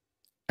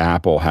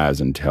Apple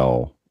has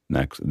until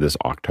this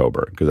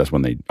October, because that's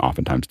when they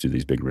oftentimes do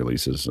these big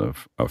releases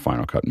of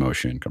Final Cut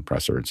Motion,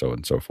 compressor, and so on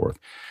and so forth.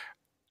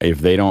 If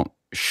they don't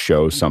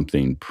show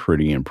something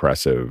pretty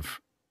impressive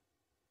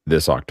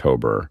this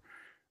October,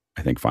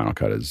 I think Final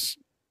Cut is,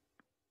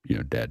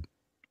 dead.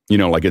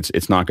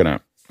 It's not going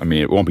to. I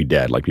mean, it won't be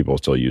dead. Like, people will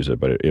still use it,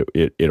 but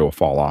it'll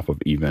fall off of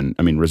even.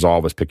 I mean,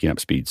 Resolve is picking up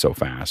speed so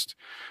fast.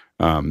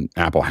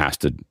 Apple has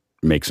to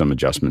make some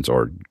adjustments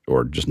or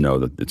just know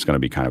that it's going to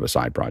be kind of a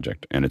side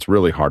project. And it's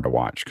really hard to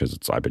watch because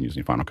I've been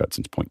using Final Cut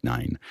since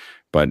 0.9.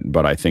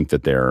 But I think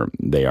that they are,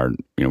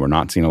 we're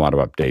not seeing a lot of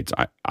updates.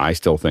 I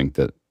still think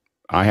that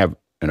I have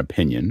an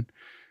opinion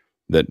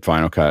that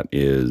Final Cut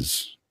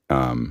is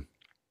going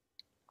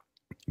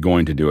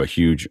to do a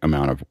huge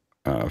amount of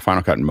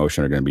Final Cut and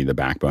Motion are going to be the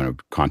backbone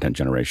of content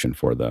generation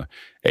for the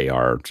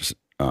AR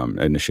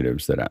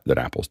initiatives that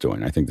Apple's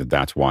doing. I think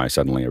that's why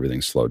suddenly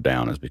everything's slowed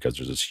down, is because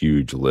there's this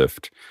huge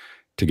lift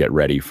to get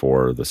ready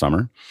for the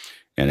summer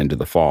and into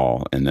the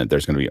fall, and that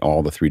there's going to be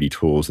all the 3D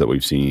tools that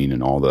we've seen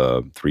and all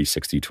the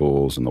 360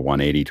 tools and the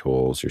 180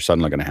 tools. You're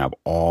suddenly going to have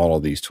all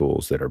of these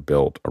tools that are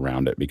built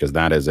around it, because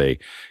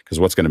because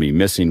what's going to be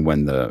missing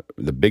when the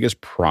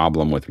biggest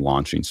problem with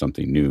launching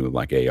something new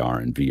like AR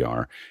and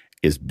VR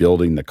is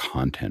building the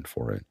content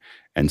for it.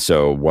 And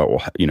so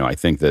I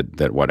think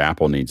that what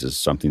Apple needs is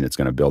something that's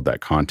going to build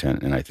that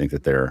content. And I think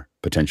that they're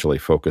potentially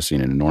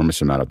focusing an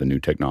enormous amount of the new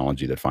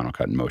technology that Final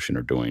Cut and Motion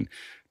are doing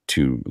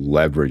to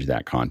leverage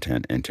that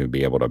content and to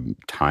be able to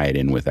tie it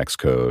in with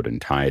Xcode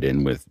and tie it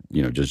in with,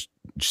 just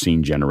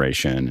scene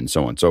generation and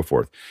so on and so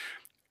forth.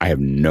 I have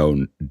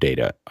no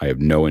data. I have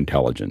no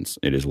intelligence.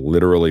 It is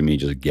literally me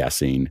just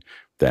guessing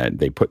that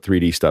they put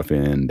 3D stuff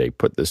in, they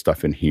put this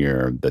stuff in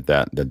here,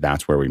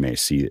 that's where we may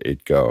see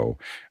it go.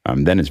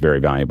 Then it's very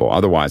valuable.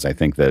 Otherwise, I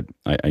think that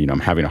I'm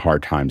having a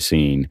hard time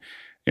seeing.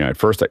 At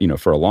first,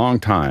 for a long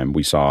time,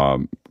 we saw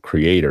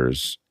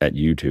creators at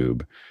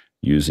YouTube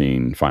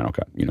using Final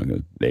Cut.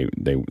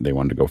 They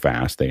wanted to go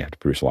fast. They have to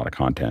produce a lot of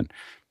content.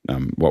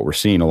 What we're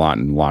seeing a lot,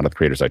 and a lot of the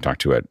creators I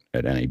talked to at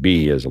NAB,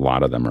 is a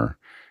lot of them are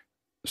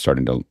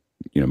starting to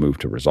move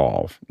to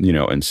Resolve,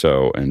 and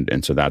so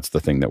that's the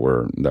thing that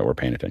we're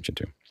paying attention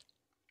to.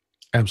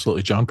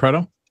 Absolutely. John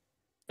Preto?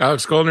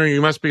 Alex Goldner,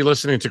 you must be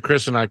listening to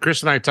Chris and I.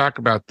 Chris and I talked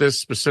about this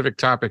specific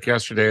topic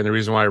yesterday, and the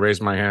reason why I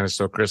raised my hand is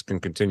so Chris can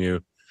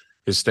continue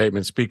his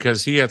statements,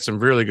 because he had some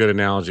really good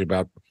analogy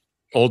about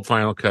old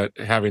Final Cut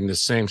having the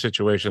same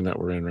situation that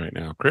we're in right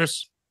now.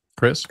 Chris?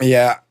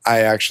 Yeah, I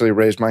actually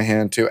raised my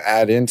hand to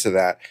add into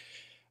that.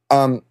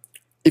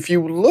 If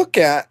you look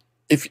at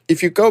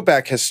If you go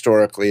back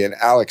historically, and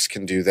Alex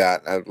can do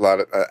that, and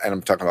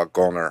I'm talking about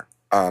Goldner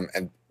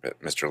and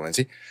Mr.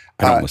 Lindsay.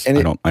 I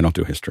don't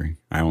do history.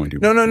 I only do.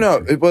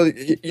 No. Well,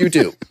 you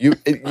do.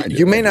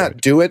 You may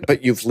not do it,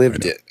 but you've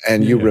lived it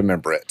and you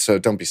remember it. So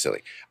don't be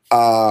silly.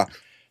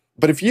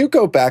 But if you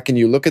go back and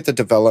you look at the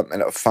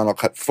development of Final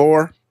Cut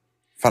 4,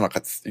 Final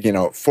Cut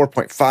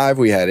 4.5,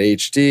 we had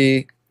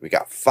HD, we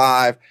got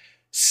 5,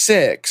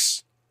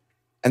 6,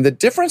 and the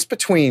difference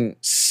between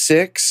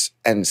 6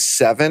 and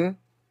 7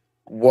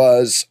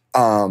 was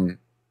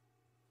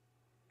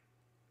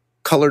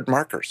colored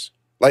markers.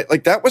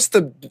 Like that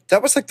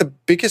was like the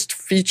biggest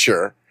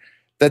feature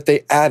that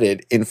they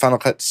added in Final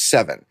Cut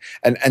 7.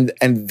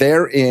 And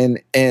therein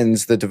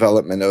ends the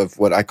development of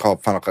what I call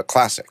Final Cut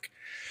Classic.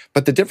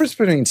 But the difference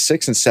between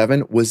 6 and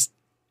 7 was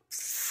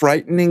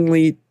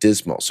frighteningly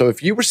dismal. So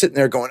if you were sitting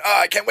there going, "Oh,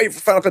 I can't wait for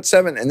Final Cut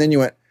 7," and then you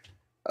went,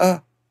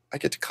 I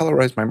get to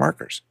colorize my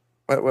markers.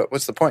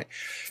 What's the point?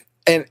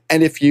 And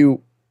if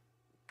you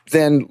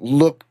then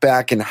look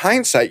back in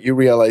hindsight, you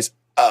realize,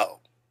 oh,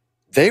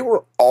 they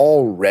were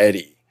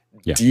already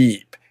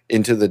deep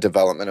into the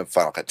development of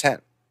Final Cut 10.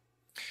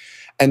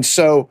 And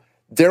so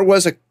there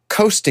was a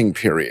coasting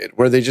period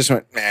where they just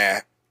went,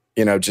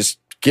 just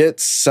get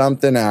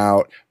something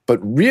out. But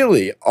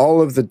really,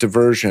 all of the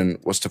diversion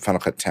was to Final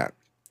Cut 10.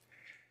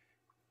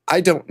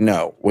 I don't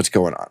know what's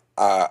going on.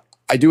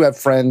 I do have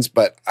friends,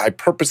 but I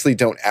purposely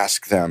don't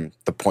ask them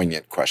the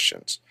poignant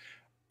questions.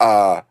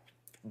 But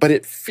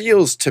it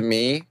feels to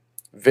me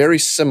very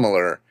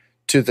similar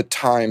to the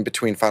time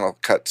between Final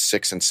Cut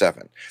 6 and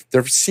 7.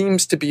 There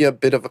seems to be a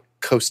bit of a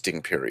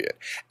coasting period.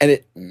 And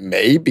it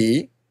may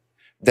be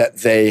that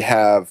they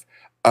have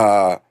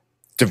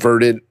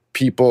diverted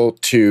people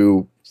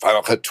to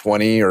Final Cut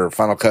 20 or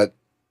Final Cut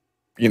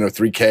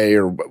 3K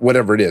or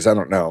whatever it is. I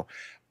don't know.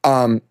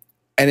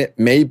 And it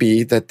may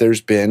be that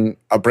there's been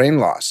a brain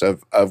loss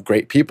of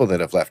great people that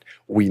have left.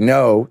 We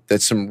know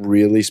that some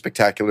really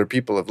spectacular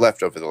people have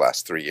left over the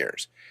last 3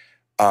 years.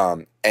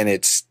 And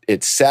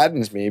it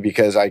saddens me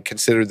because I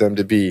consider them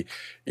to be,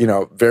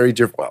 very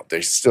dear. Well,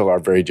 they still are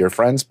very dear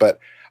friends, but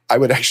I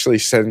would actually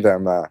send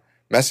them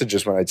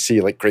messages when I'd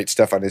see like great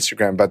stuff on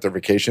Instagram about their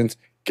vacations,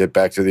 get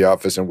back to the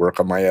office and work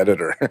on my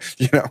editor,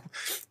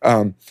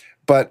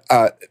 But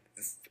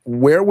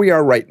where we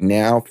are right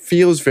now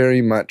feels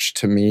very much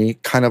to me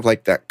kind of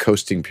like that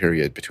coasting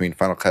period between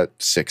Final Cut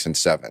 6 and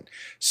 7.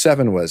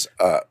 7 was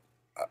a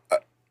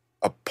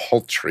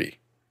paltry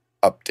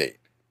update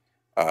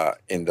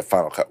in the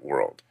Final Cut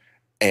world.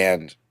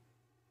 And,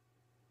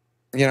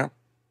 maybe Alex?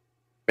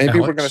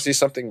 we're going to see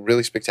something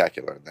really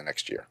spectacular in the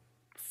next year.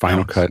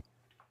 Final Cut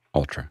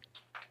Ultra.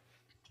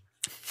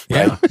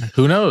 Yeah,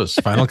 who knows?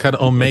 Final Cut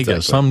Omega,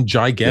 Exactly. some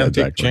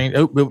gigantic change,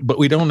 but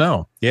we don't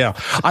know. Yeah,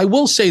 I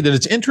will say that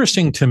it's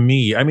interesting to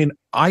me. I mean,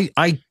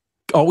 I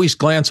always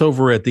glance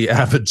over at the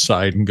Avid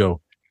side and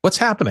go, "What's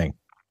happening?"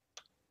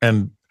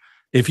 And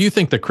if you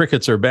think the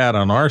crickets are bad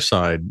on our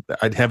side,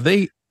 have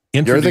they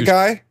introduced You're the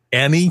guy?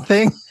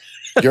 anything?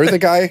 You're the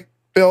guy,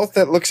 Bill,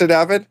 that looks at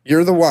Avid?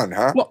 You're the one,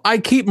 huh? Well, I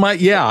keep my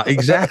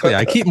exactly.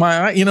 I keep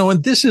my eye,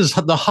 and this is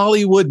the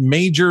Hollywood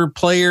major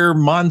player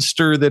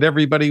monster that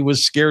everybody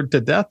was scared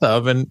to death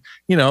of, and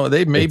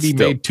they maybe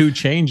made 2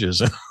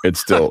 changes. It's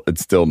still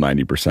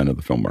 90% of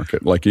the film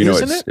market. Like it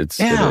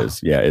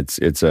is. Yeah, it's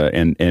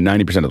and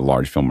 90% of the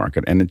large film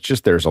market, and it's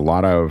just there's a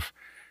lot of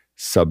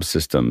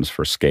subsystems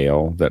for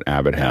scale that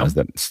Avid has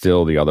that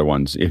still the other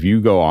ones. If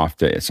you go off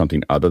to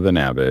something other than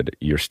Avid,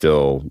 you're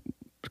still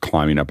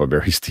climbing up a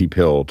very steep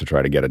hill to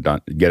try to get it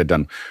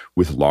done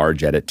with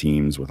large edit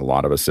teams, with a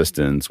lot of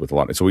assistants,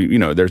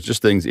 so there's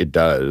just things it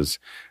does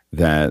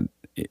that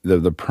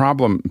the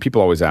problem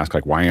people always ask,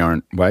 like, why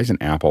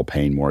isn't Apple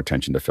paying more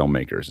attention to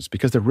filmmakers? It's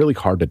because they're really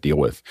hard to deal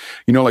with,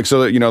 they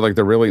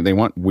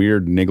want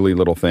weird niggly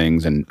little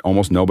things, and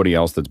almost nobody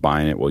else that's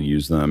buying it will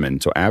use them.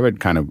 And so Avid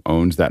kind of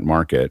owns that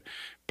market.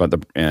 But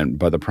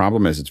the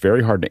problem is it's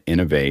very hard to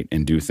innovate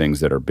and do things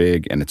that are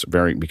big, and it's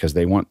because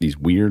they want these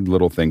weird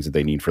little things that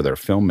they need for their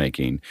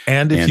filmmaking.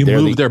 And if you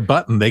move their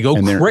button, they go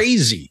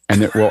crazy.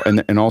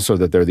 And also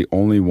that they're the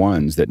only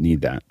ones that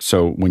need that.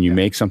 So when you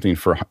make something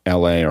for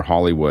LA or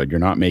Hollywood, you're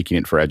not making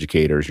it for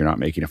educators, you're not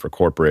making it for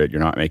corporate, you're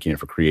not making it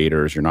for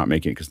creators, you're not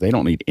making it because they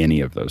don't need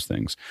any of those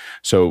things.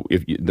 So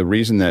the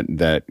reason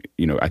that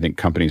I think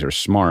companies are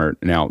smart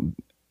now,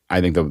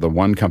 I think the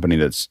one company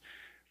that's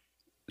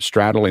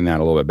straddling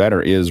that a little bit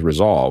better is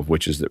Resolve,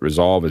 which is that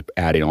Resolve is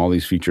adding all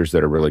these features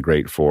that are really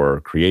great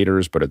for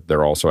creators, but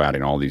they're also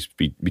adding all these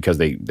because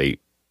they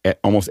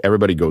almost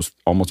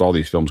all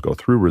these films go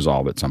through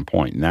Resolve at some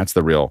point, and that's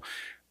the real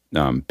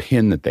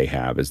pin that they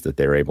have, is that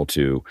they're able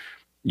to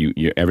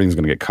everything's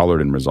going to get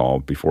colored in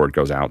Resolve before it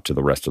goes out to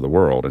the rest of the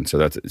world, and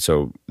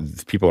so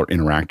people are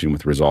interacting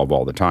with Resolve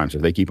all the time. So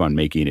if they keep on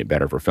making it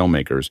better for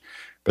filmmakers,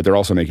 but they're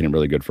also making it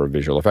really good for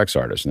visual effects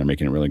artists, and they're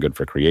making it really good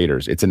for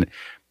creators.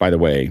 By the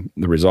way,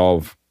 the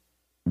Resolve,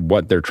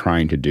 what they're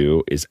trying to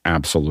do is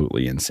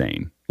absolutely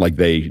insane. Like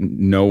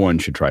no one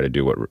should try to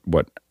do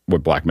what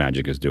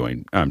Blackmagic is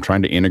doing.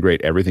 Trying to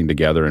integrate everything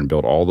together and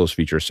build all those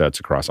feature sets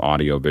across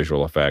audio,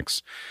 visual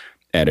effects,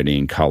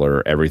 editing,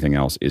 color, everything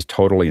else is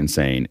totally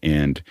insane.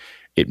 And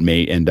it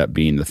may end up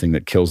being the thing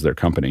that kills their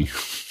company,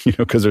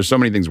 because there's so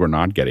many things we're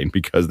not getting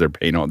because they're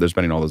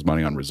spending all this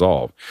money on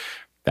Resolve.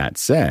 That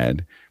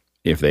said,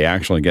 if they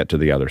actually get to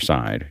the other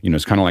side,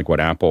 it's kind of like what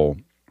Apple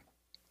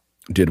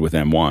did with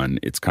M1.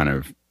 It's kind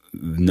of,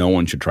 no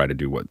one should try to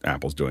do what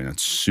Apple's doing.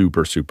 That's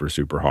super, super,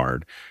 super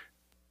hard.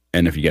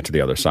 And if you get to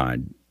the other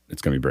side,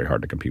 it's going to be very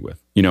hard to compete with,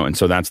 and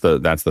so that's the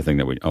thing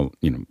that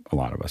a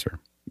lot of us are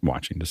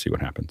watching to see what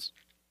happens.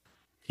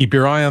 Keep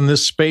your eye on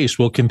this space.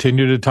 We'll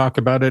continue to talk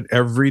about it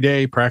every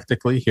day,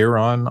 practically, here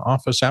on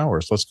Office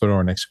Hours. Let's go to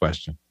our next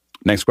question.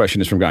 Next question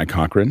is from Guy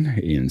Cochran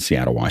in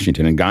Seattle,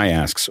 Washington. And Guy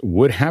asks,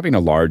 would having a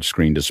large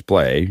screen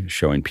display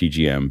showing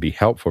PGM be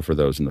helpful for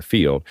those in the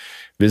field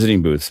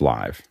visiting booths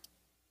live?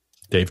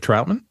 Dave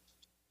Troutman?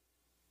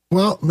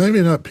 Well,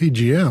 maybe not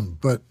PGM,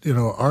 but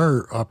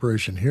our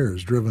operation here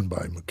is driven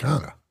by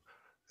Mukana,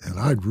 and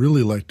I'd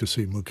really like to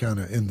see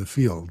Mukana in the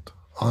field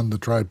on the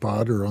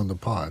tripod or on the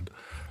pod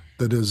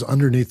that is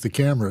underneath the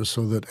camera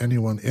so that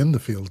anyone in the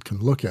field can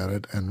look at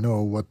it and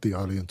know what the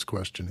audience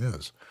question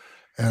is.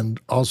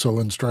 And also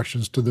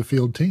instructions to the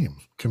field team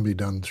can be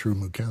done through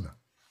Mukana.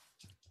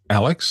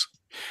 Alex?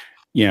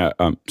 Yeah.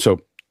 So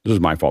this is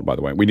my fault, by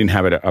the way. We didn't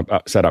have it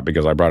set up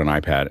because I brought an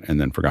iPad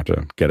and then forgot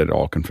to get it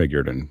all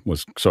configured and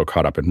was so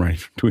caught up in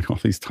doing all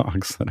these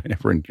talks that I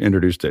never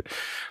introduced it.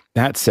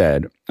 That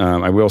said,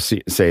 I will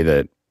say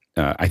that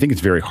I think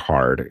it's very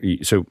hard.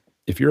 So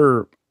if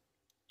you're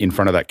in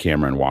front of that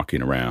camera and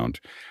walking around,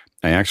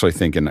 I actually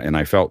think, and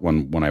I felt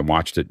when I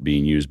watched it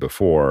being used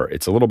before,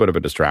 it's a little bit of a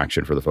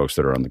distraction for the folks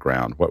that are on the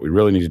ground. What we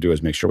really need to do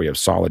is make sure we have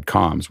solid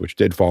comms, which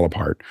did fall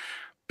apart.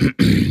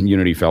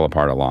 Unity fell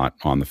apart a lot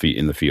in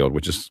the field,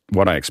 which is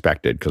what I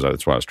expected because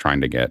that's what I was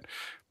trying to get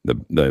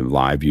the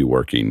live view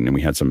working, and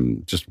we had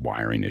some just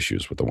wiring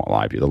issues with the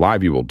live view. The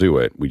live view will do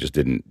it. We just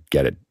didn't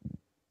get it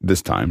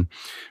this time.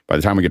 By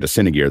the time we get to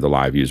Cinegear, the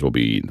live views will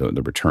be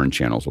the return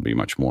channels will be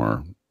much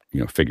more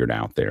figured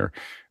out there.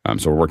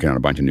 So we're working on a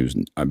bunch of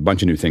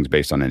new things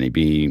based on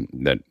NAB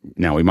that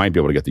now we might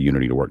be able to get the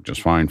Unity to work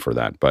just fine for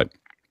that. But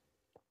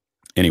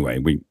anyway,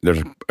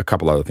 there's a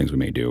couple other things we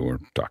may do. We're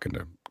talking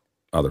to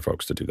other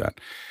folks to do that.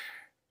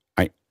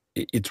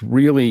 It's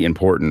really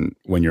important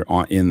when you're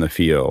in the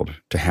field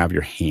to have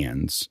your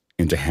hands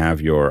and to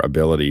have your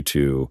ability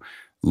to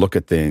look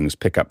at things,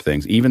 pick up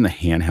things. Even the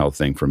handheld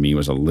thing for me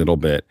was a little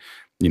bit,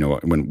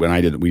 when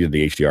we did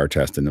the HDR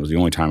test, and it was the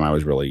only time I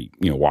was really,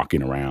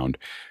 walking around.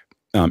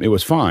 It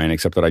was fine,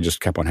 except that I just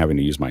kept on having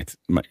to use I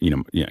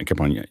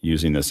kept on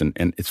using this, and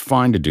it's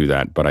fine to do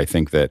that. But I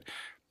think that,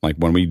 like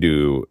when we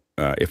do,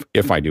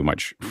 if I do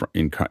much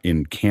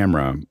in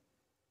camera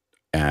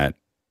at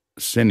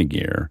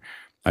Cinegear,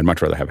 I'd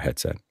much rather have a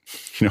headset,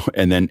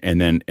 and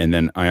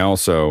then I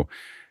also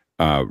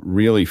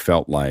really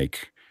felt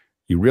like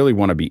you really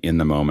want to be in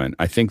the moment.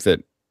 I think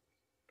that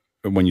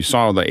when you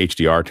saw the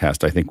HDR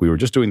test, I think we were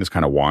just doing this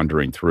kind of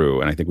wandering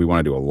through, and I think we want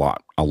to do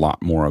a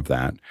lot more of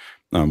that.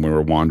 We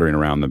were wandering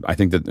around I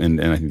think that, and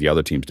I think the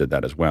other teams did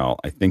that as well.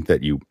 I think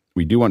that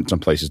we do want some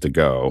places to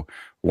go.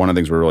 One of the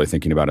things we're really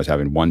thinking about is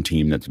having one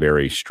team that's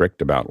very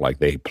strict about, like,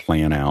 they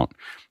plan out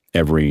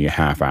every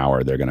half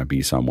hour they're going to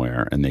be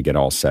somewhere and they get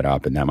all set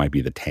up, and that might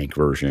be the tank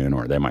version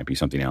or that might be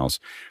something else.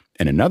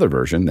 And another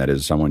version that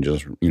is someone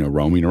just,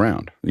 roaming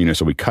around,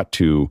 so we cut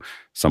to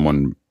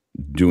someone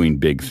doing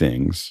big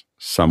things,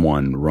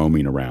 someone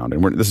roaming around.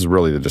 And this is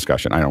really the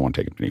discussion. I don't want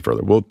to take it any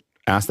further. We'll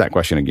ask that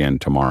question again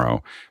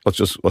tomorrow.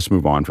 Let's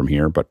move on from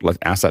here, but let's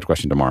ask that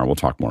question tomorrow. We'll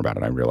talk more about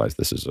it. I realize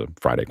this is a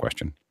Friday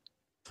question.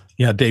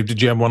 Yeah. Dave,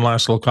 did you have one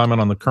last little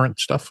comment on the current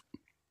stuff?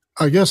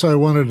 I guess I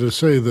wanted to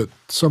say that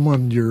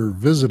someone you're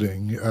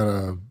visiting at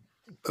a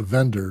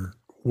vendor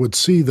would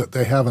see that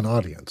they have an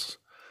audience,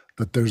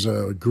 that there's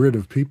a grid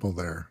of people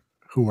there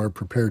who are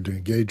prepared to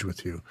engage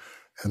with you.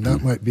 And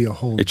that might be a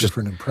whole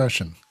different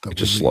impression. It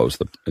just slows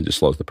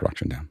the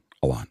production down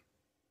a lot.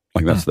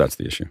 Like that's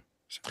the issue.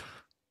 So.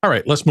 All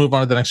right, let's move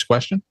on to the next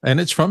question. And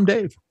it's from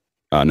Dave.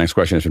 Next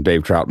question is from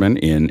Dave Troutman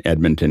in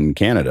Edmonton,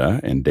 Canada.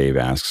 And Dave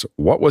asks,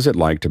 what was it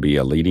like to be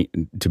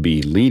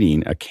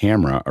leading a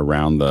camera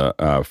around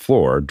the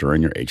floor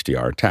during your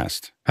HDR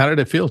test? How did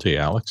it feel to you,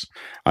 Alex?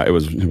 It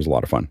was a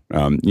lot of fun.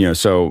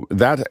 So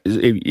that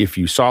if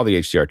you saw the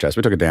HDR test,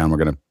 we took it down. We're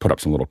going to put up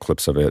some little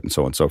clips of it and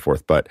so on and so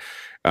forth. But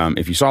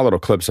if you saw little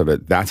clips of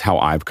it, that's how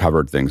I've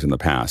covered things in the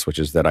past, which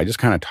is that I just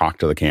kind of talked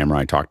to the camera.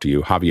 I talked to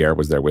you. Javier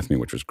was there with me,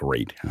 which was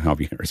great.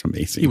 Javier is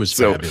amazing. He was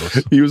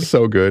fabulous. He was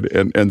so good.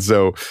 And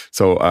so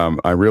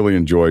I really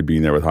enjoyed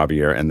being there with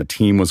Javier, and the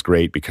team was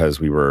great because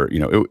we were,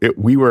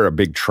 we were a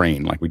big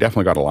train. Like, we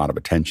definitely got a lot of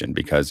attention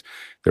because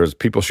there was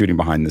people shooting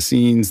behind the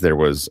scenes. There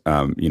was,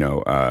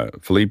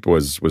 Philippe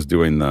was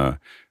doing the,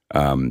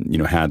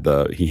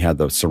 he had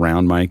the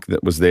surround mic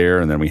that was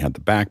there, and then we had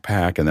the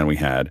backpack, and then we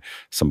had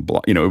some,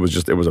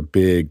 it was a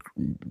big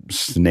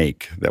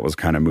snake that was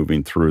kind of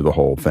moving through the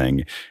whole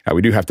thing.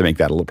 We do have to make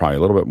that probably a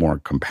little bit more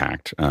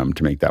compact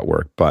to make that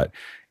work, but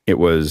it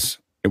was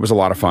a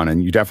lot of fun.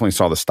 And you definitely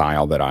saw the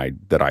style that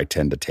I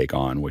tend to take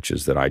on, which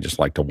is that I just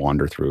like to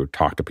wander through,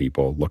 talk to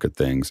people, look at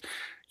things,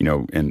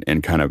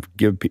 and kind of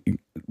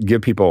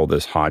give people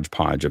this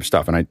hodgepodge of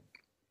stuff. And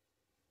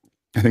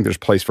I think there's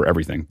place for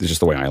everything. It's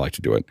just the way I like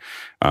to do it.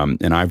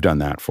 And I've done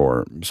that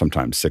for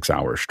sometimes 6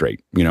 hours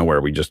straight,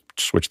 where we just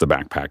switch the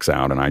backpacks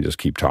out and I just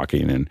keep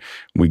talking, and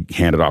we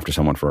hand it off to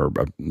someone for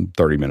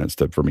 30 minutes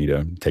for me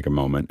to take a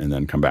moment and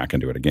then come back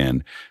and do it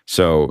again.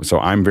 So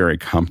I'm very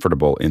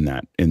comfortable in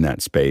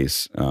that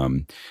space.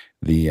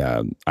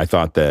 I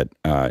thought that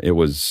it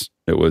was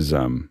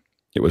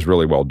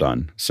really well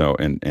done. So,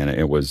 and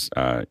it was,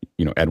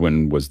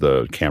 Edwin was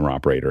the camera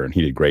operator and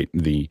he did great.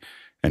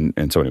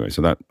 And so anyway,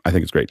 so that, I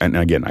think it's great. And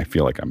again, I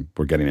feel like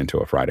we're getting into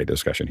a Friday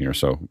discussion here.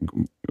 So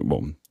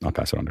I'll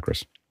pass it on to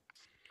Chris.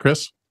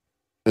 Chris?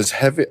 Does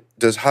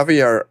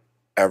Javier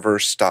ever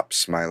stop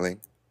smiling?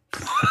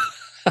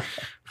 I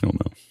don't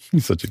know.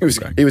 He's such a good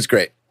guy. He was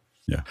great.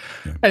 Yeah.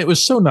 And it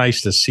was so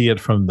nice to see it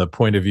from the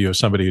point of view of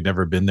somebody who'd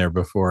never been there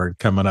before,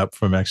 coming up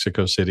from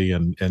Mexico City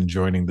and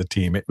joining the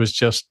team. It was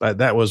just,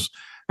 that was,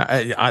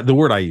 the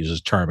word I use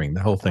is charming.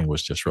 The whole thing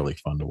was just really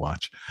fun to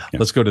watch. Yeah.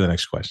 Let's go to the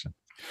next question.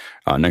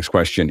 Next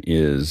question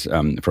is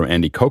from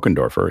Andy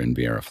Kokendorfer in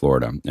Vieira,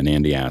 Florida. And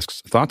Andy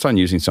asks, thoughts on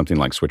using something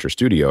like Switcher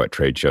Studio at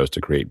trade shows to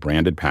create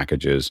branded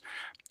packages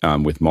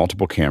with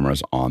multiple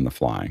cameras on the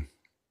fly?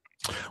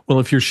 Well,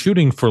 if you're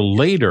shooting for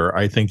later,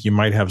 I think you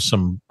might have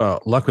some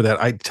luck with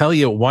that. I tell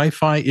you,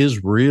 Wi-Fi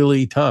is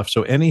really tough.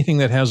 So anything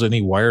that has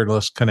any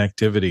wireless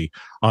connectivity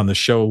on the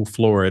show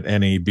floor at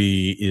NAB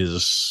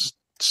is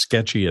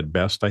sketchy at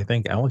best, I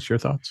think. Alex, your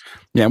thoughts?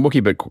 Yeah, and we'll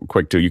keep it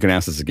quick too. You can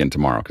ask this again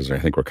tomorrow because I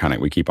think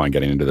we keep on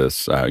getting into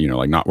this.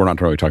 We're not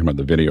really talking about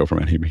the video from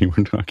NAB.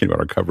 We're talking about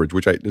our coverage,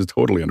 which is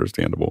totally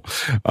understandable.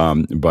 I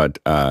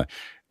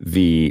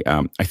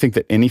think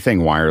that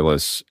anything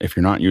wireless, if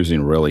you're not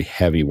using really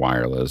heavy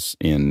wireless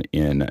in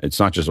it's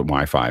not just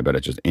Wi-Fi, but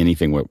it's just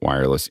anything with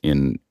wireless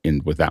in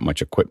with that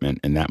much equipment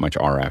and that much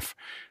RF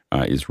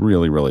is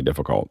really, really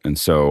difficult. And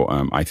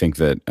so I think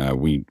that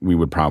we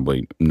would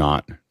probably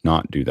not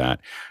do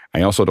that.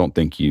 I also don't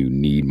think you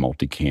need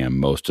multicam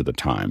most of the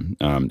time.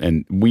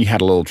 And we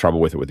had a little trouble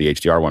with it with the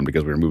HDR one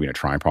because we were moving a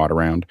tripod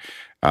around.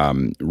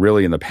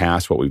 Really in the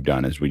past, what we've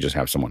done is we just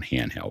have someone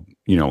handheld,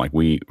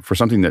 for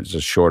something that's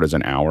as short as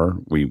an hour,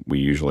 we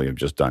usually have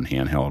just done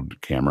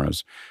handheld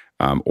cameras,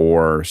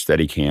 or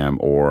Steadicam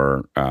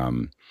or,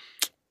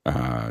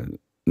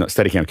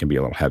 Steadicam can be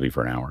a little heavy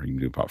for an hour. You can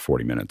do about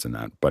 40 minutes in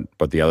that.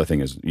 But the other thing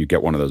is you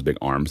get one of those big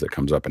arms that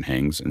comes up and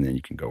hangs, and then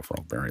you can go for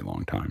a very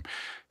long time.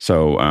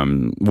 So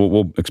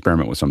we'll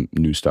experiment with some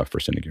new stuff for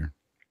Cinegear.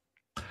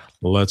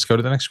 Let's go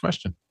to the next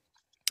question.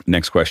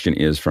 Next question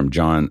is from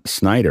John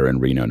Snyder in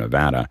Reno,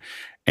 Nevada.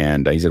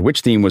 And he said,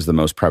 which theme was the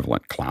most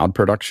prevalent? Cloud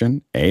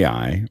production,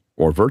 AI,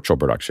 or virtual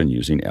production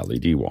using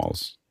LED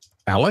walls?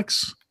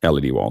 Alex?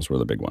 LED walls were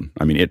the big one.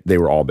 I mean, they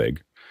were all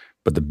big.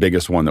 But the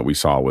biggest one that we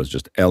saw was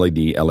just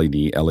LED.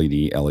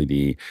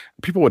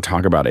 People would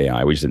talk about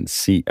AI. We just didn't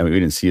see. I mean, we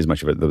didn't see as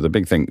much of it. The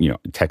big thing,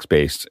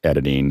 text-based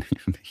editing.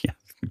 Yeah,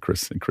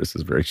 Chris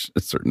is very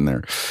certain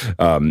there.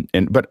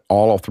 But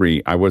all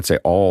three, I would say,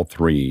 all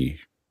three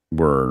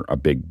were a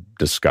big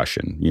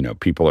discussion.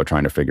 People are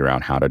trying to figure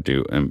out how to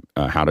do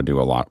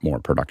a lot more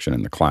production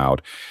in the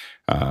cloud.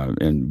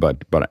 And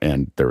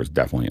there was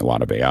definitely a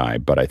lot of AI.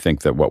 But I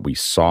think that what we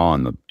saw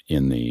in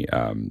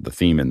the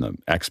theme in the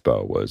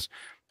expo was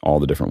all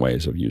the different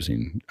ways of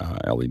using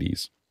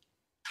LEDs.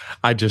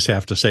 I just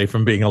have to say,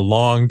 from being a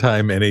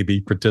longtime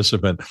NAB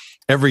participant,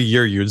 every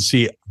year you'd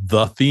see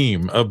the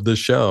theme of the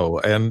show.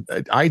 And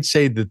I'd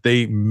say that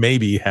they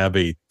maybe have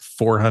a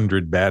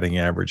 400 batting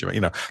average.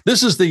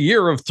 This is the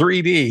year of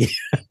 3D.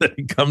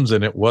 It comes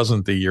in, it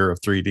wasn't the year of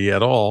 3D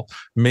at all.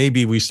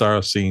 Maybe we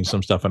start seeing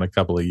some stuff in a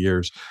couple of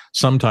years.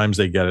 Sometimes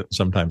they get it,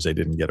 sometimes they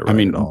didn't get it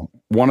right at all.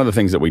 One of the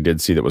things that we did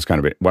see that was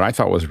kind of what I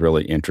thought was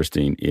really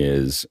interesting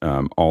is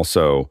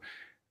also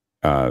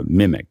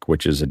Mimic,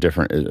 which is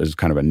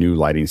kind of a new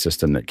lighting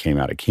system that came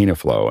out of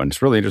KinoFlow. And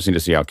it's really interesting to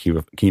see how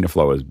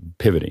KinoFlow is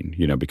pivoting,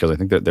 because I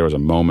think that there was a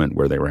moment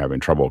where they were having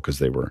trouble because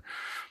they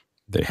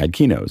had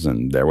Kinos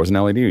and there was an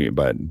LED,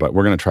 but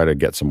we're going to try to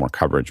get some more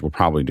coverage. We'll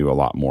probably do a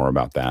lot more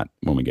about that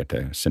when we get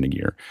to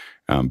Cinegear.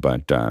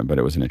 But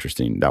it was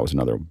that was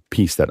another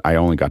piece that I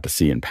only got to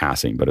see in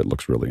passing, but it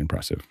looks really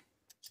impressive.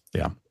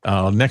 Yeah.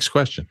 Next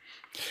question.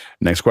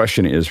 Next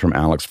question is from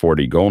Alex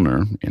Fordy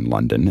Golner in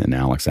London. And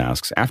Alex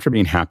asks, after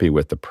being happy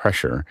with the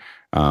pressure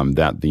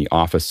that the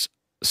Office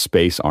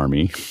Space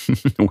Army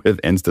with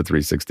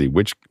Insta360,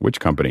 which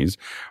companies,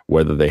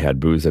 whether they had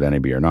booths at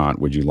NAB or not,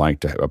 would you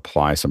like to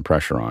apply some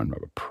pressure on?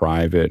 A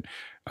private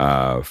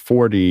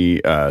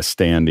 4D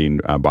standing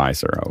by,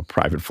 sir. Oh,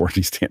 private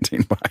 4D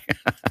standing by.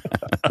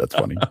 That's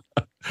funny.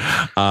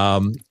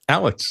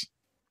 Alex.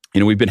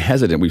 We've been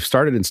hesitant. We've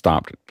started and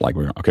stopped. Like,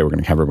 we're going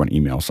to have everyone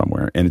email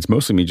somewhere. And it's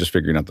mostly me just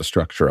figuring out the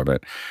structure of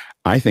it.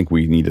 I think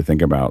we need to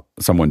think about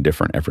someone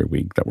different every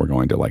week that we're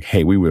going to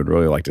hey, we would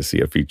really like to see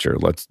a feature.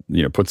 Let's,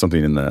 put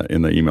something in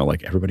the email,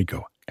 like everybody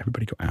go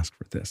ask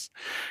for this.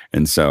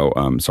 And so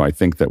I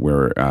think that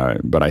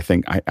but I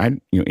think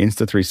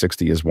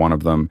Insta360 is one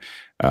of them.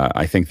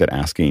 I think that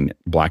asking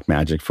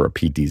Blackmagic for a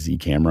PTZ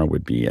camera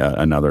would be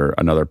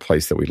another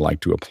place that we'd like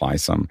to apply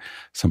some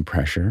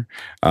pressure.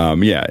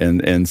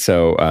 And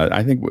so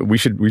I think we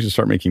should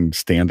start making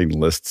standing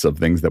lists of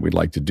things that we'd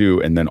like to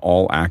do, and then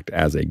all act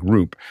as a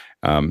group.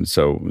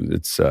 So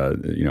it's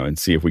and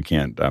see if we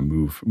can't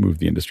move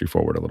the industry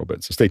forward a little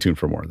bit. So stay tuned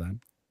for more of that.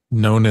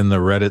 Known in the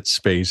Reddit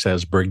space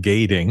as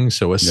brigading.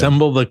 So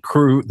assemble the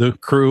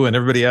crew, and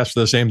everybody asks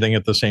for the same thing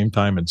at the same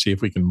time, and see if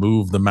we can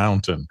move the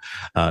mountain.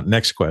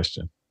 Next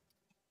question.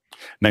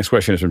 Next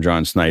question is from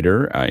John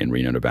Snyder in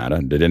Reno,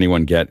 Nevada. Did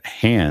anyone get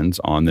hands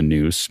on the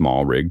new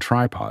small rig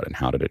tripod, and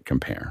how did it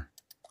compare?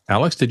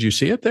 Alex, did you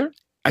see it there?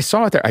 I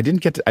saw it there.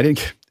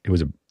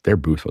 Their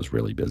booth was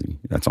really busy.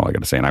 That's all I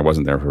got to say. And I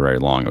wasn't there for very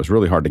long. It was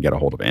really hard to get a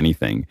hold of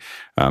anything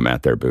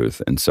at their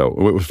booth. And so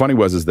what was funny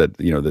is that,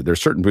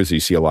 there's certain booths that you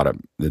see a lot of,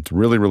 that's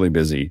really, really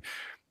busy.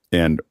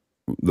 And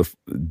the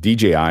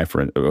DJI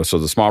so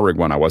the small rig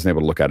one, I wasn't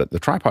able to look at it. The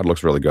tripod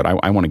looks really good.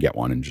 I want to get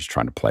one and just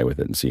try to play with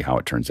it and see how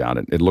it turns out.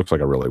 It looks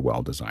like a really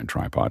well designed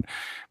tripod.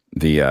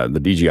 The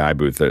DJI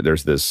booth,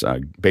 there's this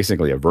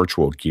basically a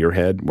virtual gear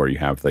head where you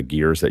have the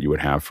gears that you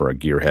would have for a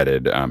gear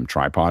headed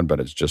tripod, but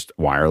it's just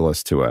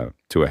wireless to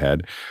a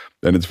head.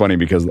 And it's funny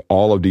because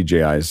all of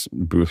DJI's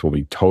booth will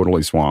be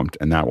totally swamped,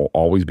 and that will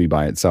always be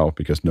by itself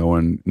because no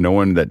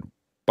one that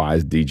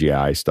buys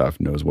DJI stuff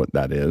knows what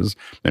that is.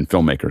 And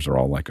filmmakers are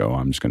all like, "Oh,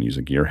 I'm just going to use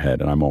a gear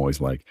head," and I'm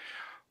always like,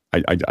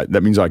 I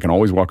that means I can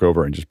always walk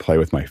over and just play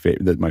with my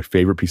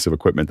favorite piece of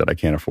equipment that I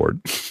can't afford.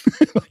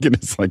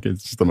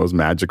 It's just the most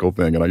magical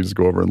thing. And I just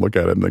go over and look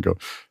at it and then go,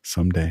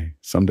 someday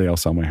I'll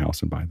sell my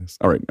house and buy this.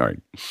 All right.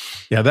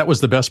 Yeah, that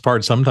was the best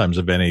part sometimes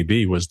of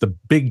NAB was the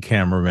big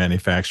camera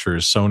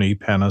manufacturers, Sony,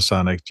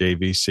 Panasonic,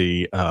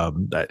 JVC,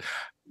 that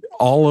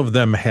all of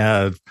them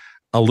had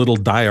a little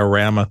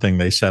diorama thing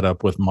they set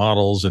up with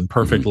models and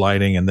perfect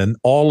lighting, and then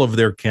all of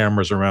their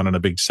cameras around in a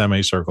big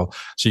semicircle.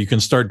 So you can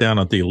start down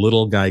at the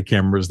little guy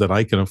cameras that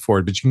I can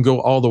afford, but you can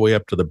go all the way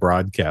up to the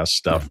broadcast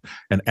stuff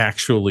and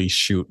actually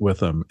shoot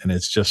with them. And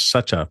it's just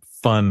such a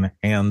fun,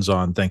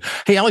 hands-on thing.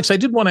 Hey, Alex, I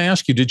did want to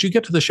ask you, did you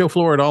get to the show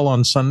floor at all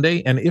on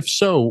Sunday? And if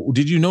so,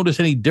 did you notice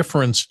any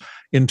difference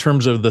in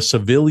terms of the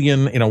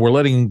civilian, we're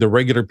letting the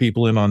regular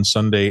people in on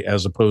Sunday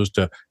as opposed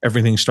to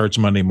everything starts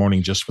Monday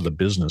morning just for the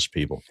business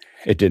people?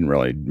 It didn't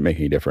really make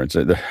any difference.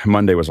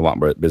 Monday was a lot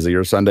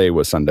busier. Sunday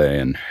was Sunday,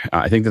 and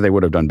I think that they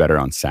would have done better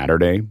on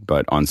Saturday.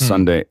 But on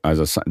Sunday,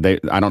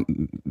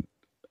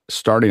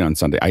 starting on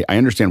Sunday, I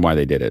understand why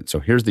they did it. So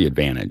here's the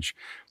advantage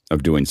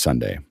of doing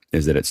Sunday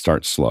is that it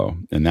starts slow,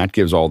 and that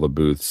gives all the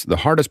booths. The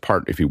hardest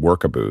part, if you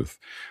work a booth,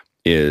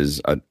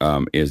 is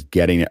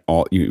getting it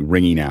all,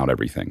 ringing out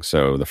everything.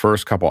 So the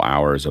first couple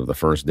hours of the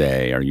first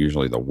day are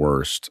usually the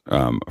worst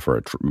for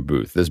a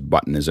booth. This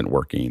button isn't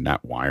working,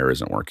 that wire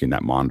isn't working,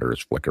 that monitor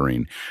is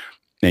flickering,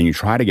 and you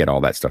try to get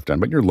all that stuff done,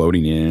 but you're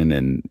loading in,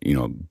 and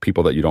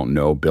people that you don't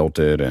know built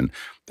it, and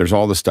there's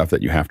all the stuff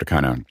that you have to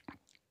kind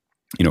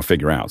of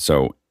figure out.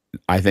 So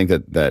I think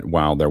that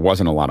while there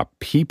wasn't a lot of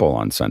people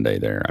on Sunday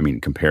there,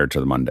 compared to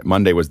the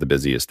Monday was the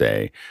busiest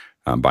day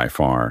by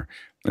far.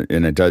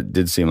 And it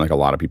did seem like a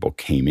lot of people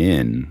came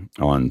in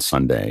on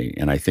Sunday.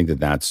 And I think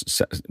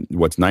that's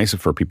what's nice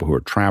for people who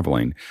are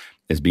traveling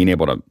is being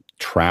able to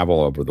travel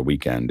over the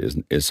weekend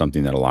is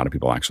something that a lot of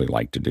people actually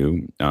like to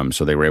do.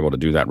 So they were able to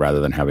do that rather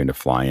than having to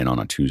fly in on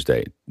a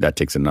Tuesday. That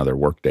takes another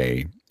work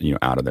day,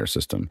 out of their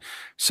system.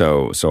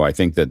 So I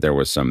think that there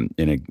was some,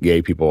 and it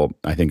gave people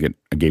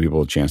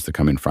a chance to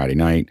come in Friday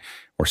night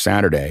or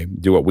Saturday,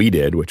 do what we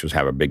did, which was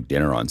have a big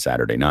dinner on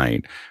Saturday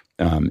night.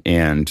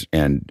 And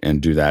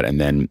do that,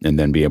 and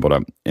then be able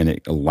to, and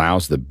it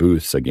allows the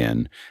booths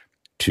again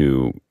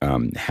to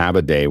have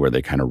a day where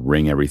they kind of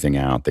ring everything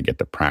out. They get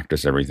to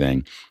practice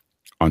everything.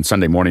 On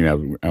Sunday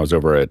morning, I was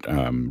over at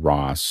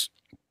Ross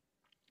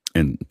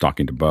and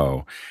talking to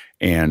Bo,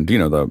 and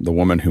the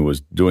woman who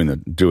was doing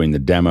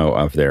the demo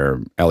of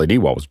their LED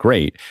wall was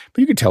great,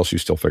 but you could tell she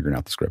was still figuring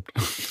out the script.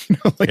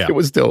 It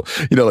was still,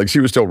 she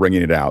was still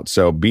ringing it out.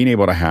 So being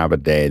able to have a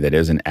day that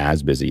isn't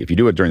as busy, if you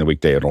do it during the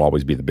weekday, it'll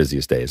always be the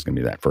busiest day. It's going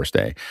to be that first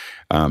day.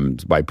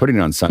 By putting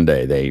it on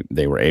Sunday,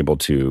 they were able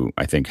to,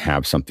 I think,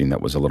 have something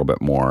that was a little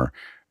bit more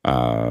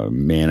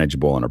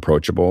manageable and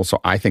approachable. So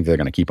I think they're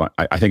going to keep on.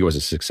 I think it was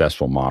a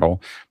successful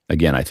model.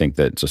 Again, I think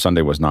that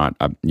Sunday was not,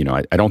 I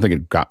don't think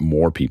it got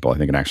more people. I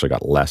think it actually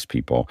got less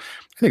people.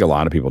 I think a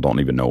lot of people don't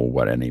even know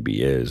what NAB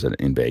is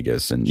in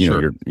Vegas, and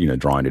you're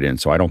drawing it in.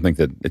 So I don't think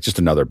that it's just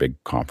another big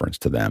conference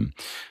to them.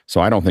 So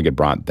I don't think it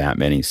brought that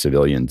many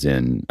civilians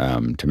in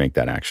to make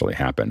that actually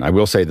happen. I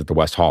will say that the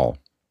West Hall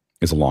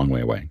is a long way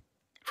away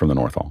from the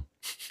North Hall.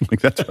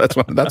 That's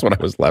what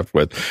I was left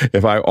with.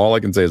 All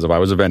I can say is if I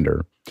was a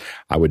vendor,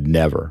 I would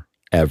never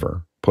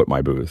ever put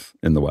my booth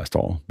in the West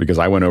Hall, because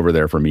I went over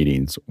there for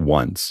meetings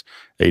once.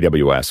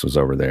 AWS was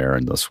over there,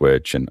 and the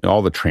Switch, and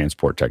all the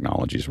transport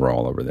technologies were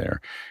all over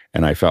there,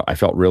 and I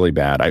felt really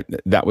bad.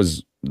 That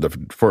was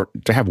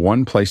to have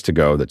one place to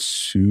go that's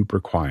super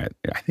quiet.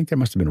 I think there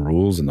must have been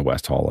rules in the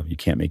West Hall of you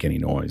can't make any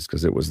noise,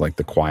 because it was like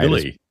the quietest.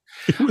 Really?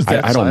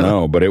 I don't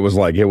know, but it was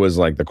like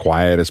the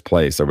quietest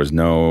place. There was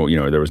no,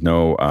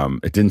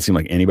 it didn't seem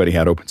like anybody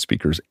had open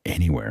speakers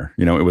anywhere.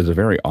 It was a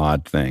very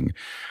odd thing.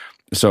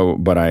 So,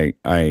 but and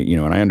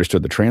I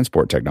understood the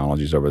transport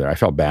technologies over there. I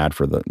felt bad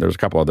there was a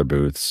couple other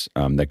booths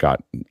that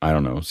got, I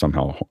don't know,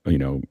 somehow,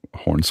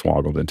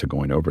 hornswoggled into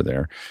going over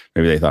there.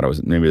 Maybe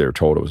they were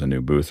told it was a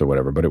new booth or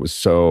whatever, but it was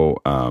so,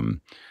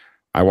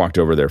 I walked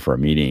over there for a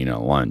meeting, a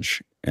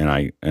lunch, and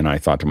I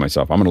thought to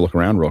myself, I'm going to look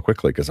around real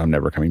quickly because I'm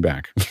never coming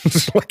back.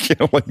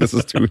 This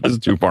is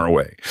too far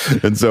away.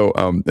 And so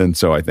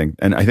I think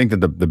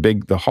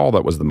that the hall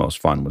that was the most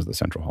fun was the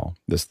Central Hall.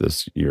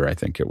 This year, I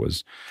think it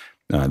was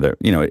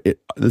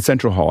The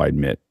central hall, I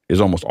admit,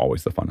 is almost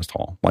always the funnest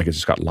hall. Like, it's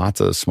just got lots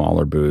of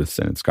smaller booths,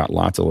 and it's got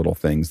lots of little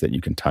things that you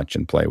can touch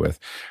and play with.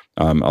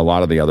 A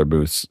lot of the other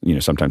booths,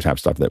 sometimes have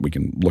stuff that we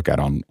can look at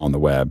on the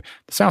web.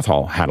 The South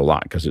Hall had a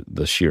lot because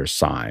the sheer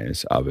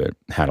size of it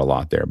had a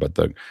lot there. But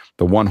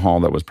the one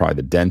hall that was probably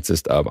the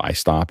densest of I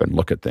stop and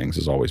look at things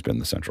has always been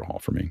the Central Hall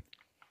for me.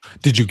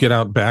 Did you get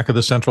out back of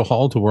the Central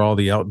Hall to where all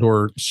the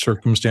outdoor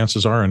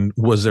circumstances are? And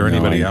was there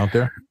anybody out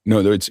there? No,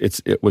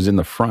 it was in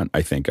the front.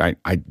 I think I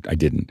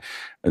didn't.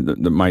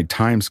 My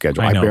time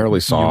schedule, I barely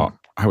saw.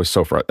 I was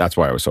that's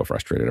why I was so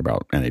frustrated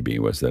about NAB,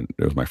 was that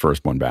it was my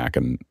first one back,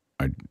 and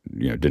I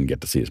didn't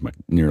get to see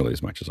nearly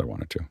as much as I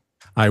wanted to.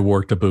 I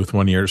worked a booth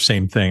one year,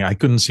 same thing. I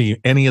couldn't see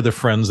any of the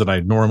friends that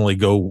I'd normally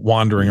go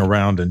wandering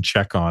around and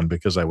check on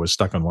because I was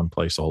stuck in one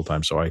place the whole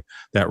time. So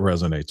that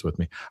resonates with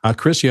me.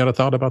 Chris, you had a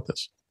thought about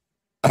this?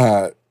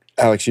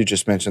 Alex, you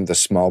just mentioned the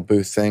small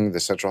booth thing, the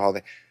Central Hall.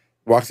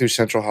 Walked through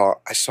Central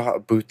Hall. I saw a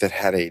booth that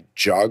had a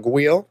jog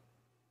wheel.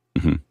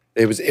 Mm-hmm.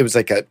 It was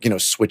like a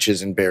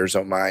switches and bears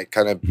oh my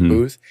kind of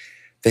booth.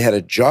 They had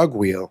a jog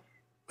wheel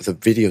with a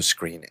video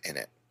screen in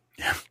it.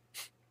 Yeah.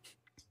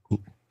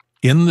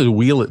 In the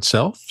wheel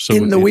itself?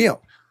 In the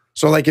wheel.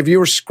 So like if you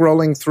were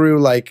scrolling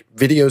through like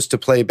videos to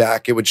play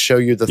back, it would show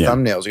you the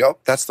thumbnails. You go, oh,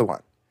 that's the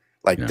one.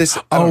 Like this.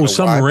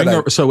 Some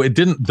ringer. So it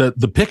didn't.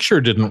 The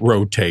picture didn't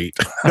rotate.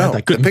 No,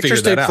 the picture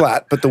stayed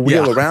flat, but the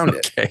wheel around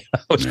it. Okay, I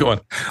was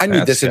going. I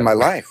need this in my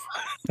life.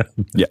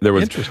 Yeah, there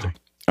was interesting.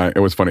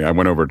 It was funny. I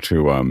went over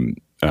to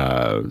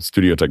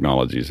Studio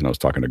Technologies, and I was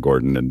talking to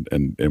Gordon,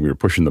 and we were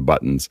pushing the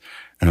buttons,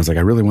 and I was like,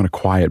 I really want a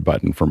quiet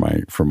button for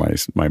my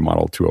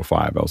Model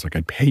 205. I was like,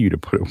 I'd pay you to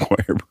put a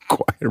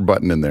quieter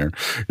button in there,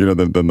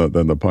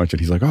 than the punch. And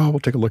he's like, oh,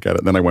 we'll take a look at it.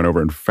 And then I went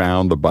over and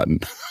found the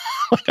button.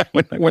 I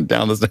went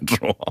down the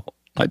Central Hall.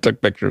 I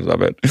took pictures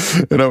of it,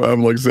 and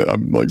I'm like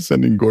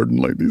sending Gordon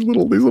like these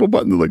little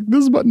buttons. Like,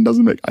 this button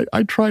doesn't make.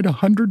 I tried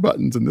 100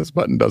 buttons, and this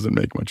button doesn't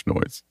make much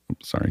noise. I'm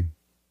sorry.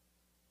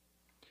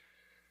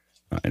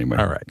 Anyway,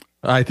 all right.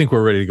 I think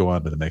we're ready to go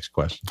on to the next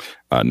question.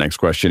 Next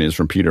question is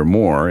from Peter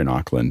Moore in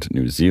Auckland,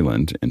 New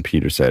Zealand, and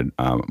Peter said,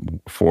 one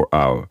for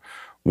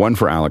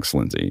Alex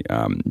Lindsay.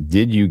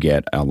 Did you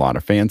get a lot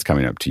of fans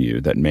coming up to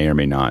you that may or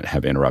may not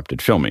have interrupted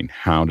filming?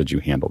 How did you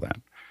handle that?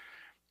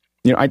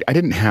 I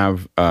didn't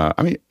have,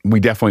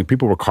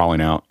 people were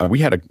calling out. We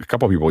had a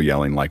couple of people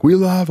yelling like, we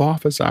love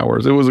office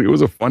hours. It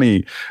was a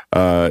funny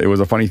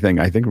thing.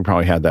 I think we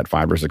probably had that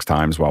 5 or 6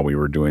 times while we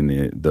were doing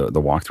the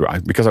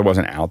walkthrough, because I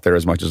wasn't out there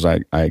as much as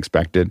I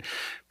expected.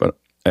 But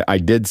I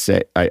did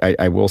say,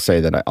 I will say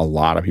that a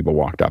lot of people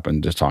walked up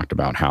and just talked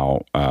about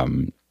how,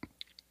 when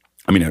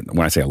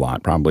I say a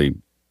lot, probably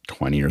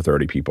 20 or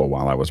 30 people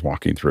while I was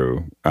walking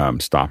through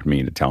stopped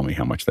me to tell me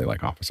how much they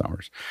like office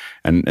hours.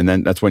 And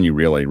then that's when you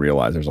really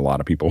realize there's a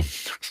lot of people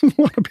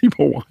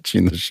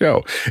watching the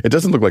show. It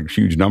doesn't look like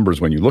huge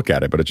numbers when you look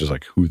at it, but it's just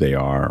like who they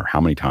are,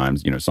 how many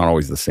times, it's not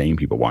always the same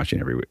people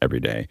watching every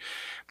day.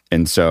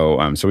 And so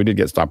we did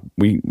get stopped.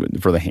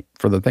 For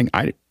the thing,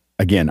 I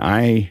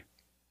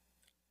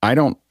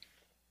don't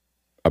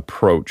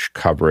approach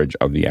coverage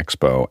of the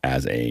expo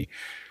as a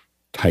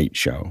tight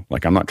show.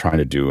 Like, I'm not trying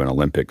to do an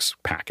Olympics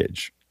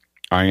package.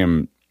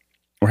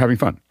 We're having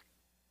fun.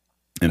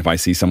 And if I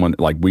see someone,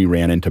 like we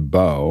ran into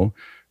Bo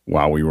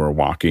while we were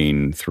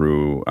walking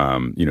through,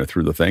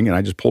 through the thing, and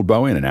I just pulled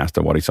Bo in and asked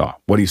him what he saw.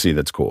 What do you see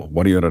that's cool?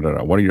 What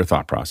are your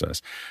thought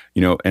process?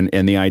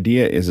 And the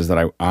idea is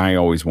that I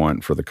always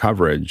want, for the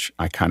coverage,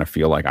 I kind of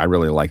feel like I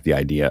really like the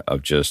idea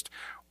of just,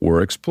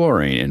 we're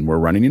exploring and we're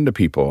running into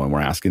people and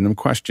we're asking them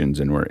questions,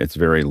 and it's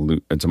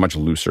a much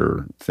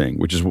looser thing,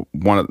 which is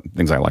one of the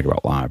things I like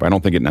about live. I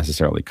don't think it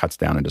necessarily cuts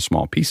down into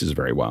small pieces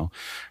very well,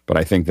 but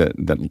I think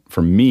that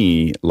for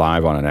me,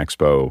 live on an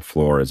expo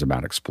floor is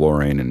about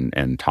exploring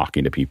and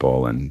talking to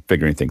people and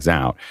figuring things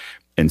out.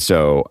 And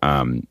so,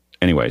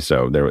 anyway,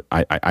 so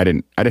I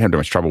didn't have too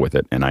much trouble with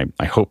it, and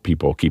I hope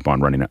people keep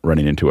on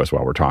running into us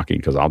while we're talking,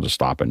 because I'll just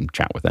stop and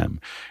chat with them.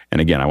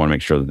 And again, I want to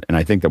make sure, and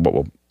I think that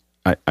we'll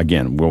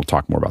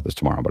talk more about this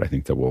tomorrow, but I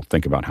think that we'll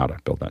think about how to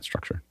build that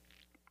structure.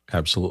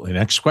 Absolutely.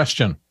 Next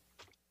question.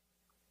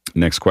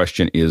 Next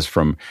question is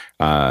from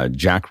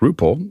Jack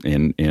Ruppel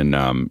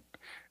in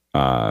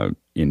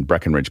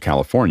Breckenridge,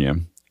 California.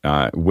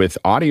 With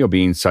audio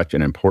being such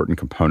an important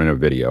component of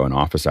video and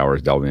office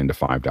hours delving into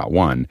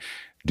 5.1,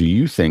 do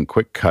you think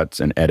quick cuts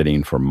and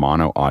editing for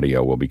mono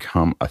audio will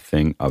become a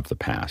thing of the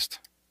past?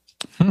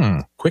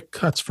 Quick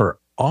cuts for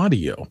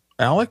audio.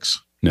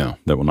 Alex? No,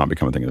 that will not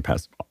become a thing of the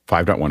past.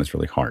 5.1 is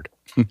really hard.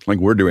 Like,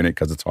 we're doing it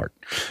because it's hard.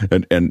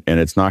 And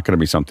it's not going to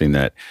be something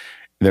that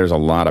there's a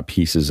lot of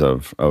pieces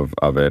of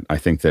it. I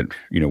think that,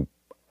 and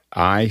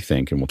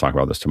we'll talk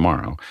about this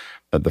tomorrow,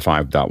 that the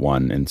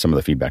 5.1 and some of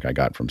the feedback I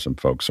got from some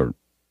folks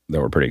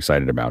that were pretty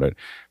excited about it,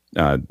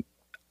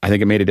 I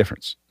think it made a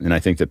difference. And I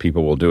think that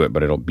people will do it,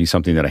 but it'll be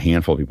something that a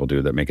handful of people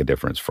do that make a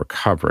difference. For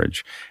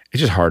coverage, it's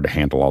just hard to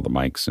handle all the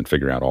mics and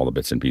figure out all the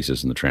bits and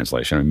pieces in the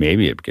translation.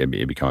 Maybe it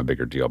become a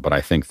bigger deal, but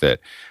I think that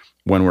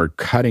when we're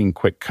cutting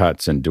quick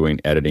cuts and doing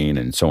editing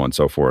and so on and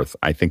so forth,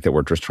 I think that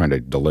we're just trying to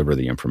deliver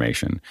the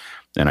information.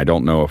 And I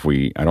don't know if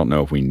we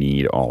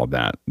need all of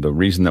that. The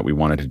reason that we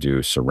wanted to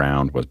do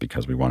surround was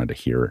because we wanted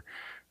to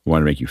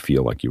make you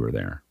feel like you were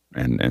there.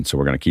 And so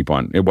we're going to keep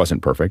on. It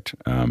wasn't perfect,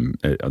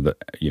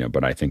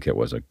 but I think it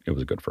was a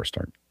good first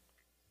start.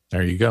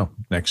 There you go.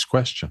 Next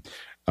question.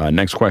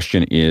 Next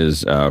question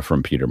is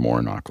from Peter Moore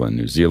in Auckland,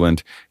 New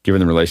Zealand. Given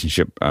the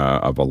relationship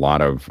of a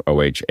lot of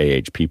OH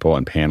people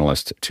and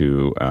panelists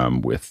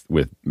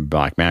with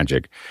Black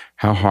Magic,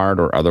 how hard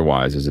or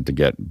otherwise is it to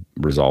get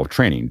Resolve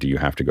training? Do you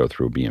have to go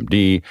through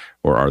BMD,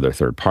 or are there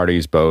third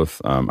parties? Both.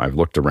 I've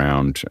looked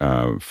around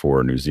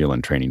for New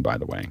Zealand training, by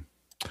the way.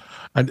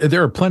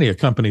 There are plenty of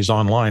companies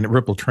online.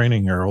 Ripple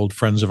Training are old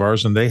friends of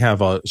ours, and they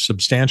have a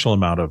substantial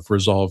amount of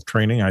Resolve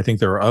training. I think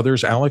there are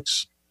others.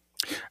 Alex?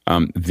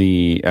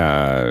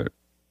 The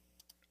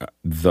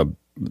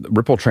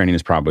Ripple Training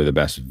is probably the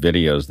best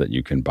videos that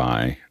you can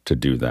buy to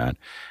do that.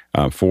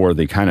 For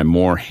the kind of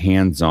more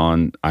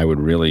hands-on, I would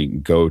really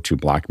go to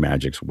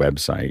Blackmagic's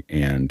website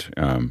and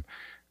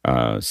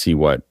see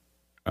what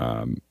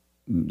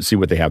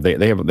they have.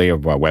 They have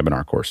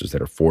webinar courses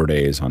that are 4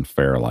 days on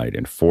Fairlight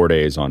and 4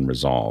 days on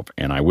Resolve.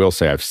 And I will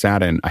say I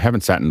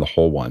haven't sat in the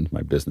whole one.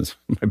 My business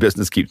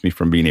keeps me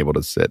from being able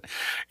to sit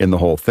in the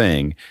whole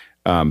thing.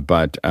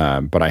 But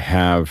I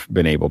have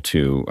been able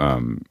to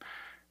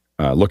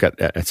look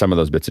at some of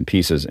those bits and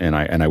pieces, and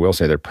I will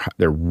say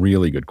they're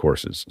really good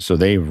courses. So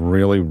they've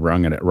really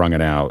wrung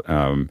it out.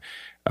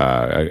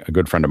 A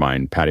good friend of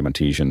mine, Patty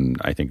Montigian,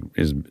 I think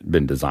has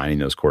been designing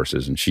those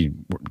courses, and she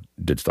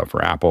did stuff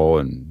for Apple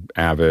and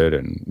Avid,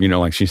 and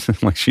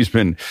she's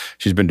been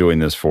doing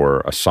this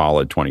for a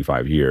solid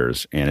 25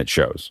 years, and it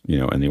shows.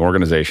 And the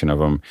organization of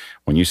them.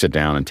 When you sit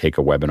down and take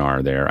a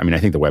webinar there, I mean, I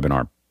think the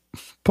webinar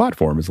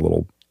platform is a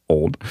little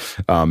old,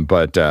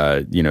 but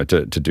to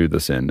do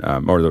this in,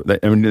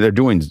 they're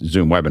doing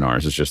Zoom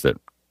webinars. It's just that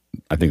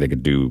I think they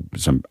could do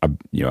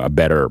a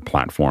better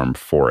platform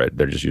for it.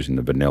 They're just using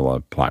the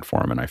vanilla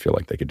platform, and I feel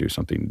like they could do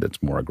something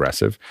that's more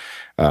aggressive.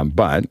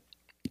 But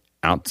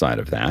outside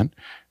of that,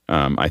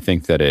 I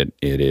think that it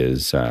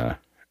is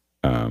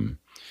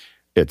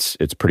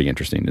it's pretty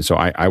interesting. And so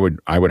I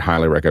would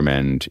highly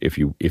recommend if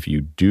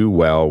you do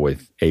well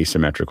with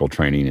asymmetrical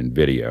training in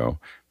video,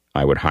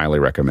 I would highly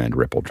recommend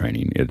Ripple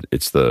Training.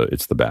 It's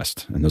the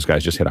best. And those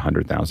guys just hit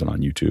 100,000 on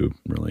YouTube.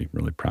 Really,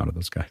 really proud of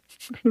those guys.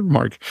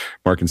 Mark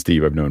and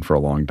Steve I've known for a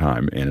long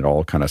time. And it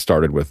all kind of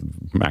started with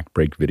Mac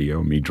Break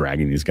Video, me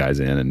dragging these guys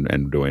in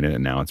and doing it.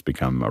 And now it's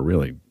become a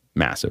really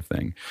massive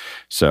thing.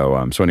 So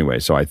anyway,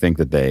 so I think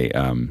that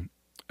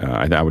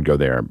I would go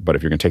there. But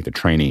if you're going to take the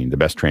training, the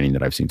best training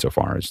that I've seen so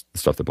far is the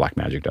stuff that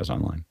Blackmagic does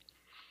online.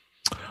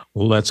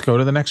 Let's go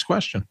to the next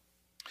question.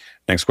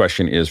 Next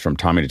question is from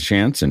Tommy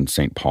DeChance in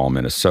St. Paul,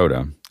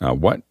 Minnesota.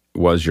 What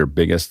was your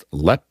biggest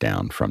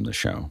letdown from the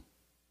show?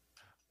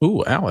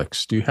 Ooh,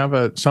 Alex, do you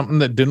have something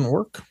that didn't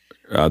work?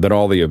 That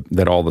all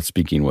the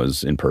speaking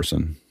was in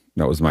person.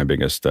 That was my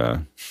biggest.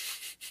 Letdown.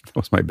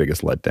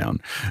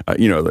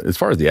 As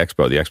far as the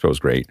expo was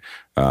great.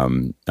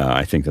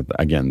 I think that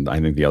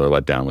the other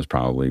letdown was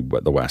probably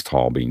the West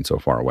Hall being so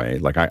far away.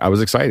 Like I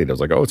was excited. I was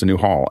like, oh, it's a new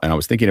hall, and I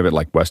was thinking of it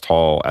like West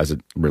Hall as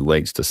it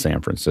relates to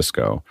San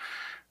Francisco.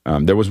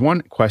 There was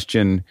one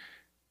question,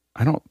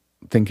 I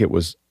think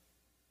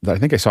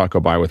I saw it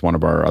go by with one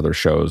of our other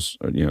shows,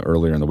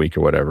 earlier in the week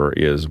or whatever,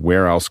 is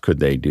where else could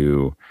they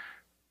do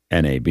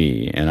NAB?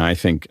 And I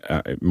think,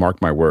 mark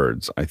my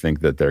words, I think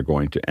that they're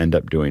going to end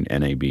up doing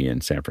NAB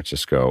in San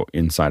Francisco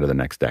inside of the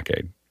next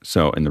decade.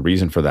 So, and the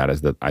reason for that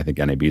is that I think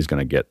NAB is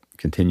going to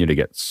continue to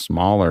get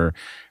smaller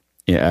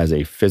as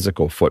a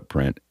physical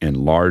footprint and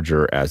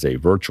larger as a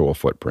virtual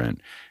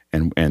footprint.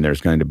 And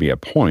there's going to be a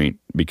point,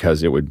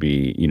 because it would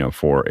be,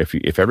 for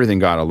if everything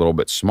got a little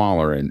bit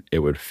smaller and it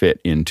would fit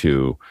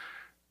into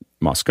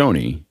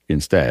Moscone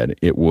instead,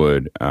 it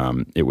would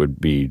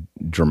be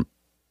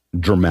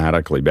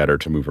dramatically better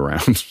to move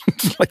around.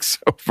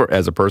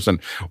 As a person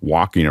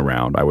walking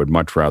around, I would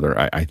much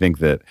rather. I think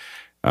that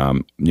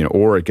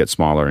or it gets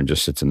smaller and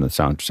just sits in the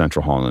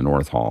Central Hall and the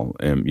North Hall.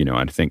 I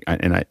think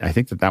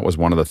that was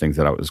one of the things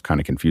that was kind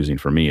of confusing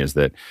for me, is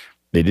that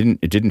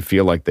it didn't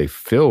feel like they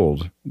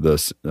filled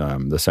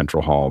the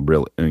Central Hall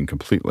really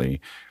completely,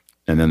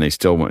 and then they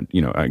still went.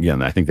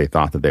 Again, I think they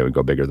thought that they would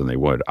go bigger than they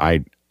would.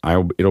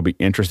 It'll be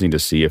interesting to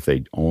see if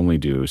they only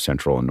do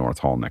Central and North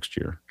Hall next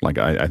year. Like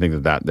I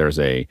think that there's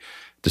a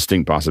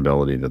distinct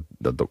possibility that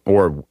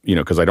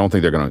because I don't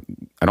think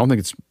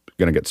it's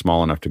going to get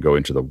small enough to go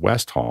into the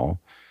West Hall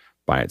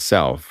by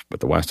itself, but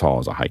the West Hall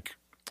is a hike,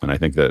 and I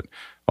think that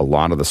a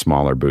lot of the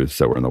smaller booths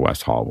that were in the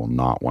West Hall will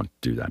not want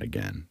to do that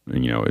again.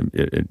 And,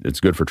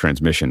 it's good for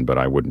transmission, but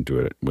I wouldn't do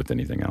it with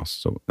anything else.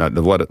 So I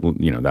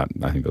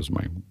think those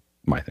are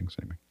my things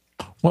anyway.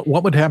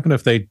 What would happen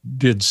if they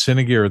did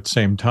Cinegear at the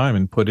same time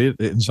and put it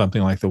in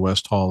something like the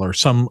West Hall or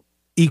some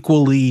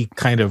equally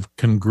kind of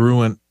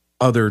congruent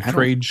other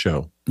trade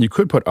show? You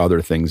could put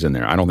other things in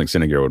there. I don't think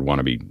Cinegear would want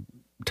to be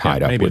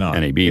tied up with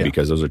NAB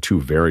because those are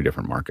two very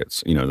different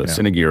markets. The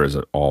Cinegear is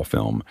all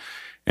film.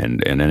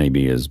 and NAB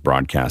is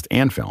broadcast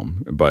and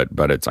film, but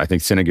it's, I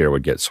think Cinegear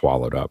would get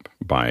swallowed up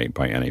by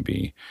NAB.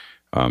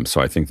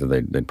 So I think that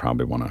they'd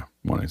probably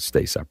want to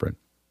stay separate.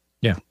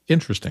 Yeah,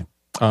 interesting.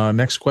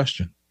 Next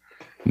question.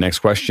 Next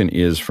question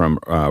is from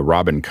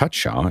Robin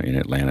Cutshaw in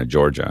Atlanta,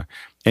 Georgia.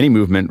 Any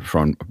movement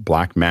from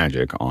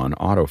Blackmagic on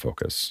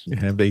autofocus?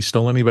 Have they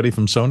stole anybody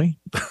from Sony?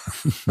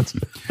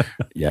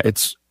 Yeah,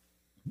 it's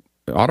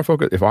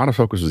autofocus. If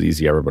autofocus was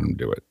easy, everybody would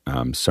do it.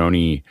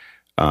 Sony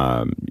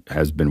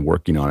has been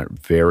working on it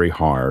very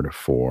hard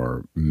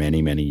for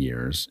many, many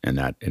years, and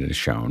that it has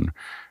shown.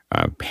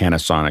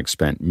 Panasonic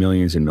spent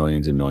millions and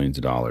millions and millions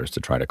of dollars to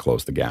try to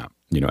close the gap.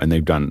 And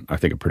they've done, I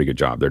think, a pretty good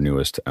job. Their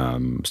newest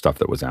stuff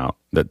that was out,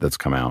 that's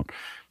come out,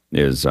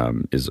 is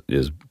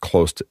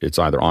close to, it's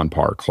either on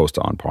par, close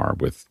to on par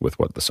with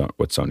what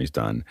Sony's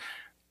done.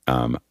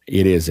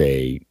 It is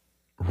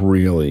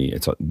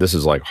this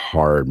is like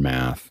hard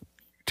math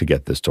to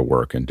get this to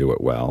work and do it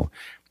well.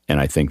 And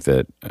I think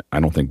that I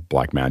don't think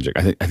Blackmagic.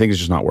 I think it's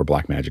just not where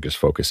Blackmagic is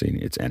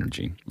focusing its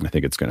energy. I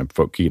think it's going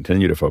to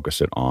continue to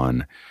focus it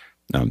on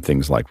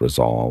things like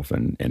Resolve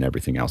and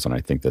everything else. And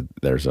I think that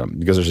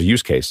because there's a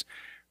use case.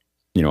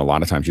 A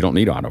lot of times you don't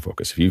need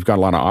autofocus. If you've got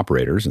a lot of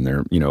operators and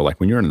they're, like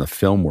when you're in the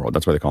film world,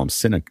 that's why they call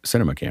them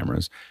cinema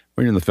cameras.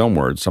 When you're in the film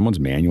world, someone's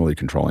manually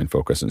controlling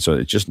focus. And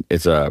so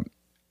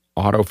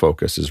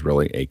autofocus is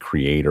really a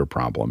creator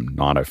problem,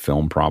 not a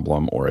film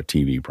problem or a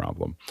TV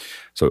problem.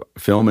 So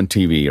film and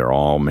TV are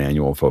all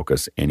manual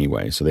focus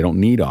anyway, so they don't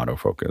need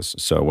autofocus.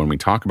 So when we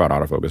talk about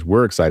autofocus,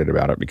 we're excited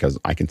about it because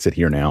I can sit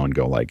here now and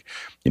go like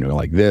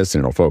this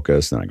and it'll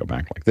focus, and I go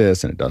back like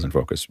this and it doesn't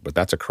focus. But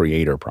that's a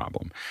creator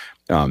problem.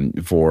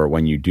 For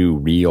when you do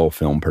real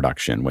film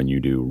production, when you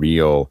do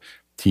real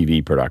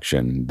TV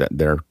production, that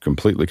they're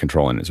completely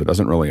controlling it. So it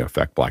doesn't really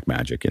affect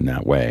Blackmagic in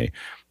that way.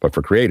 But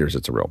for creators,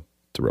 it's a real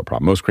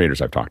problem. Most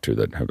creators I've talked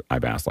to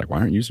I've asked, like, why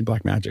aren't you using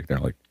Blackmagic? They're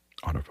like,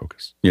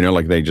 autofocus.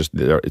 Like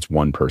it's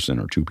one person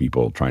or two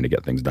people trying to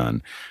get things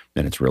done,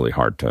 and it's really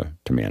hard to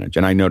manage.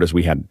 And I noticed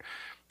we had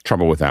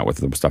trouble with that with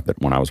the stuff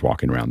that when I was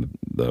walking around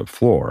the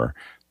floor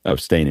of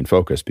staying in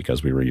focus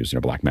because we were using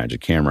a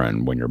Blackmagic camera.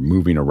 And when you're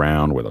moving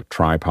around with a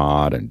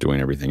tripod and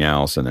doing everything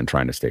else and then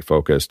trying to stay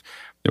focused,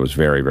 it was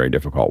very, very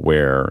difficult.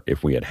 Where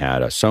if we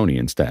had a Sony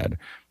instead,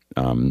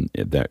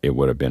 it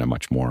would have been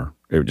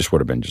it just would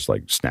have been just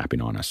like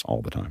snapping on us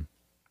all the time.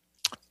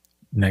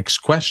 Next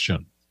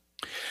question.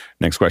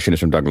 Next question is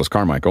from Douglas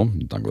Carmichael.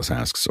 Douglas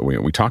asks,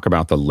 we talk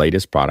about the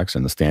latest products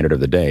and the standard of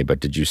the day, but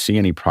did you see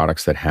any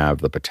products that have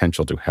the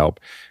potential to help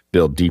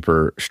build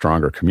deeper,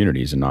 stronger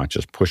communities and not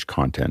just push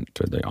content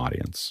to the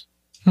audience?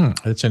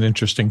 That's an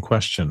interesting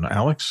question.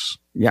 Alex?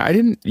 Yeah, I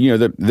didn't,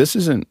 this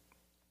isn't,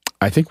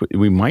 I think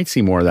we might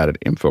see more of that at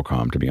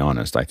Infocom, to be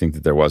honest. I think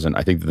that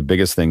I think that the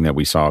biggest thing that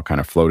we saw kind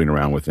of floating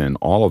around within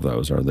all of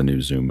those are the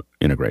new Zoom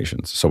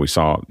integrations. So we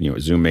saw,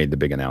 Zoom made the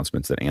big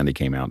announcements that Andy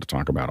came out to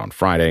talk about on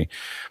Friday.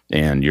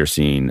 And you're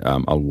seeing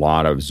a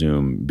lot of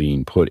Zoom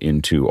being put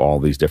into all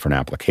these different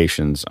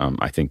applications.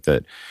 I think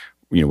that,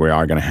 we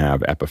are going to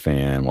have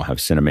Epiphan, we'll have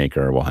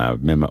Cinemaker, we'll have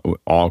Mimo,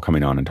 all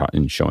coming on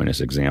and showing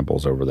us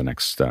examples over the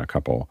next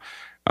couple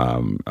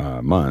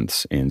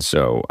months. And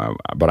so,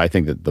 but I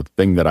think that the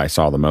thing that I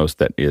saw the most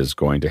that is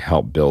going to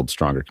help build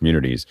stronger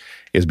communities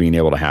is being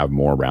able to have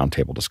more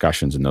roundtable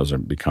discussions. And those are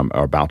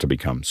about to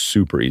become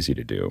super easy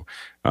to do.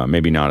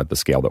 Maybe not at the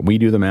scale that we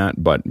do them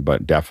at,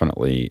 but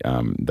definitely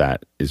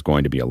that is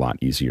going to be a lot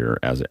easier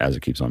as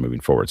it keeps on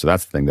moving forward. So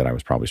that's the thing that I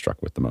was probably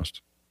struck with the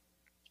most.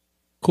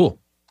 Cool.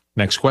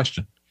 Next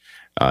question.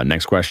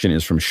 Next question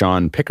is from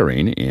Sean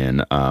Pickering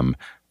in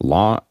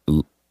Loughborough,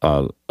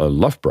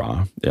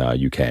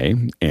 UK.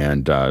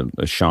 And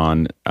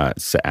Sean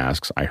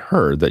asks, I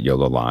heard that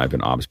YOLO Live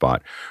and OBSBot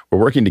were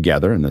working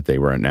together and that they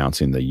were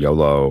announcing the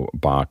YOLO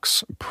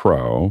Box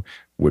Pro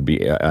would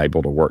be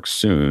able to work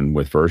soon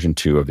with version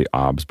 2 of the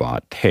OBSBot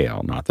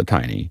Tail, not the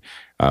Tiny,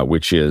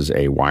 which is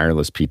a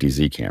wireless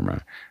PTZ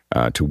camera,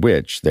 to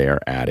which they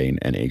are adding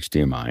an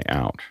HDMI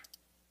out.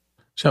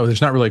 So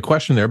there's not really a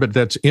question there, but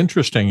that's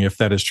interesting if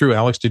that is true.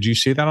 Alex, did you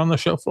see that on the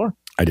show floor?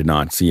 I did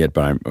not see it,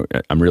 but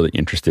I'm really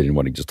interested in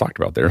what he just talked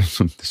about there.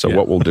 So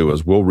What we'll do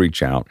is we'll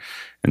reach out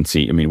and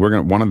see. I mean,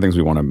 one of the things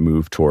we want to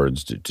move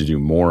towards to do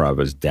more of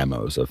is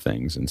demos of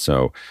things. And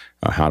so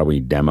how do we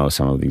demo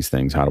some of these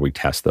things? How do we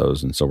test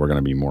those? And so we're going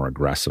to be more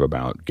aggressive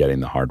about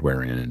getting the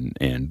hardware in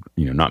and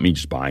not me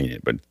just buying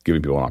it, but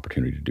giving people an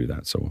opportunity to do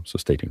that. So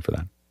stay tuned for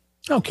that.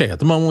 Okay, at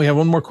the moment we have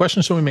one more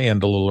question, so we may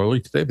end a little early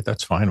today, but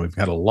that's fine. We've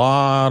had a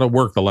lot of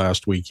work the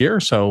last week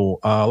here. So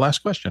last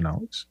question,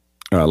 Alex.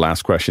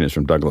 Last question is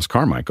from Douglas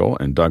Carmichael,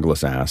 and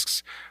Douglas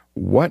asks,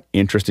 what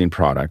interesting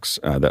products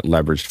that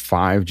leveraged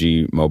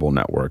 5G mobile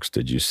networks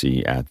did you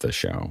see at the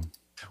show?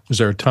 Was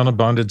there a ton of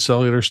bonded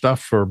cellular stuff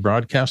for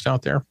broadcast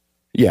out there?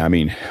 Yeah, I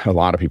mean, a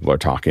lot of people are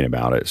talking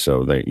about it.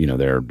 So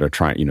they're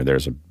trying.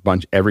 There's a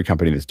bunch. Every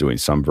company that's doing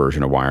some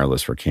version of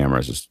wireless for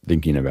cameras is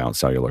thinking about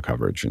cellular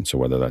coverage. And so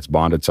whether that's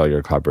bonded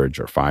cellular coverage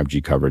or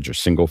 5G coverage or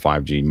single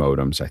 5G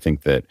modems, I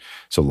think that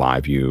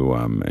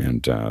LiveView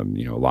and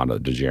a lot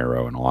of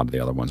Dejero and a lot of the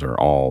other ones are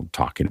all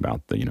talking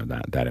about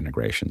that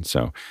integration.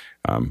 So,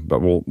 but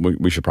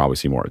we should probably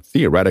see more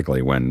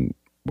theoretically when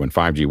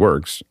 5G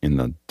works in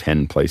the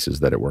 10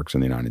 places that it works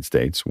in the United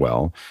States,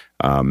 well,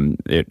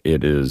 it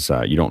is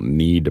you don't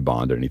need to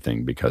bond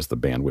anything because the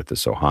bandwidth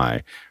is so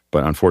high.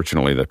 But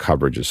unfortunately, the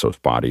coverage is so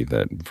spotty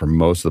that for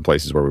most of the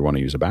places where we want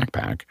to use a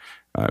backpack,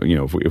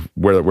 if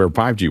where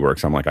 5G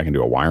works, I'm like, I can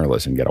do a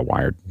wireless and get a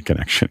wired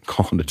connection,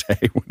 call it a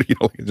day.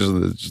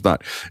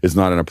 It's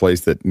not in a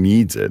place that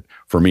needs it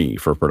for me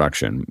for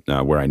production.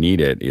 Where I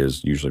need it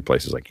is usually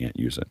places I can't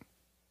use it.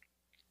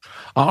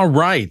 All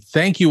right.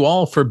 Thank you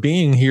all for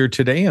being here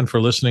today and for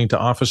listening to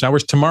Office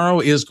Hours. Tomorrow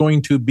is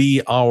going to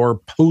be our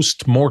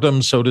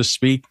post-mortem, so to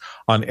speak,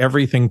 on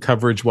everything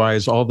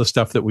coverage-wise, all the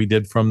stuff that we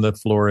did from the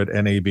floor at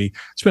NAB.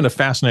 It's been a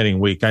fascinating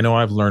week. I know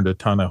I've learned a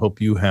ton. I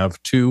hope you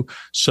have too.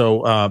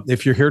 So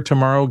if you're here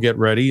tomorrow, get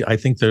ready. I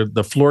think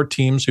the floor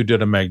teams who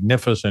did a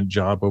magnificent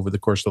job over the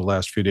course of the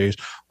last few days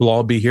will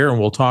all be here, and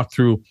we'll talk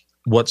through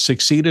what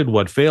succeeded,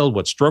 what failed,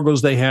 what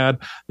struggles they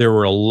had. There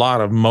were a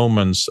lot of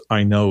moments,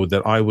 I know,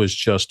 that I was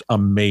just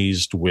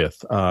amazed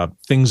with,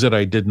 things that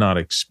I did not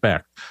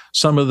expect.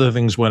 Some of the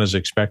things went as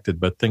expected,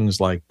 but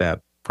things like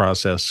that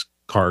process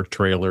car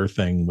trailer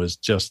thing was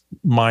just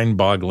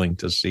mind-boggling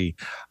to see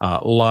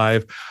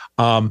live.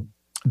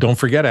 Don't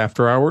forget,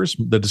 after hours,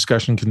 the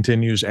discussion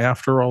continues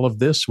after all of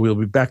this. We'll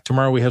be back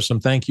tomorrow. We have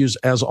some thank yous.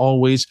 As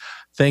always,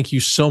 thank you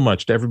so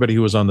much to everybody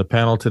who was on the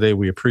panel today.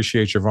 We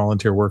appreciate your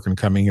volunteer work and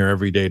coming here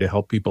every day to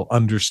help people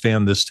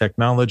understand this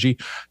technology.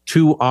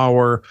 To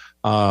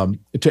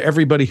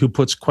everybody who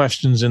puts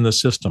questions in the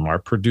system, our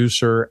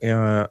producer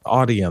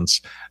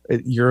audience,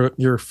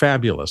 you're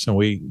fabulous, and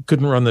we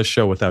couldn't run this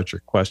show without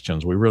your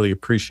questions. We really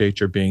appreciate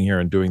your being here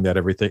and doing that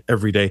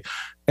every day.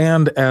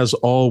 And as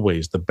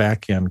always, the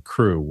back end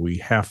crew, we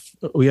have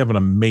an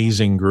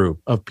amazing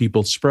group of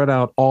people spread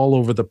out all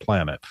over the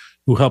planet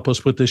who help us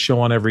put this show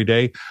on every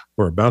day.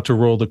 We're about to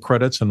roll the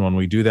credits, and when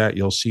we do that,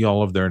 you'll see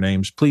all of their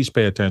names. Please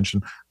pay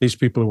attention. These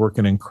people are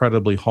working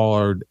incredibly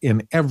hard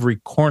in every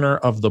corner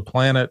of the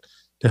planet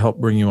to help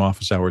bring you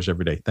Office Hours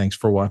every day. Thanks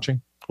for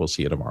watching. We'll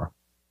see you tomorrow.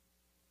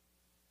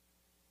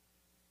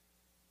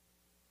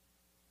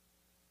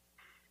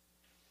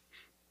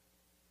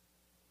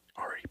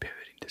 Already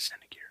pivoting to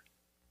Cinegear.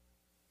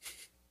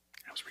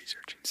 I was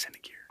researching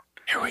Cinegear.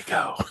 Here we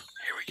go.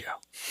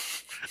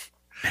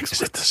 Next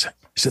is it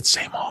the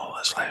same hall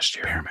as last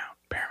year?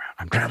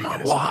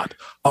 Paramount lot.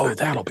 Oh,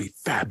 that'll be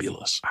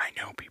fabulous. I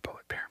know people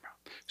at Paramount.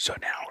 So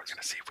now we're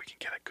going to see if we can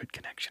get a good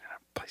connection and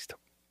a place to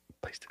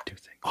do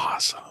things.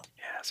 Awesome.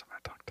 Yeah, so I'm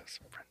going to talk to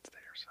some friends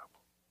there, so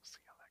we'll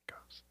see how that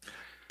goes.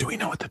 Do we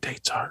know what the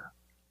dates are?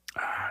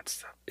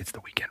 It's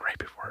the weekend right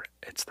before.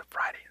 It's the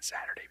Friday and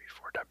Saturday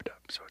before Dub.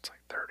 So it's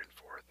like 3rd and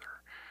 4th,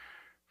 or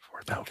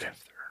 4th and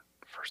 5th, or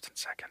 1st and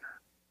 2nd,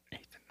 or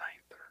 8th and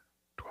 9th, or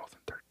 12th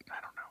and 13th.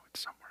 I don't know.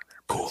 It's somewhere there.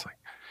 Cool. It's like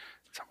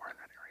somewhere in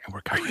that area.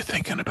 And Are you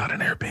thinking about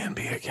an Airbnb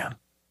again?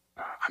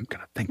 I'm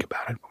going to think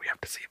about it, but we have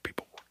to see if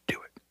people will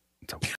do it. So